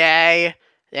every day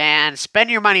and spend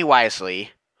your money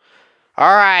wisely.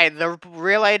 Alright, the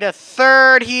relay to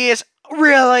third. He is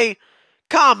really...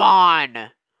 Come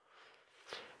on!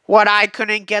 What, I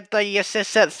couldn't get the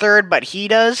assist at third, but he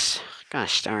does?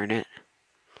 Gosh darn it.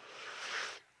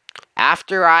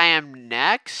 After I am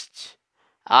next,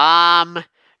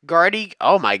 Guardy.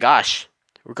 Oh my gosh.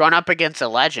 We're going up against a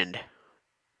legend.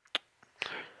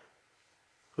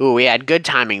 Ooh, we had good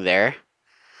timing there.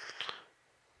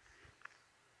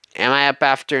 Am I up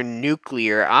after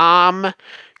Nuclear?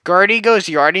 Guardy Goes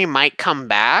Yardy might come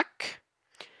back.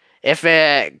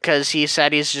 Because he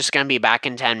said he's just going to be back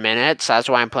in 10 minutes. That's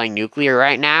why I'm playing Nuclear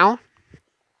right now.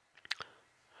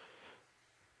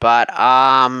 But,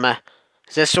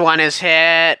 this one is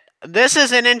hit. This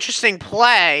is an interesting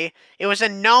play. It was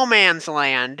in no man's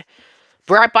land,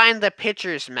 right behind the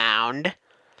pitcher's mound.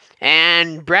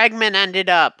 And Bregman ended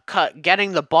up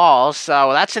getting the ball,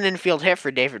 so that's an infield hit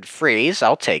for David Freese.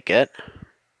 I'll take it.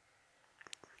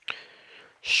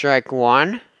 Strike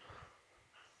 1.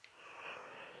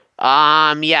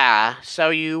 Yeah. So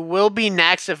you will be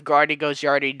next if Guardy Goes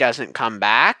Yardy doesn't come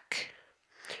back.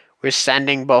 We're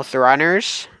sending both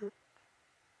runners.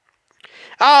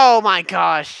 Oh my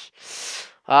gosh.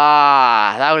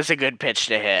 That was a good pitch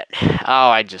to hit. Oh,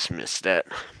 I just missed it.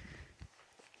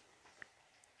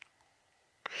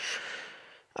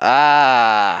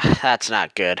 That's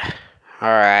not good.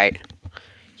 Alright.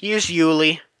 Here's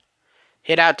Yuli.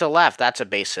 Hit out to left. That's a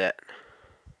base hit.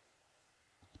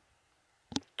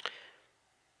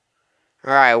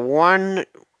 Alright, 1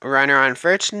 runner on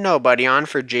first. Nobody on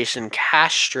for Jason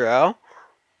Castro.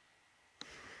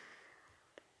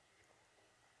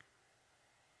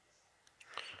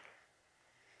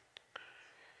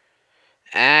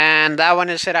 And that one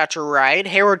is hit out to right.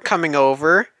 Hayward coming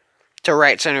over to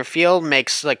right center field.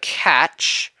 Makes the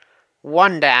catch.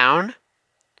 1 down.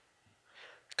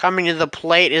 Coming to the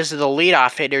plate is the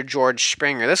leadoff hitter, George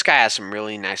Springer. This guy has some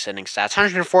really nice hitting stats.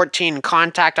 114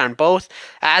 contact on both.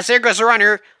 As there goes the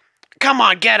runner. Come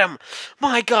on, get him.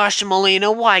 My gosh,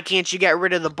 Molina, why can't you get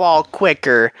rid of the ball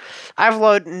quicker?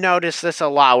 I've noticed this a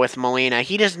lot with Molina.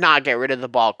 He does not get rid of the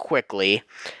ball quickly.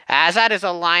 As that is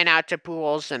a line out to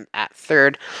Pujols and at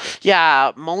third.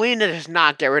 Yeah, Molina does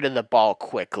not get rid of the ball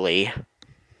quickly.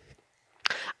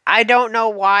 I don't know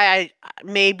why.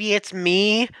 Maybe it's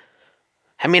me.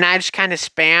 I mean, I just kind of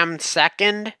spammed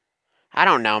second. I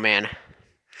don't know, man.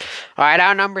 All right,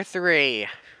 out number 3.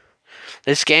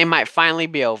 This game might finally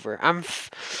be over. I'm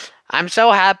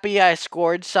so happy I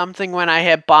scored something when I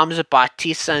hit bombs at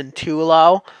Bautista and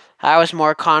Tulo. I was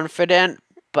more confident,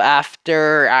 but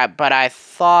but I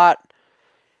thought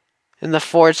in the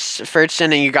first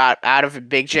inning you got out of a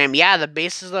big jam. Yeah, the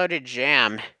bases loaded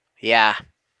jam. Yeah.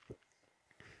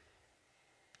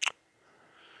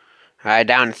 All right,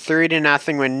 down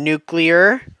 3-0 with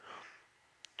Nuclear.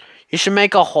 You should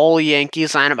make a whole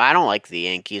Yankees lineup. I don't like the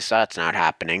Yankees, so that's not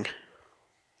happening.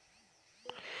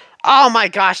 Oh my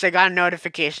gosh, I got a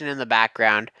notification in the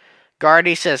background.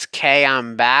 Guardy says, K,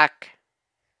 I'm back.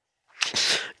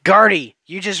 Guardy,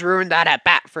 you just ruined that at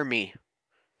bat for me.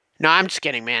 No, I'm just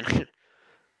kidding, man.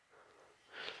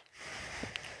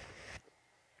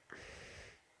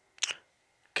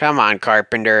 Come on,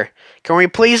 Carpenter. Can we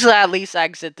please at least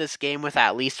exit this game with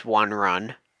at least one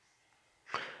run?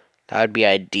 That would be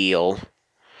ideal.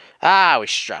 Ah, we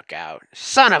struck out.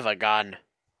 Son of a gun.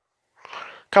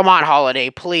 Come on, Holiday,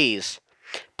 please.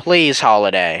 Please,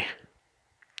 Holiday.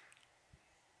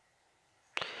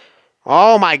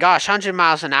 Oh my gosh, 100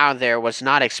 miles an hour there. Was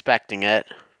not expecting it.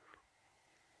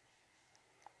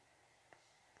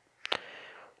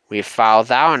 We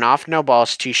fouled out and off, no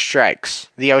balls, 2 strikes.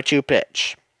 The 0-2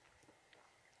 pitch.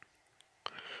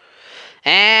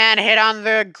 And hit on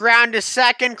the ground to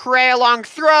second. Correa long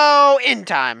throw in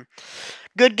time.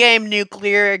 Good game,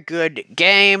 Nuclear. Good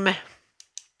game.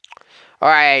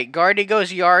 Alright, Guardy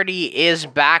Goes Yardy is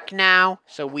back now.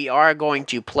 So we are going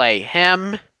to play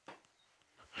him.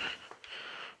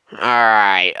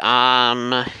 Alright,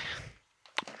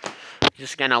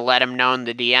 just gonna let him know in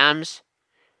the DMs.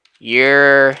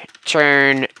 Your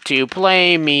turn to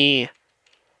play me.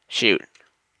 Shoot.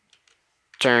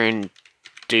 Turn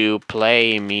to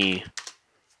play me.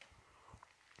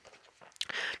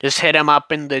 Just hit him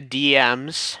up in the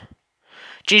DMs.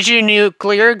 GG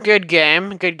Nuclear, good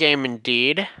game. Good game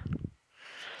indeed.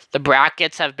 The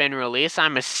brackets have been released.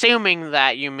 I'm assuming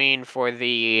that you mean for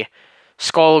the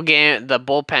Skull Game, the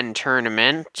bullpen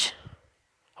tournament,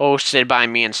 hosted by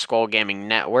me and Skull Gaming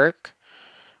Network.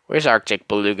 Where's Arctic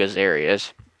Beluga's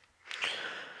areas?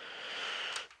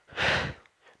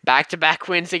 Back-to-back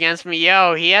wins against me.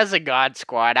 Yo, he has a god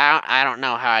squad. I don't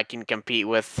know how I can compete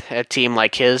with a team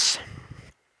like his.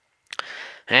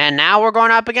 And now we're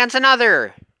going up against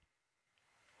another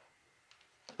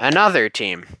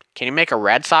team. Can you make a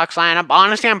Red Sox lineup?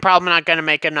 Honestly, I'm probably not going to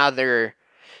make another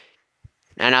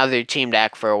team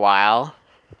deck for a while.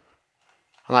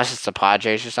 Unless it's the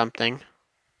Padres or something.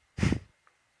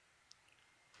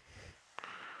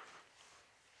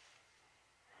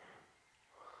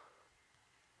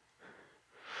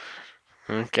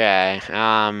 Okay,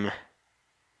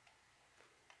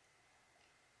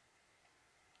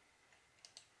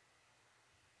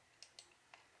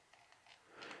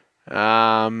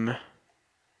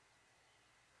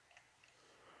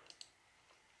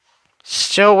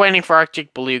 still waiting for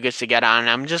Arctic Belugas to get on.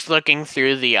 I'm just looking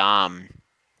through the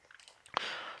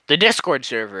Discord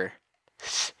server.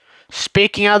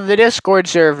 Speaking of the Discord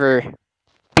server,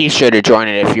 be sure to join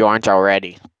it if you aren't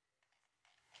already.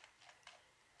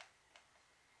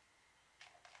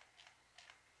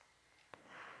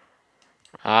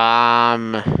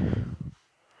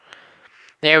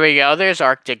 There we go. There's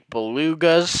Arctic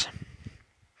Belugas.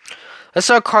 Let's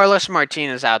throw Carlos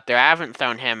Martinez out there. I haven't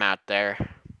thrown him out there.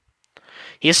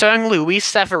 He's throwing Luis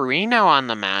Severino on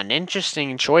the mound.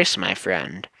 Interesting choice, my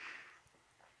friend.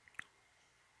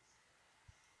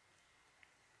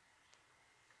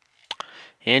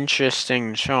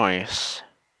 Interesting choice.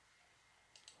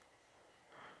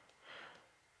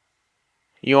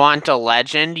 You want a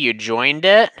legend? You joined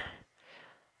it?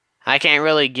 I can't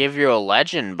really give you a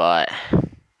legend, but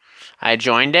I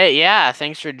joined it. Yeah,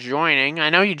 thanks for joining.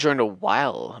 I know you joined a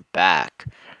while back.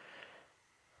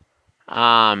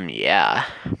 Yeah.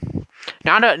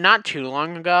 Not too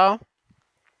long ago.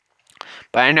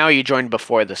 But I know you joined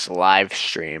before this live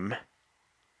stream.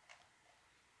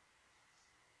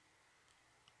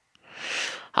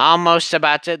 Almost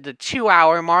about to the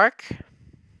 2-hour mark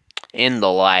in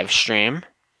the live stream.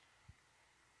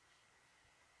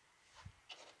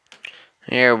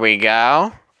 Here we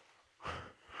go.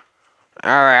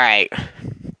 Alright.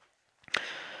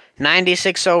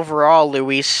 96 overall,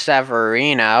 Luis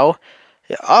Severino.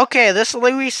 Okay, this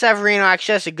Luis Severino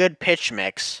actually has a good pitch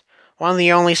mix. One of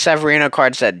the only Severino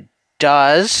cards that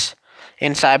does.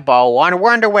 Inside ball 1.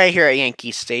 We're underway here at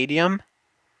Yankee Stadium.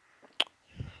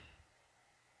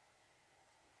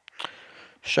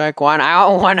 Strike 1. I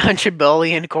want 100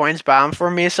 billion coins bound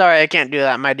for me. Sorry, I can't do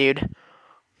that, my dude.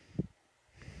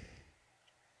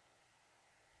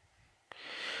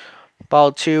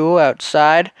 Ball 2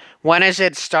 outside. When is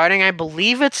it starting? I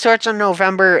believe it starts on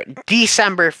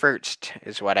December 1st,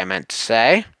 is what I meant to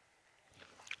say.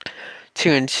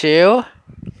 2-2.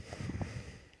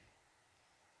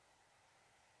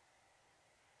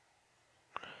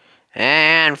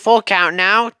 And full count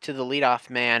now to the leadoff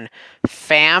man,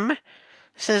 Pham.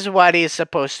 This is what he's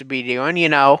supposed to be doing,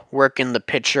 working the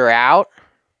pitcher out.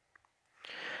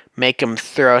 Make him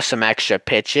throw some extra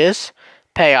pitches.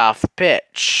 Payoff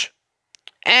pitch.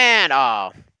 And,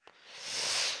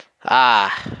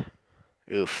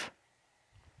 oof.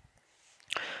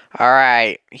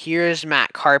 Alright, here's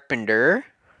Matt Carpenter.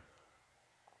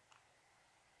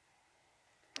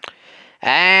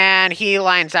 And he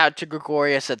lines out to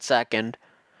Gregorius at second.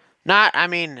 Not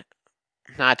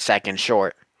second,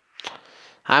 short.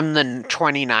 I'm the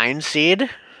 29 seed.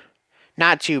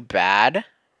 Not too bad.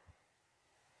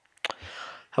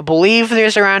 I believe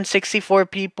there's around 64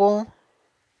 people.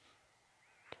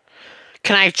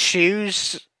 Can I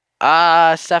choose?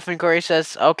 Stephen Curry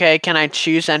says, okay, can I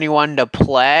choose anyone to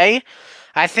play?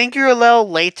 I think you're a little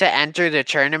late to enter the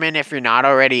tournament if you're not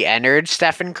already entered,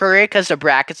 Stephen Curry, because the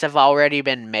brackets have already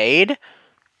been made.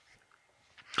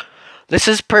 This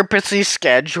is purposely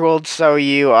scheduled so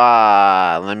you,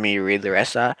 let me read the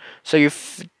rest of that. So you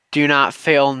do not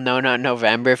fail No Nut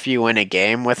November if you win a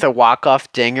game with a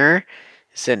walk-off dinger.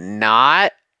 Is it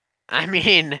not? I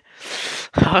mean,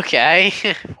 okay,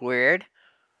 weird.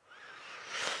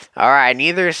 Alright,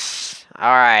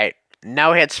 alright,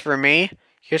 no hits for me.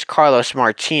 Here's Carlos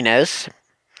Martinez,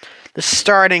 the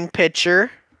starting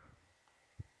pitcher.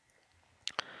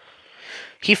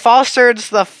 He falters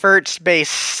the first base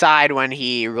side when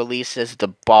he releases the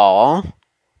ball.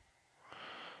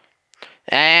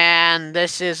 And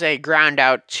this is a ground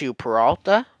out to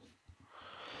Peralta.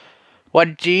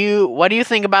 What do you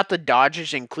think about the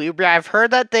Dodgers and Kluber? I've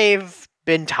heard that they've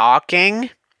been talking.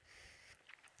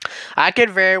 I could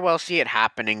very well see it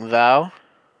happening, though.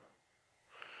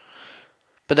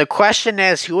 But the question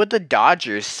is, who would the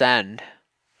Dodgers send?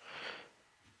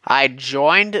 I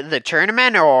joined the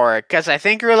tournament, or because I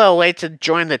think you're a little late to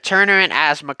join the tournament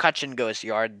as McCutchen goes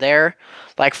yard there,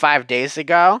 like 5 days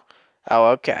ago. Oh,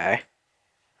 okay.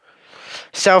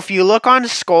 So if you look on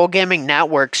Skull Gaming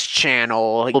Network's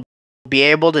channel, you'll be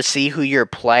able to see who you're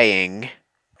playing,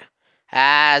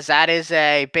 as that is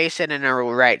a base hit in a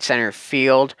right center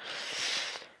field.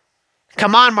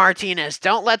 Come on, Martinez,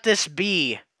 don't let this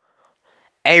be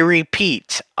a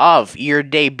repeat of your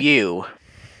debut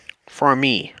for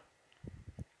me.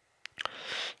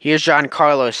 Here's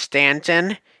Giancarlo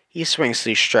Stanton. He swings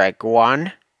through strike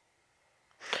one.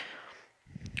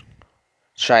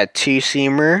 Try a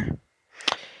two-seamer.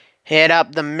 Hit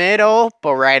up the middle,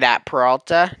 but right at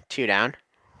Peralta. 2 down.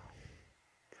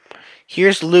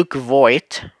 Here's Luke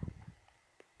Voigt.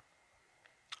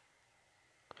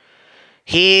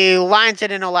 He lines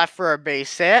it in the left for a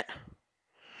base hit.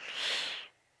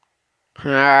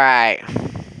 Alright.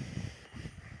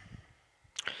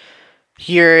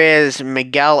 Here is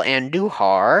Miguel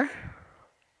Andujar.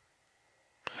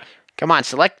 Come on,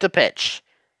 select the pitch.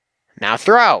 Now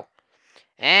throw.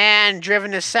 And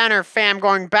driven to center, Pham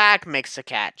going back, makes the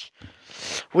catch.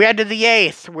 We head to the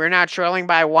 8th. We're now trailing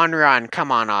by 1 run.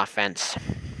 Come on, offense.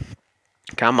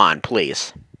 Come on,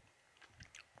 please.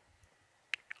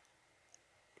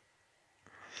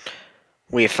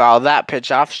 We foul that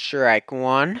pitch off, strike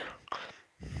 1.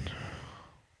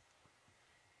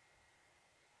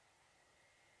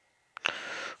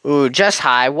 Ooh, just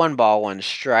high. 1 ball, 1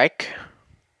 strike.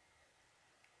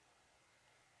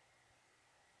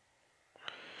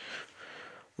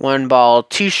 One ball,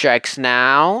 2 strikes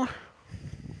now.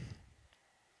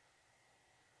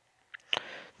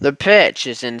 The pitch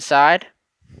is inside.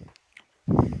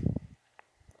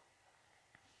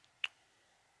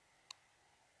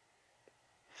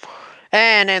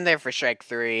 And in there for strike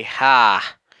 3.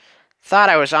 Ha. Thought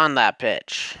I was on that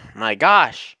pitch. My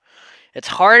gosh. It's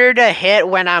harder to hit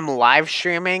when I'm live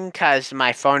streaming because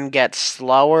my phone gets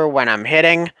slower when I'm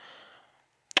hitting.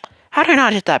 How did I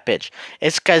not hit that pitch?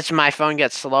 It's because my phone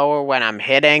gets slower when I'm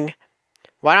hitting.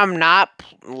 When I'm not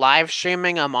live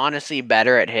streaming, I'm honestly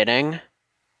better at hitting.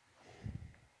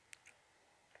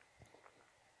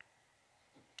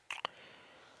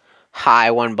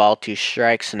 High, 1 ball, 2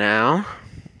 strikes now.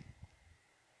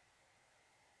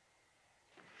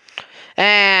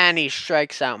 And he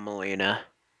strikes out Molina.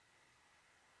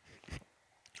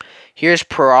 Here's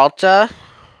Peralta.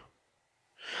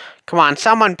 Come on,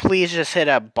 someone please just hit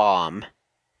a bomb.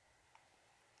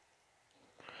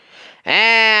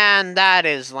 And that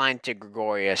is lined to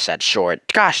Gregorius at short.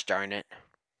 Gosh darn it.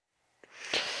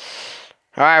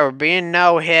 Alright, we're being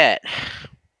no hit.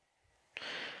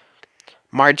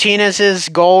 Martinez's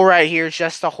goal right here is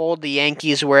just to hold the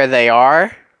Yankees where they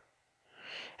are.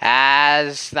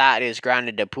 As that is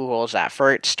grounded to Pujols at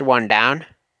first, 1 down.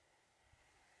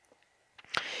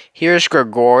 Here's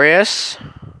Gregorius.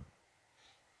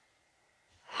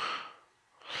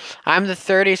 I'm the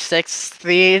 36th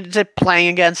seed playing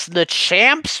against the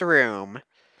Champs Room.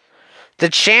 The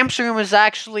Champs Room is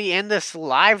actually in this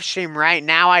live stream right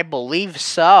now, I believe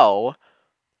so.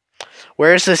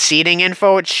 Where's the seating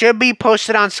info? It should be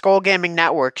posted on Skull Gaming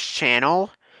Network's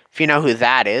channel, if you know who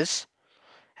that is.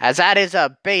 As that is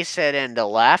a base hit into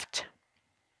left.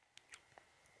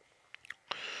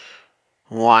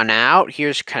 1 out.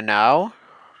 Here's Cano.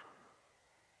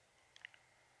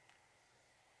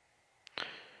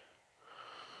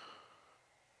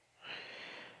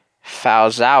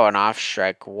 Fouls that one off.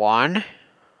 Strike 1.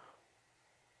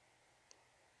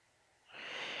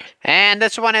 And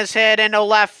this one is hit into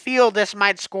left field. This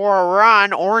might score a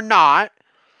run or not.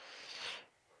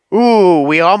 Ooh,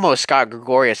 we almost got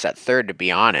Gregorius at third, to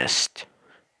be honest.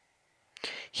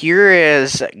 Here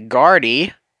is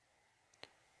Gardy.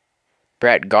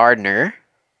 Brett Gardner.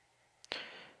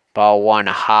 Ball 1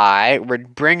 high. We're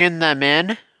bringing them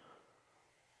in.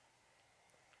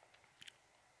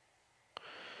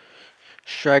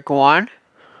 Strike 1.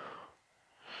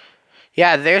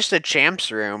 Yeah, there's the Champs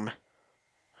Room.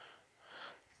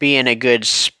 Being a good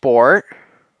sport.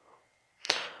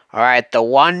 Alright, the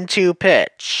 1-2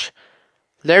 pitch.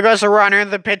 There goes a runner.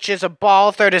 The pitch is a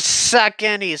ball. Throw to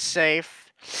second. He's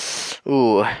safe.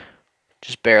 Ooh,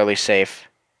 just barely safe.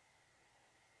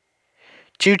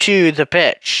 2-2 the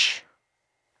pitch.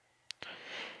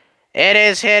 It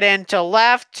is hit into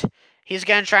left. He's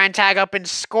going to try and tag up and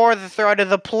score. The throw to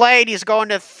the plate. He's going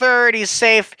to third. He's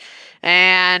safe.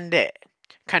 And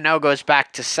Cano goes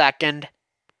back to second.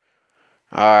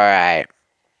 Alright.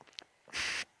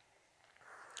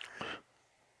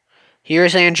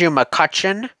 Here's Andrew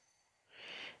McCutcheon.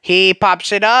 He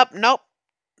pops it up. Nope.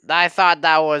 I thought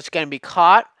that was going to be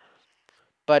caught.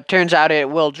 But turns out it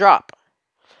will drop.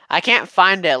 I can't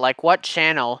find it. Like, what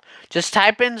channel? Just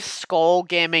type in Skull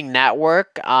Gaming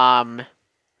Network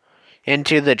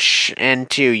into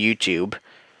YouTube.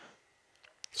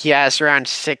 He has around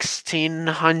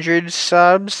 1,600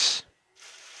 subs.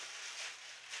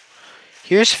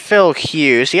 Here's Phil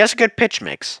Hughes. He has a good pitch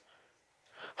mix.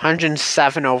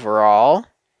 107 overall.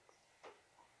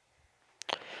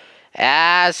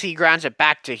 As he grounds it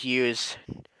back to Hughes.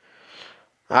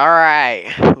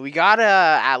 Alright. We gotta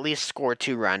at least score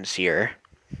 2 runs here.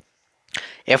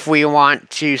 If we want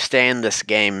to stay in this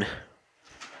game.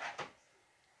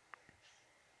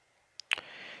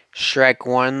 Strike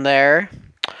 1 there.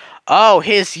 Oh,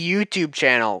 his YouTube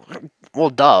channel. Well,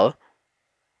 duh.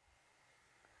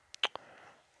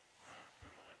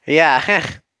 Yeah.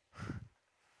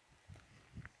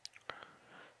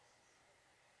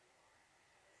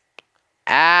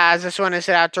 As this one is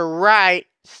hit out to right,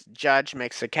 Judge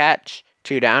makes the catch.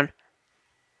 2 down.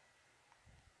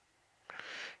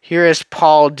 Here is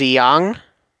Paul DeYoung.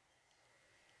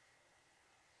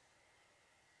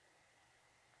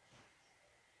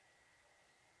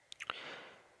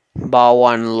 Ball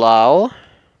 1 low.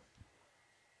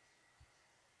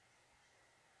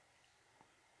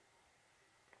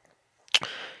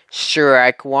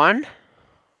 Strike 1.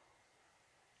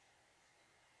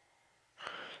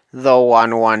 The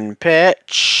 1-1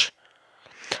 pitch.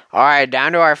 Alright,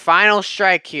 down to our final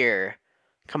strike here.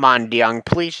 Come on, DeYoung.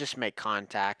 Please just make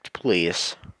contact.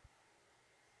 Please.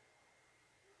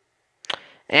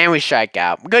 And we strike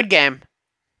out. Good game.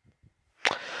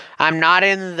 I'm not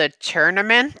in the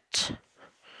tournament?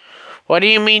 What do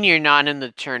you mean you're not in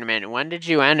the tournament? When did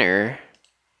you enter?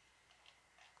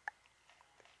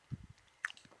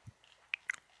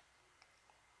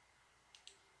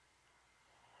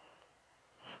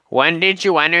 When did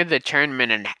you enter the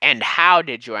tournament and how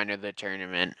did you enter the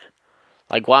tournament?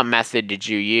 Like, what method did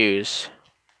you use?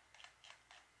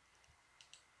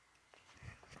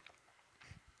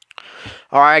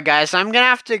 Alright, guys, I'm gonna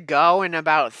have to go in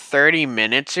about 30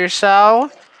 minutes or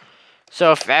so.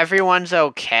 So if everyone's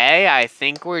okay, I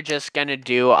think we're just gonna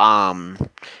do,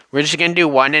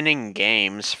 1-inning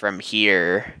games from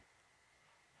here.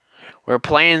 We're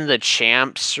playing the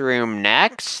Champs Room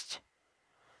next.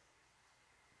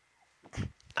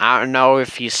 I don't know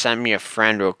if he sent me a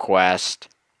friend request.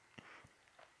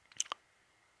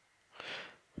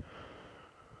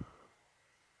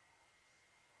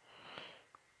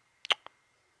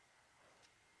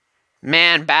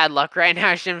 Man, bad luck right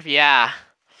now, Schimpf. Yeah.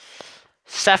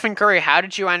 Stephen Curry, how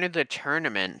did you enter the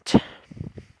tournament?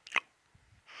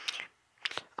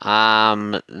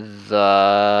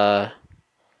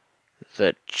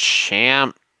 The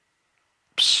champ's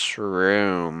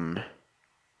room.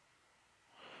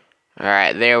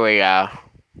 Alright, there we go.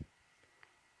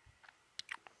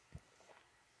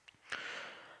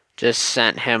 Just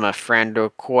sent him a friend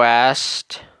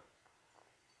request.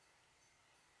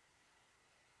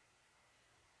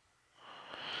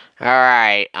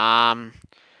 Alright, can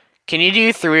you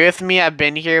do 3 with me? I've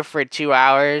been here for 2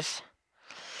 hours.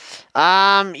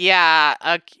 Yeah,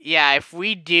 if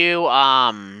we do,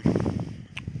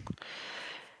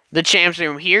 the champs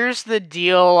room, here's the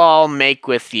deal I'll make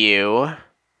with you.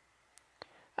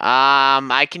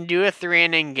 I can do a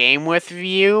 3-inning game with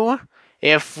you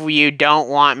if you don't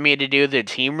want me to do the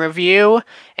team review,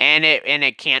 and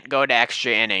it can't go to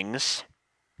extra innings.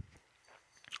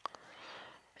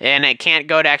 And it can't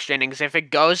go to extra innings. If it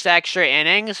goes to extra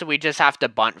innings, we just have to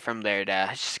bunt from there to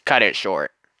just cut it short.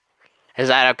 Is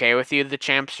that okay with you, the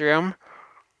champs room?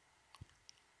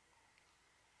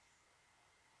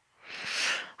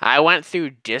 I went through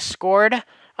Discord.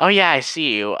 Oh yeah, I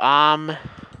see you.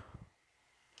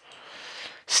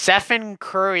 Stephen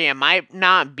Curry, it might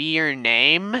not be your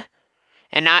name.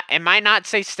 And it might not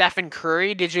say Stephen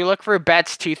Curry. Did you look for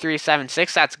bets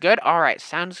 2376? That's good. Alright,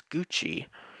 sounds Gucci.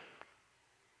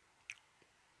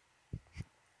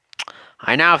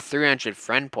 I now have 300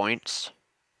 friend points.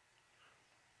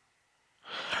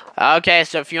 Okay,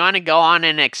 so if you want to go on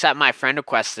and accept my friend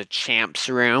request, the champs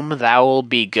room, that will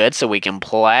be good so we can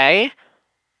play.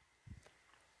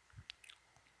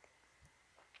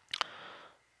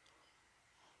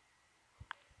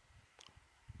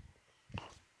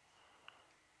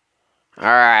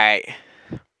 Alright.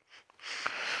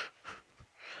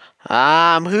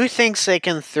 Who thinks they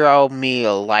can throw me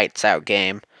a lights out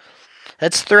game?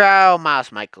 Let's throw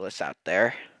Miles Michaelis out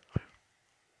there.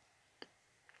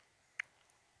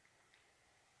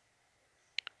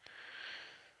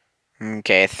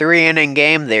 Okay, 3-inning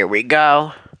game. There we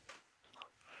go.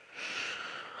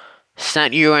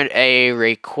 Sent you a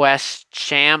request,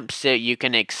 champ, so you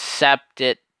can accept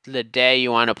it the day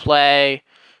you want to play.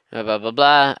 Blah, blah, blah,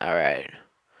 blah. Alright.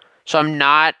 So I'm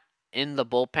not in the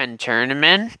bullpen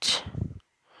tournament.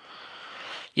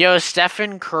 Yo,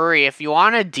 Stephen Curry, if you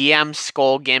want to DM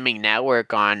Skull Gaming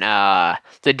Network on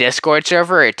the Discord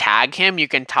server or tag him, you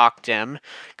can talk to him.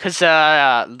 Because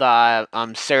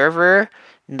the server,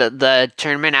 the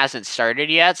tournament hasn't started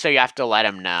yet, so you have to let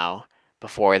him know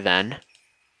before then.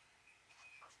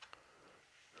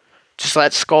 Just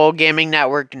let Skull Gaming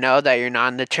Network know that you're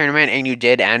not in the tournament and you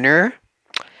did enter.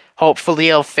 Hopefully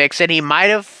he'll fix it. He might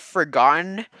have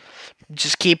forgotten.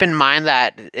 Just keep in mind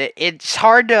that it's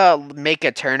hard to make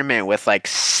a tournament with like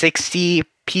 60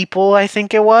 people, I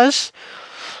think it was.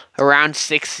 Around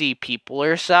 60 people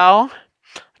or so.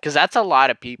 Because that's a lot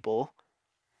of people.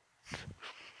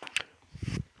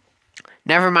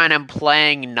 Never mind, I'm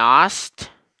playing Nost.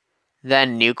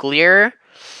 Then Nuclear.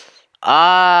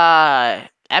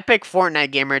 Epic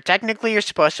Fortnite Gamer. Technically, you're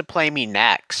supposed to play me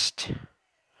next.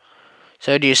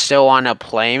 So do you still want to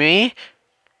play me?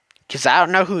 Because I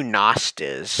don't know who Nost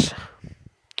is.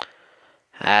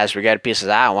 As we got a piece of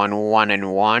that one.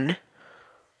 1-1.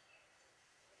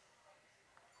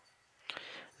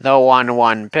 The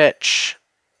 1-1 pitch.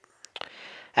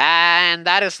 And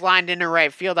that is lined into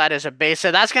right field. That is a base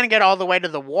hit. That's going to get all the way to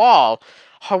the wall.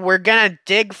 We're going to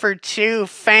dig for 2.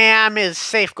 Fam is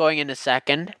safe going into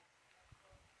second.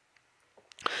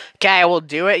 Okay, we'll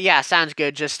do it. Yeah, sounds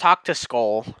good. Just talk to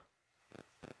Skull.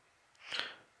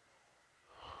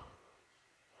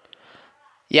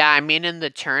 Yeah, I mean in the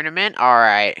tournament?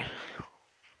 Alright.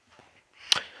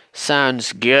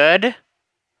 Sounds good.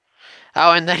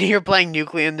 Oh, and then you're playing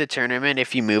Nuclear in the tournament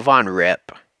if you move on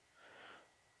RIP.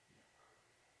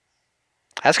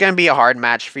 That's going to be a hard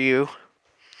match for you.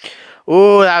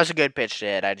 Ooh, that was a good pitch to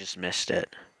hit. I just missed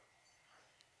it.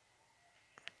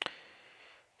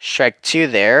 Strike 2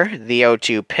 there. The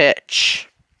 0-2 pitch.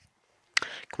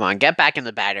 Come on, get back in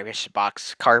the batter's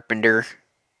box, Carpenter.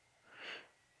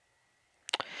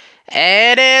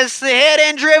 It is hit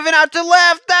and driven out to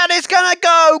left. That is going to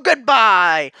go.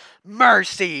 Goodbye.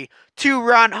 Mercy.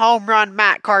 2-run home run,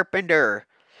 Matt Carpenter.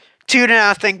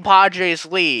 2-0 Padres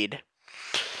lead.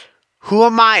 Who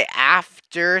am I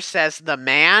after, says the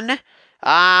man.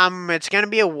 It's going to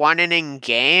be a 1-inning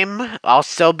game. I'll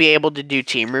still be able to do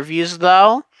team reviews,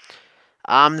 though.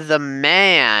 The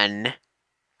man.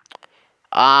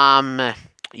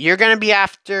 You're going to be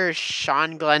after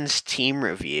Sean Glenn's team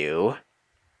review.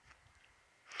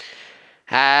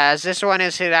 As this one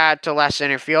is hit out to left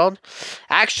center field.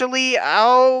 Actually,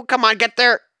 oh, come on, get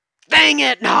there. Dang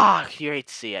it! No, you hate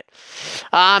to see it.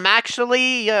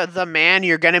 Actually, the man,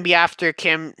 you're going to be after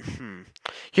Kim.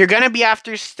 You're going to be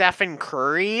after Stephen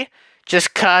Curry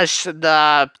just because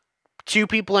the two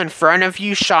people in front of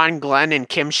you, Sean Glenn and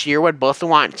Kim Sherwood, both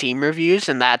want team reviews,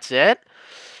 and that's it.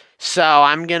 So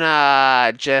I'm going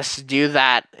to just do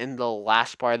that in the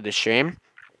last part of the stream.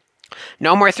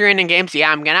 No more 3-inning games.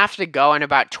 Yeah, I'm going to have to go in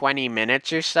about 20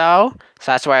 minutes or so.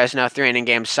 So that's why there's no 3-inning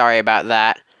games. Sorry about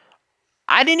that.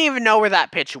 I didn't even know where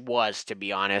that pitch was, to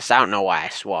be honest. I don't know why I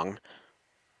swung.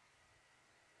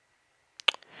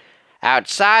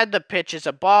 Outside, the pitch is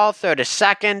a ball. Throw to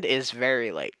second is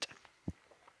very late.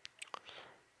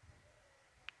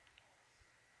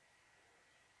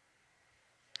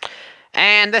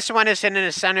 And this one is hitting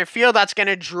into center field. That's going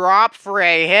to drop for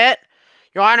a hit.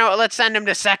 You want to know what? Let's send him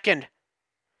to second.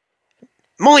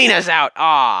 Molina's out.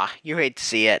 Aw, you hate to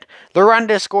see it. The run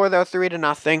to score, though,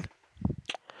 3-0.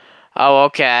 Oh,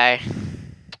 okay.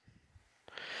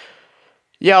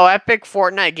 Yo, Epic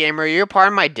Fortnite Gamer, you're part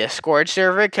of my Discord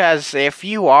server? Because if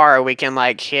you are, we can,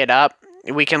 hit up.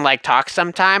 We can, talk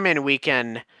sometime, and we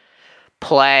can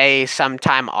play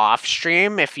sometime off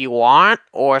stream if you want.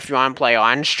 Or if you want to play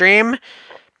on stream.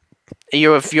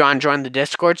 If you want to join the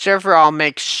Discord server, I'll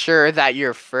make sure that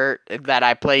that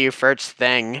I play your first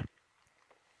thing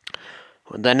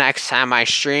the next time I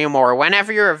stream, or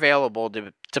whenever you're available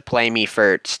to play me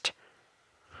first.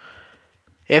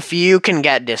 If you can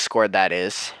get Discord, that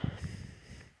is.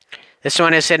 This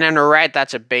one is hitting to right.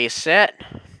 That's a base hit.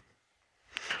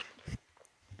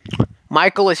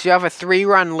 Michaelis, you have a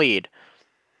 3-run lead.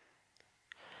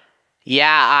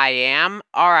 Yeah, I am.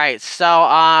 Alright,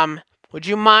 so, would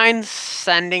you mind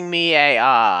sending me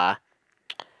a,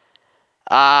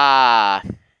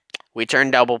 we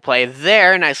turn double play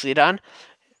there. Nicely done.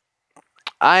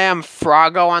 I am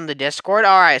Froggo on the Discord.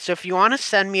 Alright, so if you want to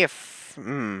send me a...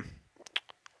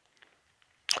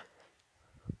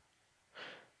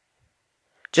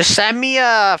 Just send me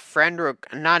a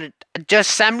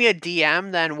just send me a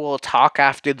DM, then we'll talk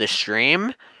after the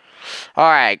stream.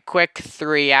 Alright, quick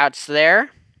 3 outs there.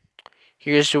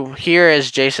 Here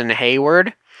is Jason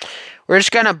Hayward. We're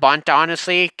just gonna bunt,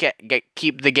 honestly.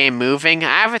 Keep the game moving.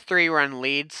 I have a 3-run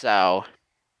lead, so...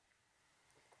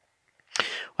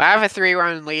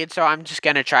 I'm just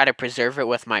gonna try to preserve it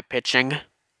with my pitching.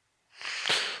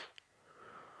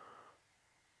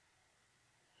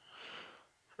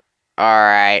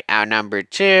 Alright, out number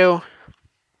 2.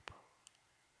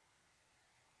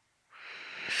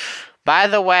 By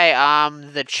the way,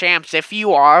 the champs, if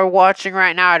you are watching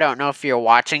right now, I don't know if you're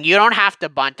watching. You don't have to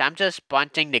bunt. I'm just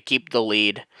bunting to keep the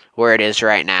lead where it is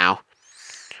right now.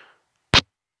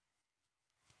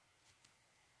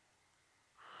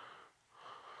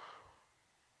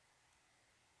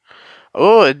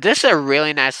 Oh, this is a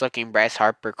really nice looking Bryce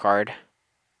Harper card.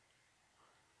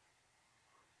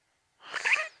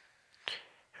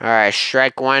 Alright,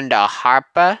 strike 1 to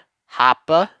Harpa.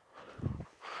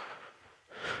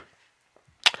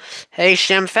 Hey,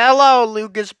 Schimpf. Hello,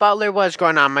 Lucas Butler. What's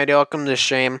going on, my dude? Welcome to the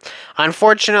stream.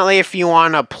 Unfortunately, if you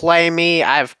want to play me,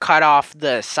 I've cut off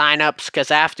the signups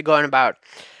because I have to go in about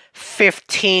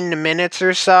 15 minutes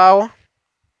or so.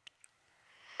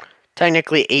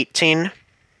 Technically 18.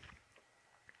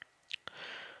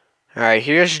 Alright,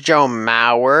 here's Joe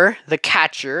Mauer, the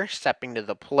catcher, stepping to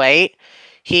the plate.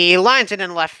 He lines it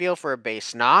in left field for a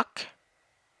base knock.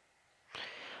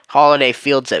 Holiday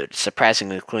fields it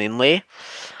surprisingly cleanly.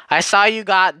 I saw you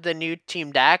got the new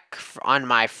team deck on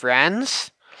my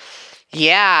friends.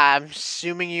 Yeah, I'm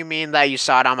assuming you mean that you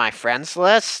saw it on my friends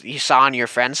list. You saw on your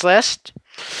friends list.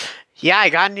 Yeah, I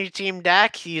got a new team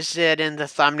deck. Used it in the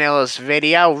thumbnail of this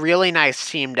video. Really nice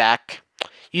team deck.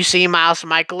 You see Miles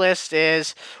Michaelis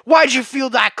is... Why'd you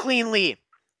field that cleanly?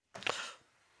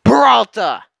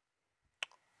 Peralta!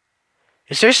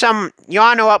 Is there some... You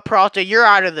wanna know what, Peralta? You're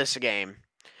out of this game.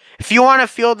 If you want to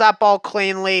field that ball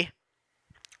cleanly,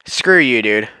 screw you,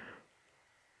 dude.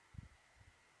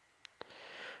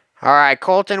 Alright,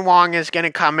 Colton Wong is going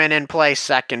to come in and play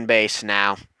second base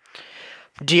now.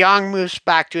 DeYoung moves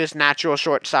back to his natural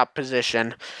shortstop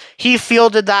position. He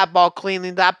fielded that ball cleanly.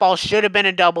 That ball should have been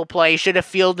a double play. He should have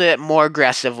fielded it more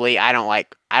aggressively. I don't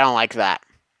like that.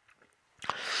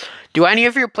 Do any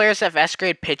of your players have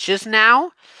S-grade pitches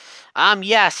now?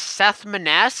 Yes, Seth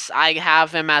Maness. I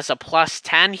have him as a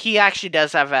 +10. He actually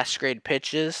does have S-grade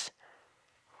pitches.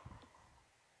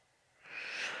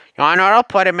 You wanna know what? I'll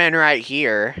put him in right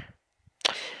here.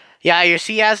 Yeah, you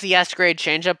see he has the S-grade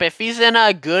changeup. If he's in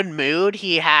a good mood,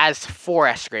 he has 4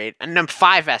 S-grade, and then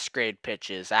 5 S-grade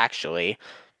pitches, actually.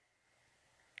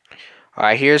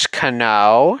 Alright, here's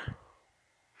Cano.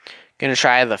 Gonna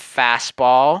try the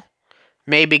fastball.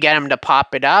 Maybe get him to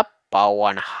pop it up. Ball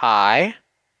 1 high.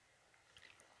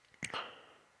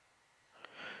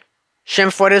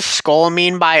 Schimpf, what does skull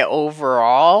mean by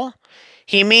overall?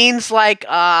 He means like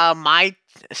how do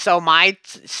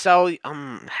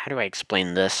I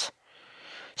explain this?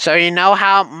 So you know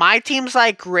how my team's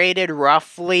like rated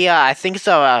roughly I think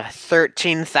so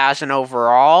 13,000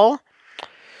 overall.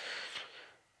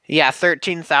 Yeah,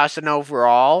 13,000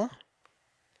 overall.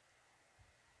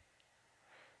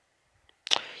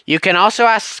 You can also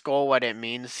ask Skull what it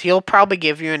means. He'll probably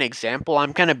give you an example.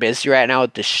 I'm kind of busy right now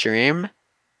with the stream.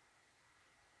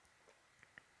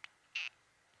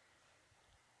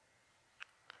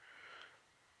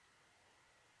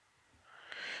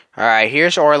 Alright,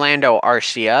 here's Orlando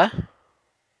Arcia,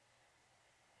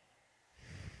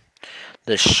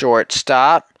 the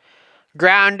shortstop.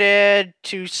 Grounded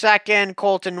to second.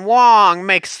 Colton Wong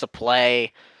makes the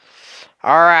play.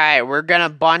 Alright, we're going to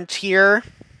bunt here.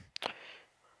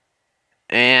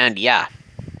 And yeah.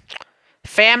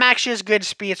 Pham actually has good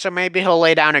speed, so maybe he'll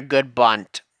lay down a good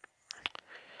bunt.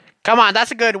 Come on,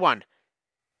 that's a good one.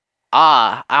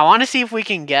 I want to see if we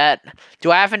can get...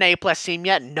 Do I have an A+ team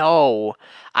yet? No.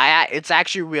 It's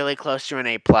actually really close to an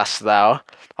A+, though.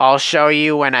 I'll show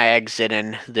you when I exit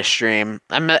in the stream.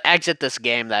 I'm going to exit this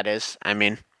game, that is. I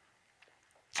mean...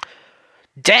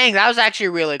 Dang, that was actually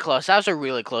really close. That was a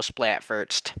really close play at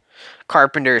first.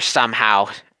 Carpenter's somehow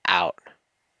out.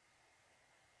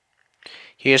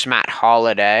 Here's Matt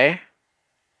Holliday.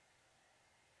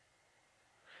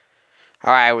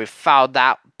 Alright, we fouled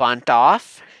that bunt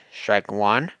off. Strike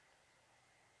one.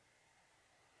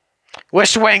 We're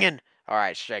swinging.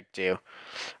 Alright, strike two.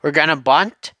 We're going to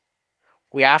bunt.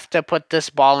 We have to put this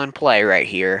ball in play right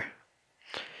here.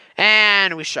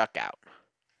 And we struck out.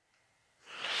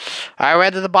 Alright,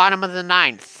 we're to the bottom of the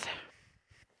ninth.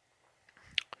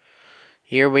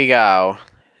 Here we go.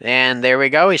 And there we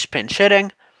go. He's pinch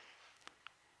hitting.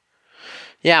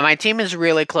 Yeah, my team is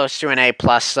really close to an A+,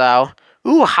 though.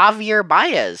 Ooh, Javier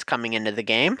Baez coming into the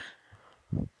game.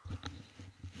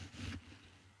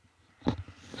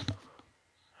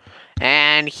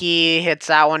 And he hits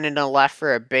that one into the left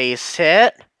for a base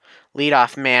hit.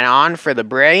 Leadoff man on for the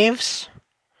Braves.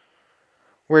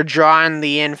 We're drawing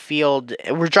the infield.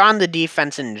 We're drawing the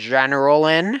defense in general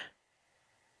in.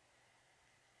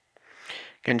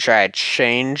 Can try a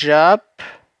change up.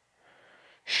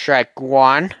 Strike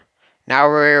one. Now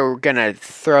we're going to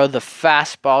throw the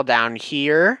fastball down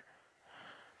here.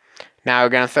 Now we're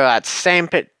going to throw that same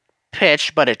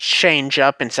pitch, but a change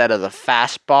up instead of the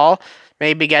fastball.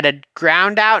 Maybe get a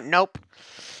ground out. Nope.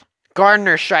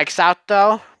 Gardner strikes out,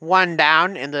 though. One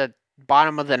down in the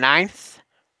bottom of the ninth.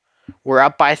 We're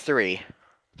up by 3.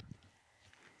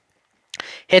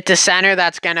 Hit to center.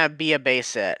 That's going to be a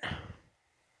base hit.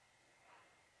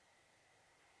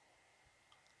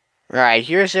 All right,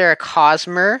 here's Eric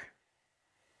Hosmer.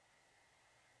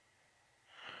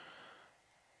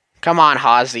 Come on,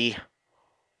 Hosey.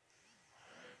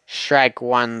 Strike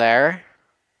one there.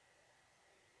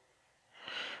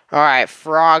 Alright,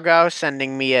 Froggo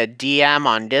sending me a DM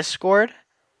on Discord.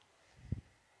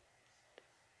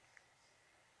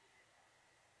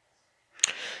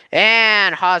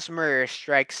 And Hosmer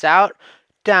strikes out.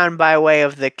 Down by way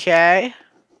of the K.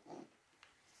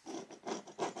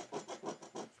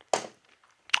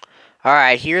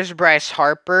 Alright, here's Bryce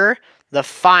Harper. The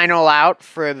final out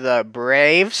for the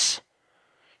Braves.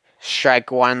 Strike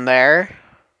one there.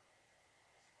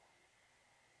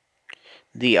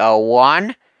 The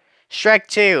 0-1. Strike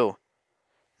two.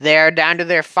 They're down to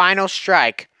their final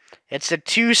strike. It's a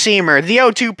two-seamer. The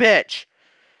 0-2 pitch.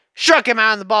 Struck him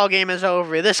out and the ball game is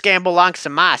over. This game belongs to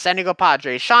my San Diego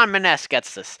Padres. Sean Maness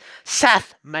gets this.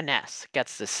 Seth Maness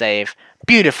gets the save.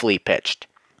 Beautifully pitched.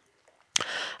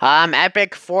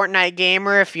 Epic Fortnite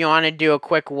Gamer, if you want to do a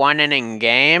quick 1-inning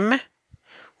game,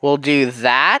 we'll do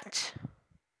that.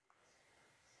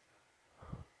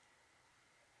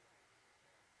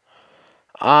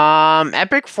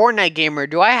 Epic Fortnite Gamer,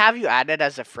 do I have you added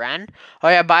as a friend? Oh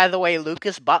yeah, by the way,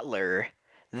 Lucas Butler.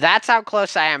 That's how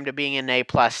close I am to being an A+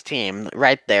 team,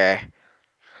 right there.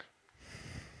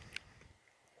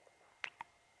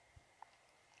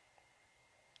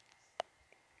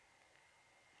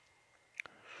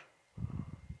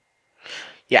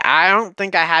 Yeah, I don't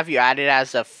think I have you added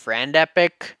as a friend,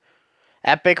 Epic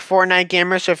Fortnite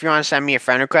Gamer, so if you want to send me a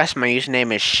friend request, my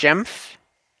username is Schimpf.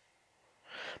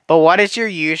 But what is your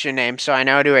username so I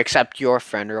know to accept your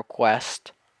friend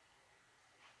request?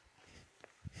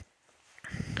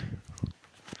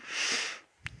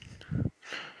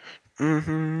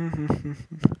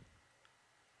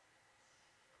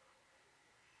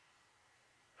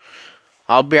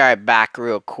 I'll be right back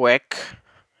real quick.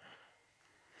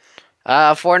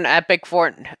 For an epic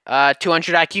 200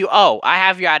 IQ. Oh, I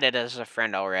have you added as a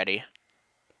friend already.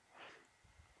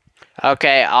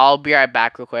 Okay, I'll be right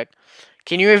back real quick.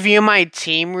 Can you review my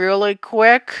team really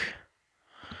quick?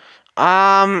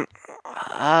 I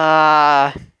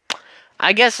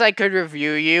guess I could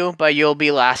review you, but you'll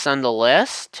be last on the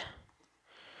list.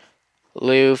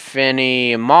 Lou,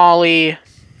 Finney, Molly,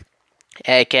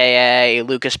 aka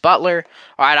Lucas Butler.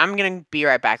 Alright, I'm gonna be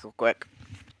right back real quick.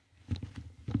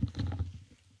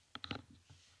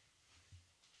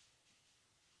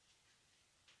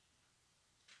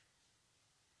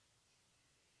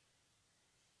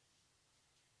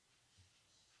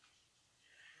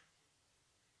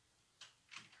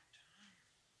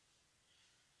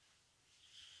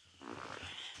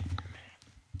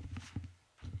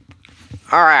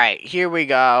 Alright, here we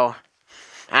go.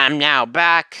 I'm now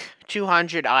back.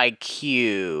 200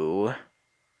 IQ.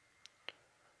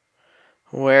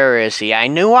 Where is he? I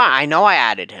know I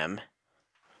added him.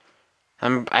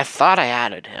 I thought I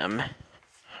added him.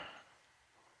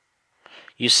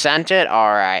 You sent it?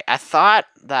 Alright. I thought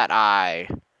that I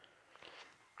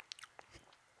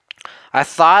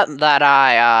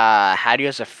had you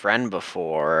as a friend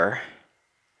before.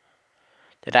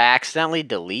 Did I accidentally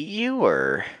delete you,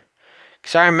 or?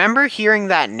 Because I remember hearing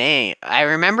that name. I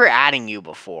remember adding you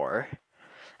before.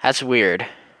 That's weird.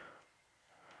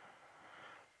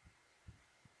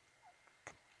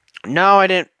 No, I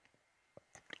didn't.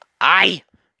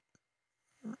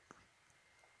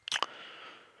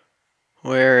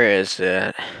 Where is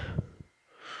it?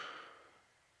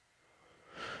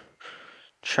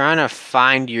 Trying to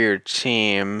find your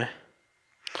team.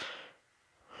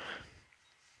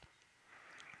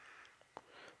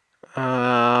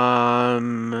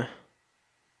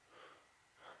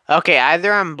 Okay,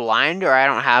 either I'm blind or I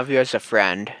don't have you as a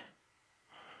friend.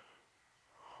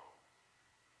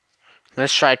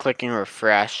 Let's try clicking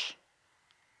refresh.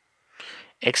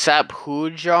 Except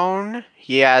Hujon,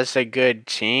 he has a good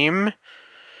team.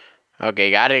 Okay,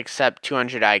 gotta accept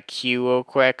 200 IQ real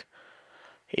quick.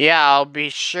 Yeah, I'll be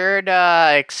sure to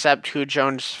accept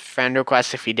Hujon's friend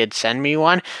request if he did send me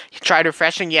one. You tried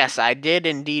refreshing? Yes, I did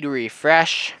indeed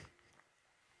refresh.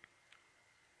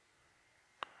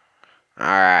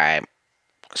 Alright.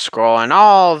 Scrolling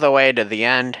all the way to the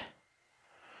end.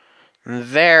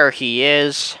 There he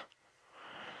is.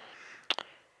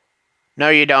 No,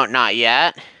 you don't, not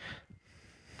yet.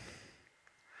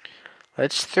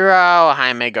 Let's throw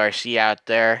Jaime Garcia out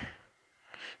there.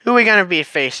 Who are we going to be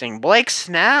facing? Blake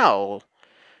Snell.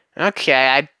 Okay,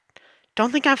 I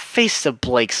don't think I've faced a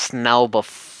Blake Snell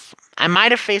before. I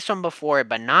might have faced one before,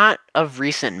 but not of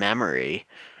recent memory.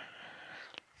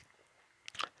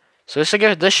 So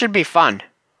this should be fun.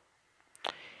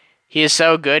 He is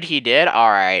so good, he did?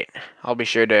 Alright, I'll be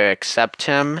sure to accept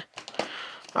him.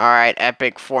 Alright,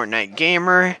 Epic Fortnite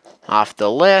Gamer, off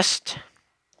the list.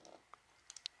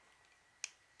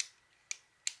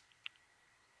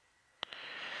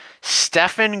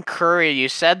 Stephen Curry, you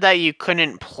said that you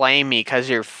couldn't play me because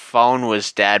your phone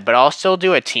was dead, but I'll still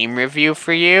do a team review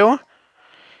for you.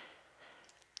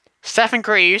 Stephen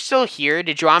Curry, are you still here?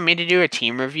 Did you want me to do a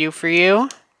team review for you?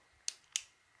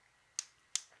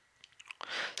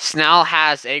 Snell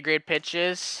has A-grade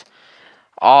pitches.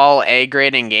 All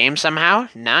A-grade in game somehow.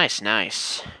 Nice,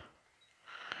 nice.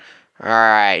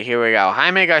 Alright, here we go.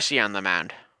 Jaime Garcia on the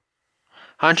mound.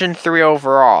 103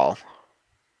 overall.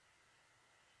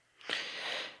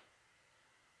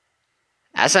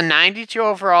 As a 92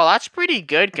 overall, that's pretty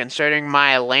good considering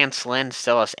my Lance Lynn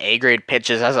still has A-grade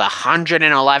pitches as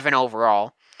 111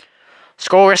 overall.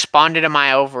 Skull responded to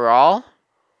my overall.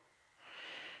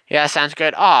 Yeah, sounds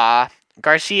good.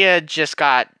 Garcia just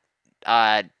got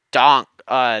nerfed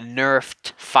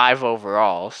 5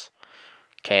 overalls.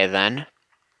 Okay, then.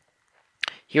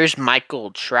 Here's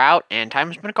Michael Trout, and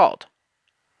time's been called.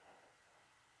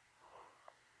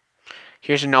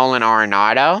 Here's Nolan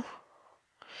Arenado.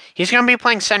 He's going to be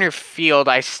playing center field.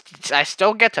 I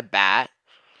still get to bat.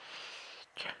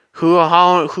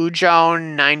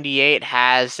 Hujon 98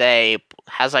 has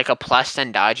like a plus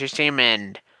 10 Dodgers team,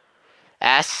 and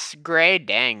S grade,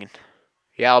 dang.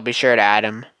 Yeah, I'll be sure to add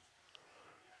him.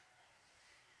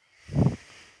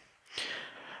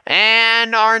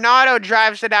 And Arenado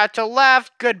drives it out to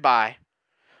left. Goodbye.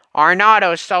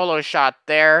 Arenado solo shot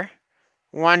there.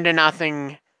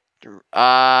 1-0.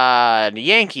 The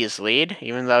Yankees lead,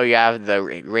 even though you have the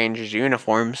Rangers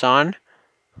uniforms on.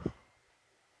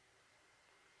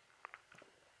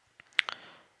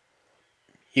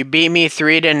 You beat me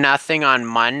 3-0 on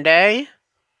Monday.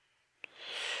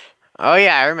 Oh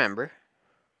yeah, I remember.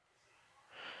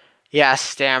 Yeah,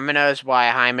 stamina is why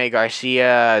Jaime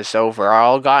Garcia's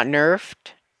overall got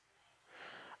nerfed.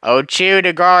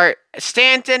 0-2 to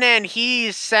Stanton, and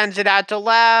he sends it out to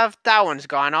left. That one's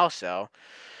gone also.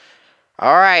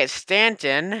 All right,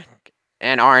 Stanton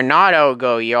and Arenado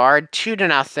go yard.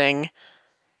 2-0.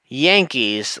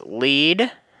 Yankees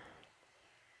lead.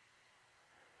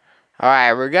 All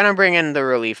right, we're gonna bring in the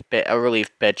relief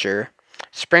pitcher.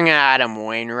 Spring Adam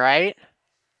Wainwright,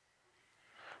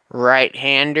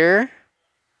 right-hander.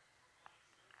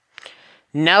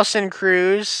 Nelson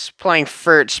Cruz playing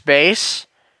first base.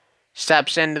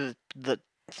 Steps into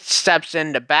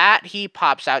bat. He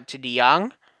pops out to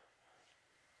DeYoung.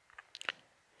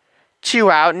 2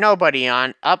 out, nobody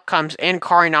on. Up comes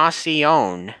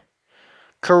Encarnacion.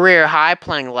 Career high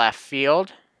playing left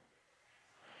field.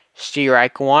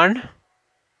 Strike 1.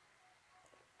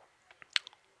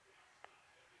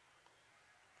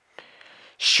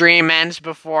 Stream ends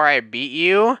before I beat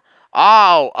you.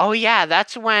 Oh yeah,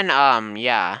 that's when,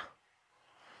 yeah.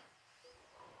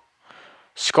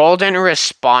 Skull didn't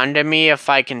respond to me if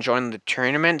I can join the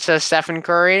tournament, says Stephen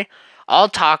Curry. I'll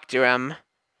talk to him.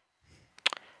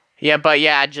 Yeah, but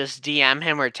yeah, just DM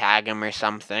him or tag him or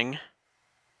something.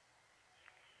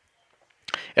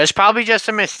 It was probably just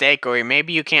a mistake, or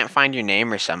maybe you can't find your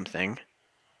name or something.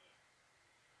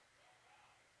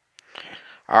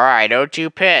 Alright,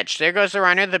 0-2 pitch. There goes the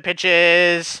runner. The pitch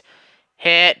is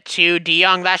hit to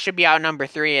DeYoung. That should be out number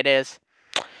 3. It is.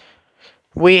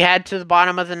 We head to the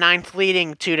bottom of the 9th,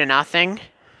 leading 2-0.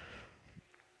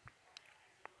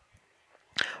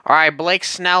 Alright, Blake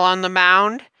Snell on the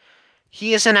mound.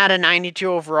 He isn't at a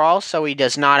 92 overall, so he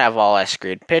does not have all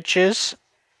S-grade pitches.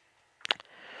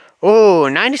 Ooh,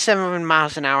 97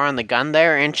 miles an hour on the gun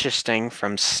there. Interesting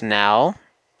from Snell.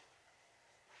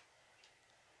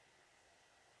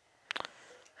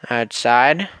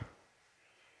 Outside.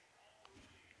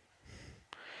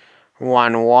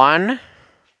 1-1.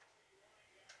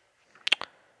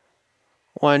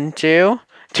 1-2.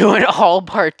 Do an all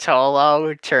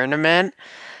Bartolo tournament.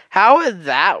 How would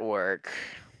that work?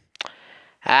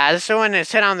 This one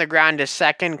is hit on the ground to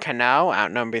second. Cano,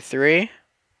 out number 3.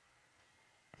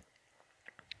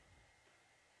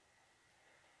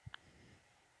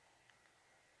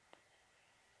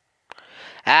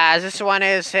 As this one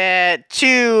is hit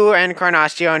to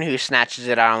Encarnacion, who snatches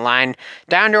it out on line.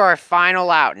 Down to our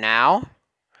final out now.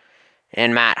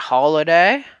 And Matt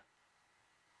Holliday.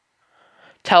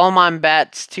 Tell him on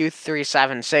bets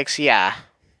 2376. Yeah.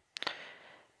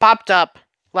 Popped up.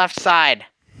 Left side.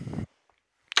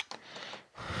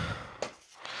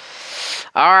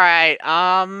 Alright,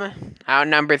 out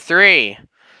number 3.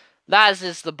 That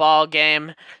is the ball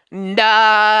game. Ball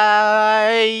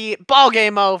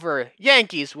game over.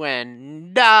 Yankees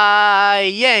win.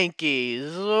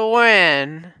 Yankees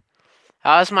win.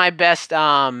 That was my best,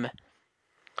 I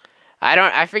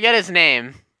forget his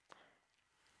name.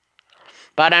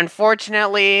 But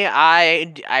unfortunately,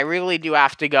 I really do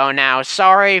have to go now.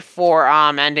 Sorry for,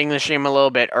 ending the stream a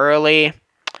little bit early.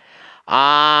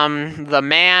 The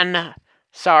man,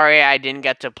 sorry I didn't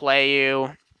get to play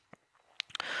you.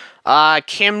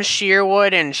 Kim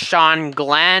Sherwood and Sean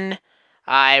Glenn.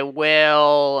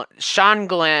 Sean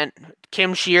Glenn,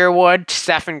 Kim Sherwood,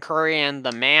 Stephen Curry, and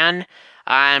the man.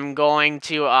 I'm going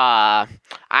to,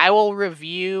 I will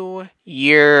review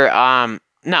your,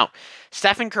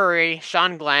 Stephen Curry,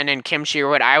 Sean Glenn, and Kim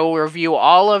Sherwood. I will review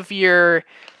all of your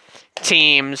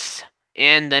teams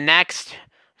in the next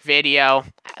video.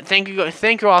 Thank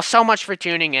you all so much for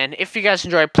tuning in. If you guys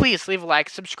enjoyed, please leave a like,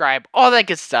 subscribe, all that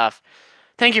good stuff.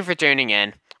 Thank you for tuning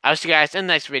in. I'll see you guys in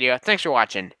the next video. Thanks for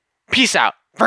watching. Peace out.